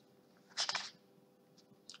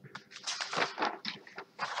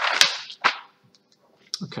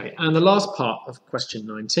 Okay, and the last part of question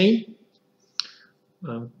 19,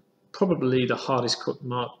 probably the hardest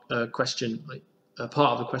question,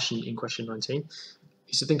 part of the question in question 19,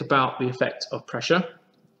 is to think about the effect of pressure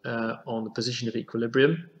on the position of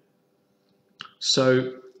equilibrium.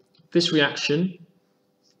 So this reaction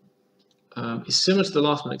is similar to the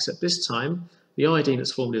last one, except this time the iodine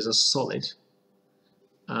that's formed is a solid,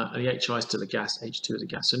 and the HI is still a gas, H2 is a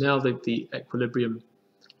gas. So now the equilibrium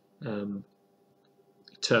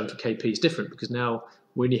term for Kp is different, because now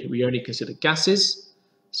we only consider gases,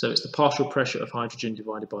 so it's the partial pressure of hydrogen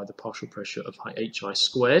divided by the partial pressure of HI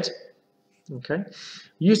squared. Okay,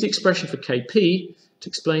 use the expression for Kp to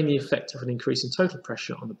explain the effect of an increase in total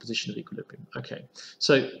pressure on the position of equilibrium. Okay,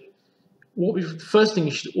 so the first thing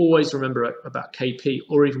you should always remember about Kp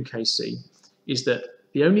or even Kc is that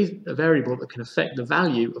the only variable that can affect the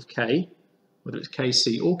value of K, whether it's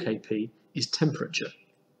Kc or Kp, is temperature.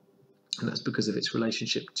 And that's because of its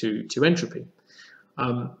relationship to entropy.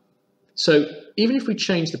 So even if we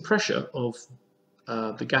change the pressure of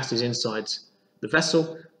the gases inside the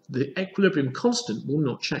vessel, the equilibrium constant will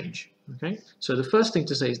not change. Okay? So the first thing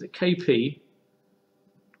to say is that Kp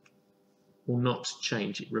will not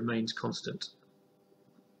change, it remains constant.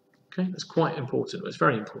 Okay, that's quite important, it's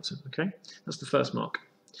very important. Okay, that's the first mark.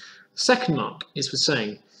 The second mark is for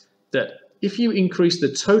saying that if you increase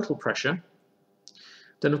the total pressure,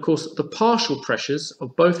 then of course the partial pressures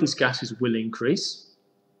of both these gases will increase.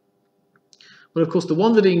 But of course the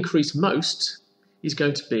one that increased most is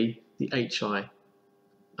going to be the HI,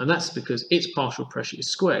 and that's because its partial pressure is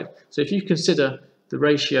squared. So if you consider the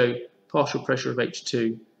ratio partial pressure of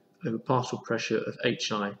H2 over partial pressure of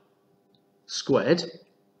HI squared,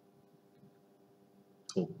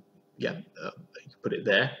 or yeah, you can put it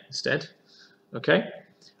there instead, okay?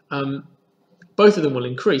 Both of them will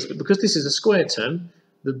increase, but because this is a square term,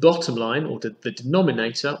 the bottom line, or the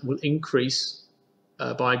denominator, will increase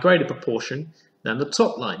by a greater proportion than the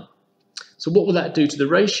top line. So what will that do to the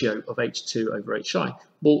ratio of H2 over HI?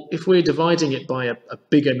 Well, if we're dividing it by a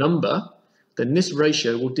bigger number, then this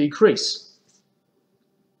ratio will decrease.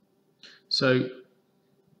 So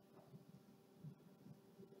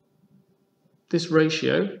this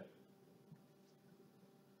ratio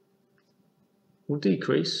will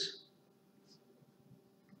decrease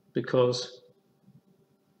because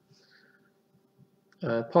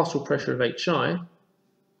partial pressure of HI,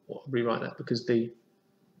 well, I'll rewrite that because the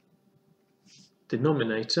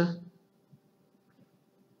denominator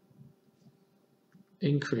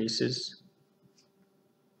increases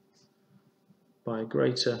by a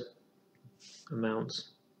greater amount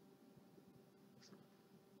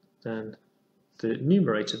than the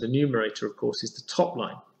numerator. The numerator, of course, is the top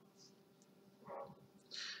line.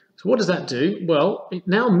 So what does that do? Well, it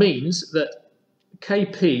now means that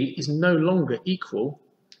Kp is no longer equal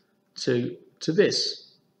to this.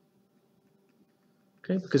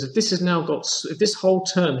 Okay, because if this has now got, if this whole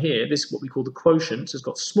term here, this what we call the quotient, has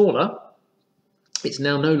got smaller, it's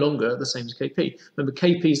now no longer the same as Kp. Remember,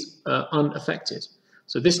 Kp is unaffected.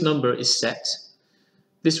 So this number is set.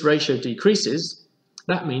 This ratio decreases.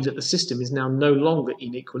 That means that the system is now no longer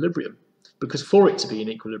in equilibrium, because for it to be in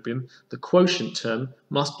equilibrium, the quotient term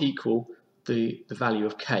must equal the value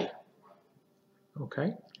of K.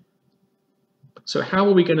 Okay. So how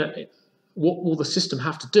are we going to, what will the system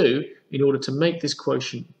have to do in order to make this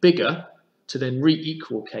quotient bigger to then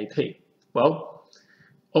re-equal Kp? Well,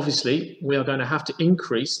 obviously, we are going to have to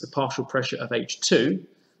increase the partial pressure of H2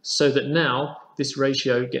 so that now this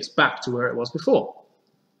ratio gets back to where it was before.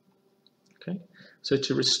 Okay, so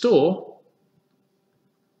to restore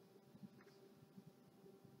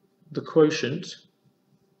the quotient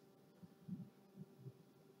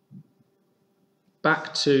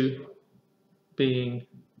back to being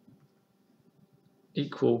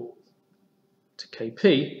equal to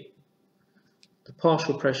Kp, the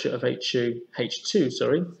partial pressure of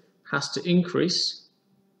H2 has to increase,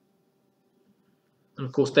 and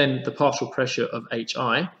of course then the partial pressure of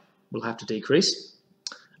Hi will have to decrease,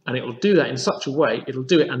 and it will do that in such a way, it'll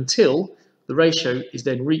do it until the ratio is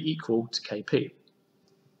then re-equal to Kp.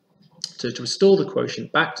 So to restore the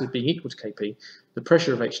quotient back to being equal to Kp, the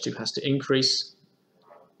pressure of H2 has to increase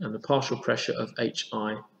and the partial pressure of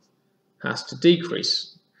Hi has to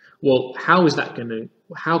decrease. Well, how is that going to,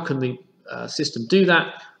 how can the system do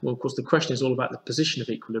that? Well, of course, the question is all about the position of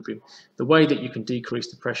equilibrium. The way that you can decrease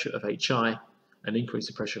the pressure of Hi and increase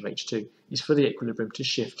the pressure of H2 is for the equilibrium to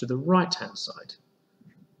shift to the right-hand side.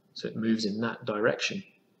 So it moves in that direction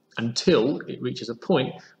until it reaches a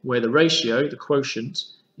point where the ratio, the quotient,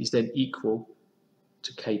 is then equal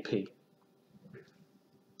to Kp.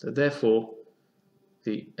 So therefore,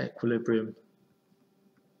 the equilibrium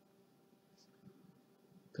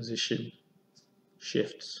position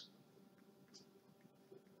shifts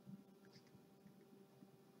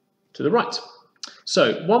to the right.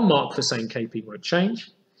 So 1 mark for saying Kp won't change,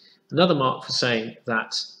 another mark for saying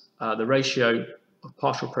that the ratio of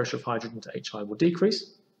partial pressure of hydrogen to Hi will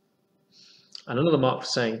decrease, and another mark for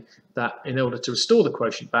saying that in order to restore the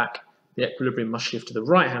quotient back, the equilibrium must shift to the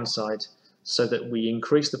right-hand side so that we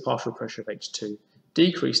increase the partial pressure of H2,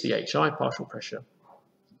 decrease the Hi partial pressure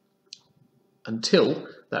until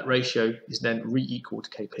that ratio is then re-equal to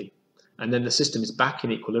Kp. And then the system is back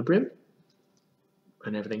in equilibrium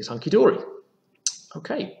and everything's hunky-dory.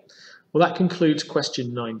 Okay, well that concludes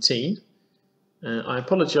question 19. I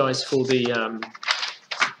apologise for the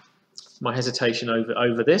my hesitation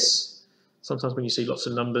over this. Sometimes when you see lots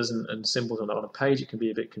of numbers and symbols on a page, it can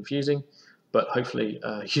be a bit confusing, but hopefully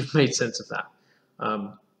you've made sense of that.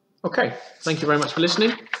 Okay, thank you very much for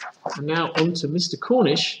listening. And now on to Mr.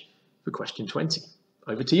 Cornish for question 20.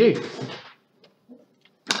 Over to you.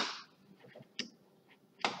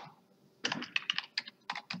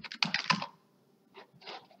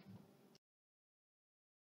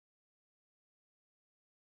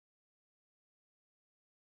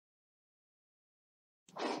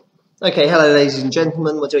 Okay, hello ladies and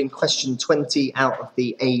gentlemen, we're doing question 20 out of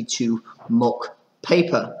the A2 mock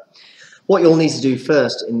paper. What you'll need to do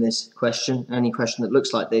first in this question, any question that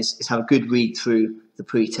looks like this, is have a good read through the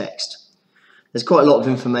pre-text. There's quite a lot of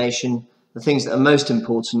information, the things that are most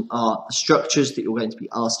important are the structures that you're going to be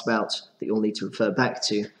asked about, that you'll need to refer back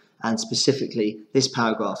to, and specifically this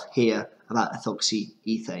paragraph here about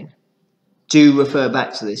ethoxyethane. Do refer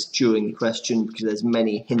back to this during the question because there's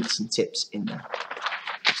many hints and tips in there.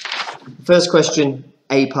 The first question,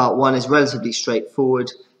 A part 1, is relatively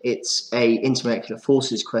straightforward. It's a intermolecular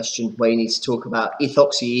forces question where you need to talk about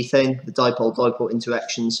ethoxyethane, the dipole-dipole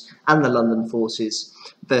interactions, and the London forces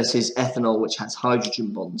versus ethanol, which has hydrogen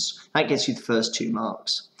bonds. That gets you the first 2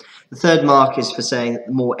 marks. The third mark is for saying that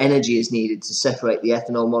more energy is needed to separate the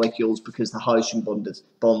ethanol molecules because the hydrogen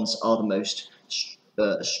bonds are the most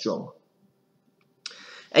strong.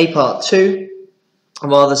 A part 2, a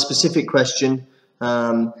rather specific question,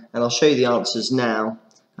 and I'll show you the answers now.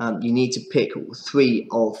 You need to pick 3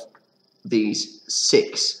 of these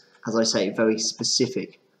 6, as I say, very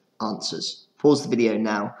specific answers. Pause the video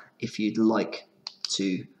now if you'd like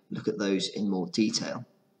to look at those in more detail.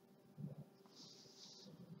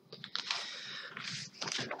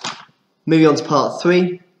 Moving on to part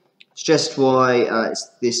 3, suggest why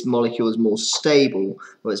this molecule is more stable.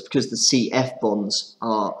 Well, it's because the CF bonds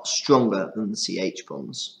are stronger than the CH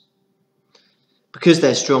bonds. Because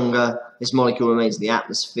they're stronger, this molecule remains in the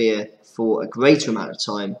atmosphere for a greater amount of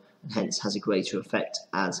time and hence has a greater effect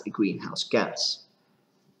as a greenhouse gas.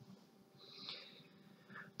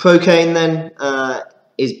 Procaine then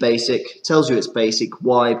is basic. Tells you it's basic.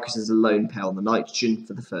 Why? Because there's a lone pair on the nitrogen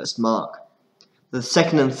for the first mark. The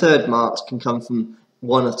second and third marks can come from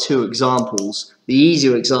 1 of 2 examples. The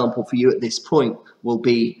easier example for you at this point will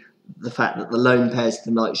be the fact that the lone pairs of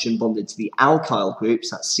the nitrogen bonded to the alkyl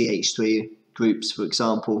groups, that's CH3 groups for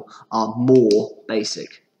example, are more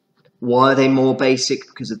basic. Why are they more basic?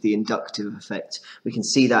 Because of the inductive effect. We can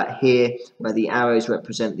see that here where the arrows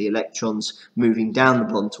represent the electrons moving down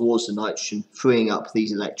the bond towards the nitrogen, freeing up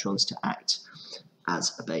these electrons to act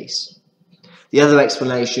as a base. The other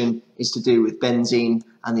explanation is to do with benzene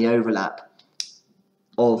and the overlap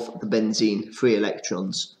of the benzene free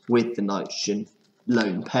electrons with the nitrogen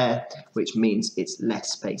lone pair, which means it's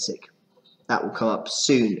less basic. That will come up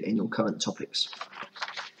soon in your current topics.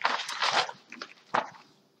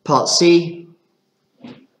 Part C,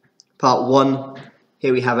 part 1,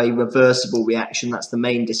 here we have a reversible reaction. That's the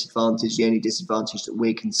main disadvantage, the only disadvantage that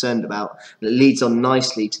we're concerned about. And it leads on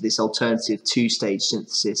nicely to this alternative 2-stage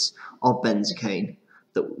synthesis of benzocaine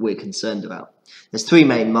that we're concerned about. There's 3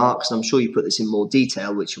 main marks, and I'm sure you put this in more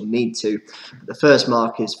detail, which you'll need to. But the first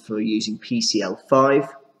mark is for using PCl5.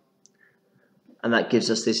 And that gives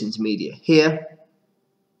us this intermediate here.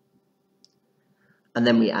 And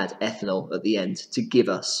then we add ethanol at the end to give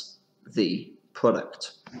us the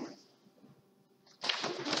product. A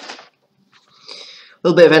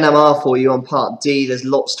little bit of NMR for you on part D. There's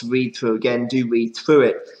lots to read through. Again, do read through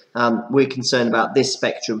it. We're concerned about this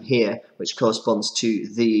spectrum here, which corresponds to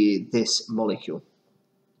this molecule.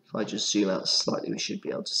 If I just zoom out slightly, we should be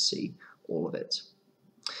able to see all of it.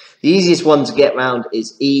 The easiest one to get round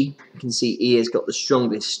is E. You can see E has got the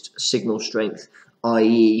strongest signal strength,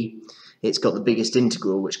 i.e. it's got the biggest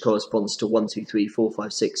integral, which corresponds to 1, 2, 3, 4,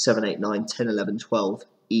 5, 6, 7, 8, 9, 10, 11, 12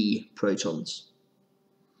 E protons.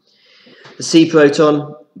 The C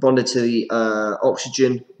proton bonded to the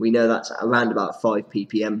oxygen, we know that's around about 5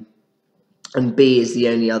 ppm. And B is the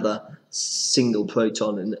only other single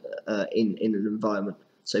proton in an environment.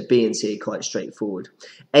 So B and C are quite straightforward.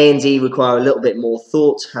 A and D require a little bit more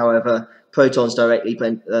thought. However, protons directly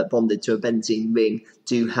bonded to a benzene ring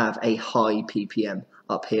do have a high ppm,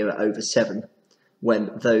 up here at over 7,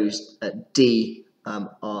 when those at D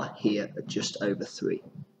are here at just over 3.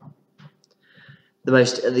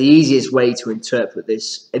 The easiest way to interpret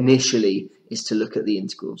this initially is to look at the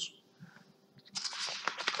integrals.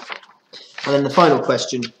 And then the final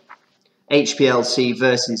question, HPLC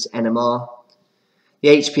versus NMR.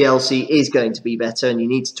 The HPLC is going to be better, and you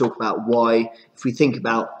need to talk about why. If we think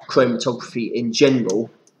about chromatography in general,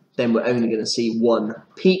 then we're only going to see 1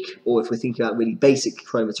 peak, or if we're thinking about really basic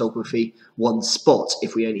chromatography, 1 spot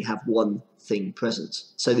if we only have 1 thing present.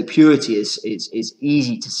 So the purity is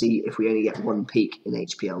easy to see if we only get 1 peak in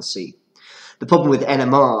HPLC. The problem with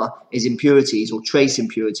NMR is impurities or trace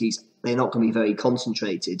impurities, they're not going to be very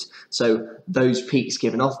concentrated. So those peaks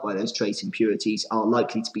given off by those trace impurities are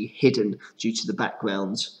likely to be hidden due to the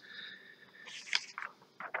background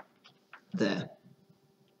there.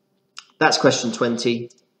 That's question 20.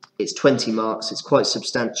 It's 20 marks. It's quite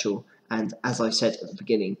substantial. And as I said at the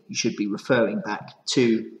beginning, you should be referring back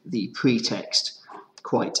to the pretext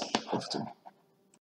quite often.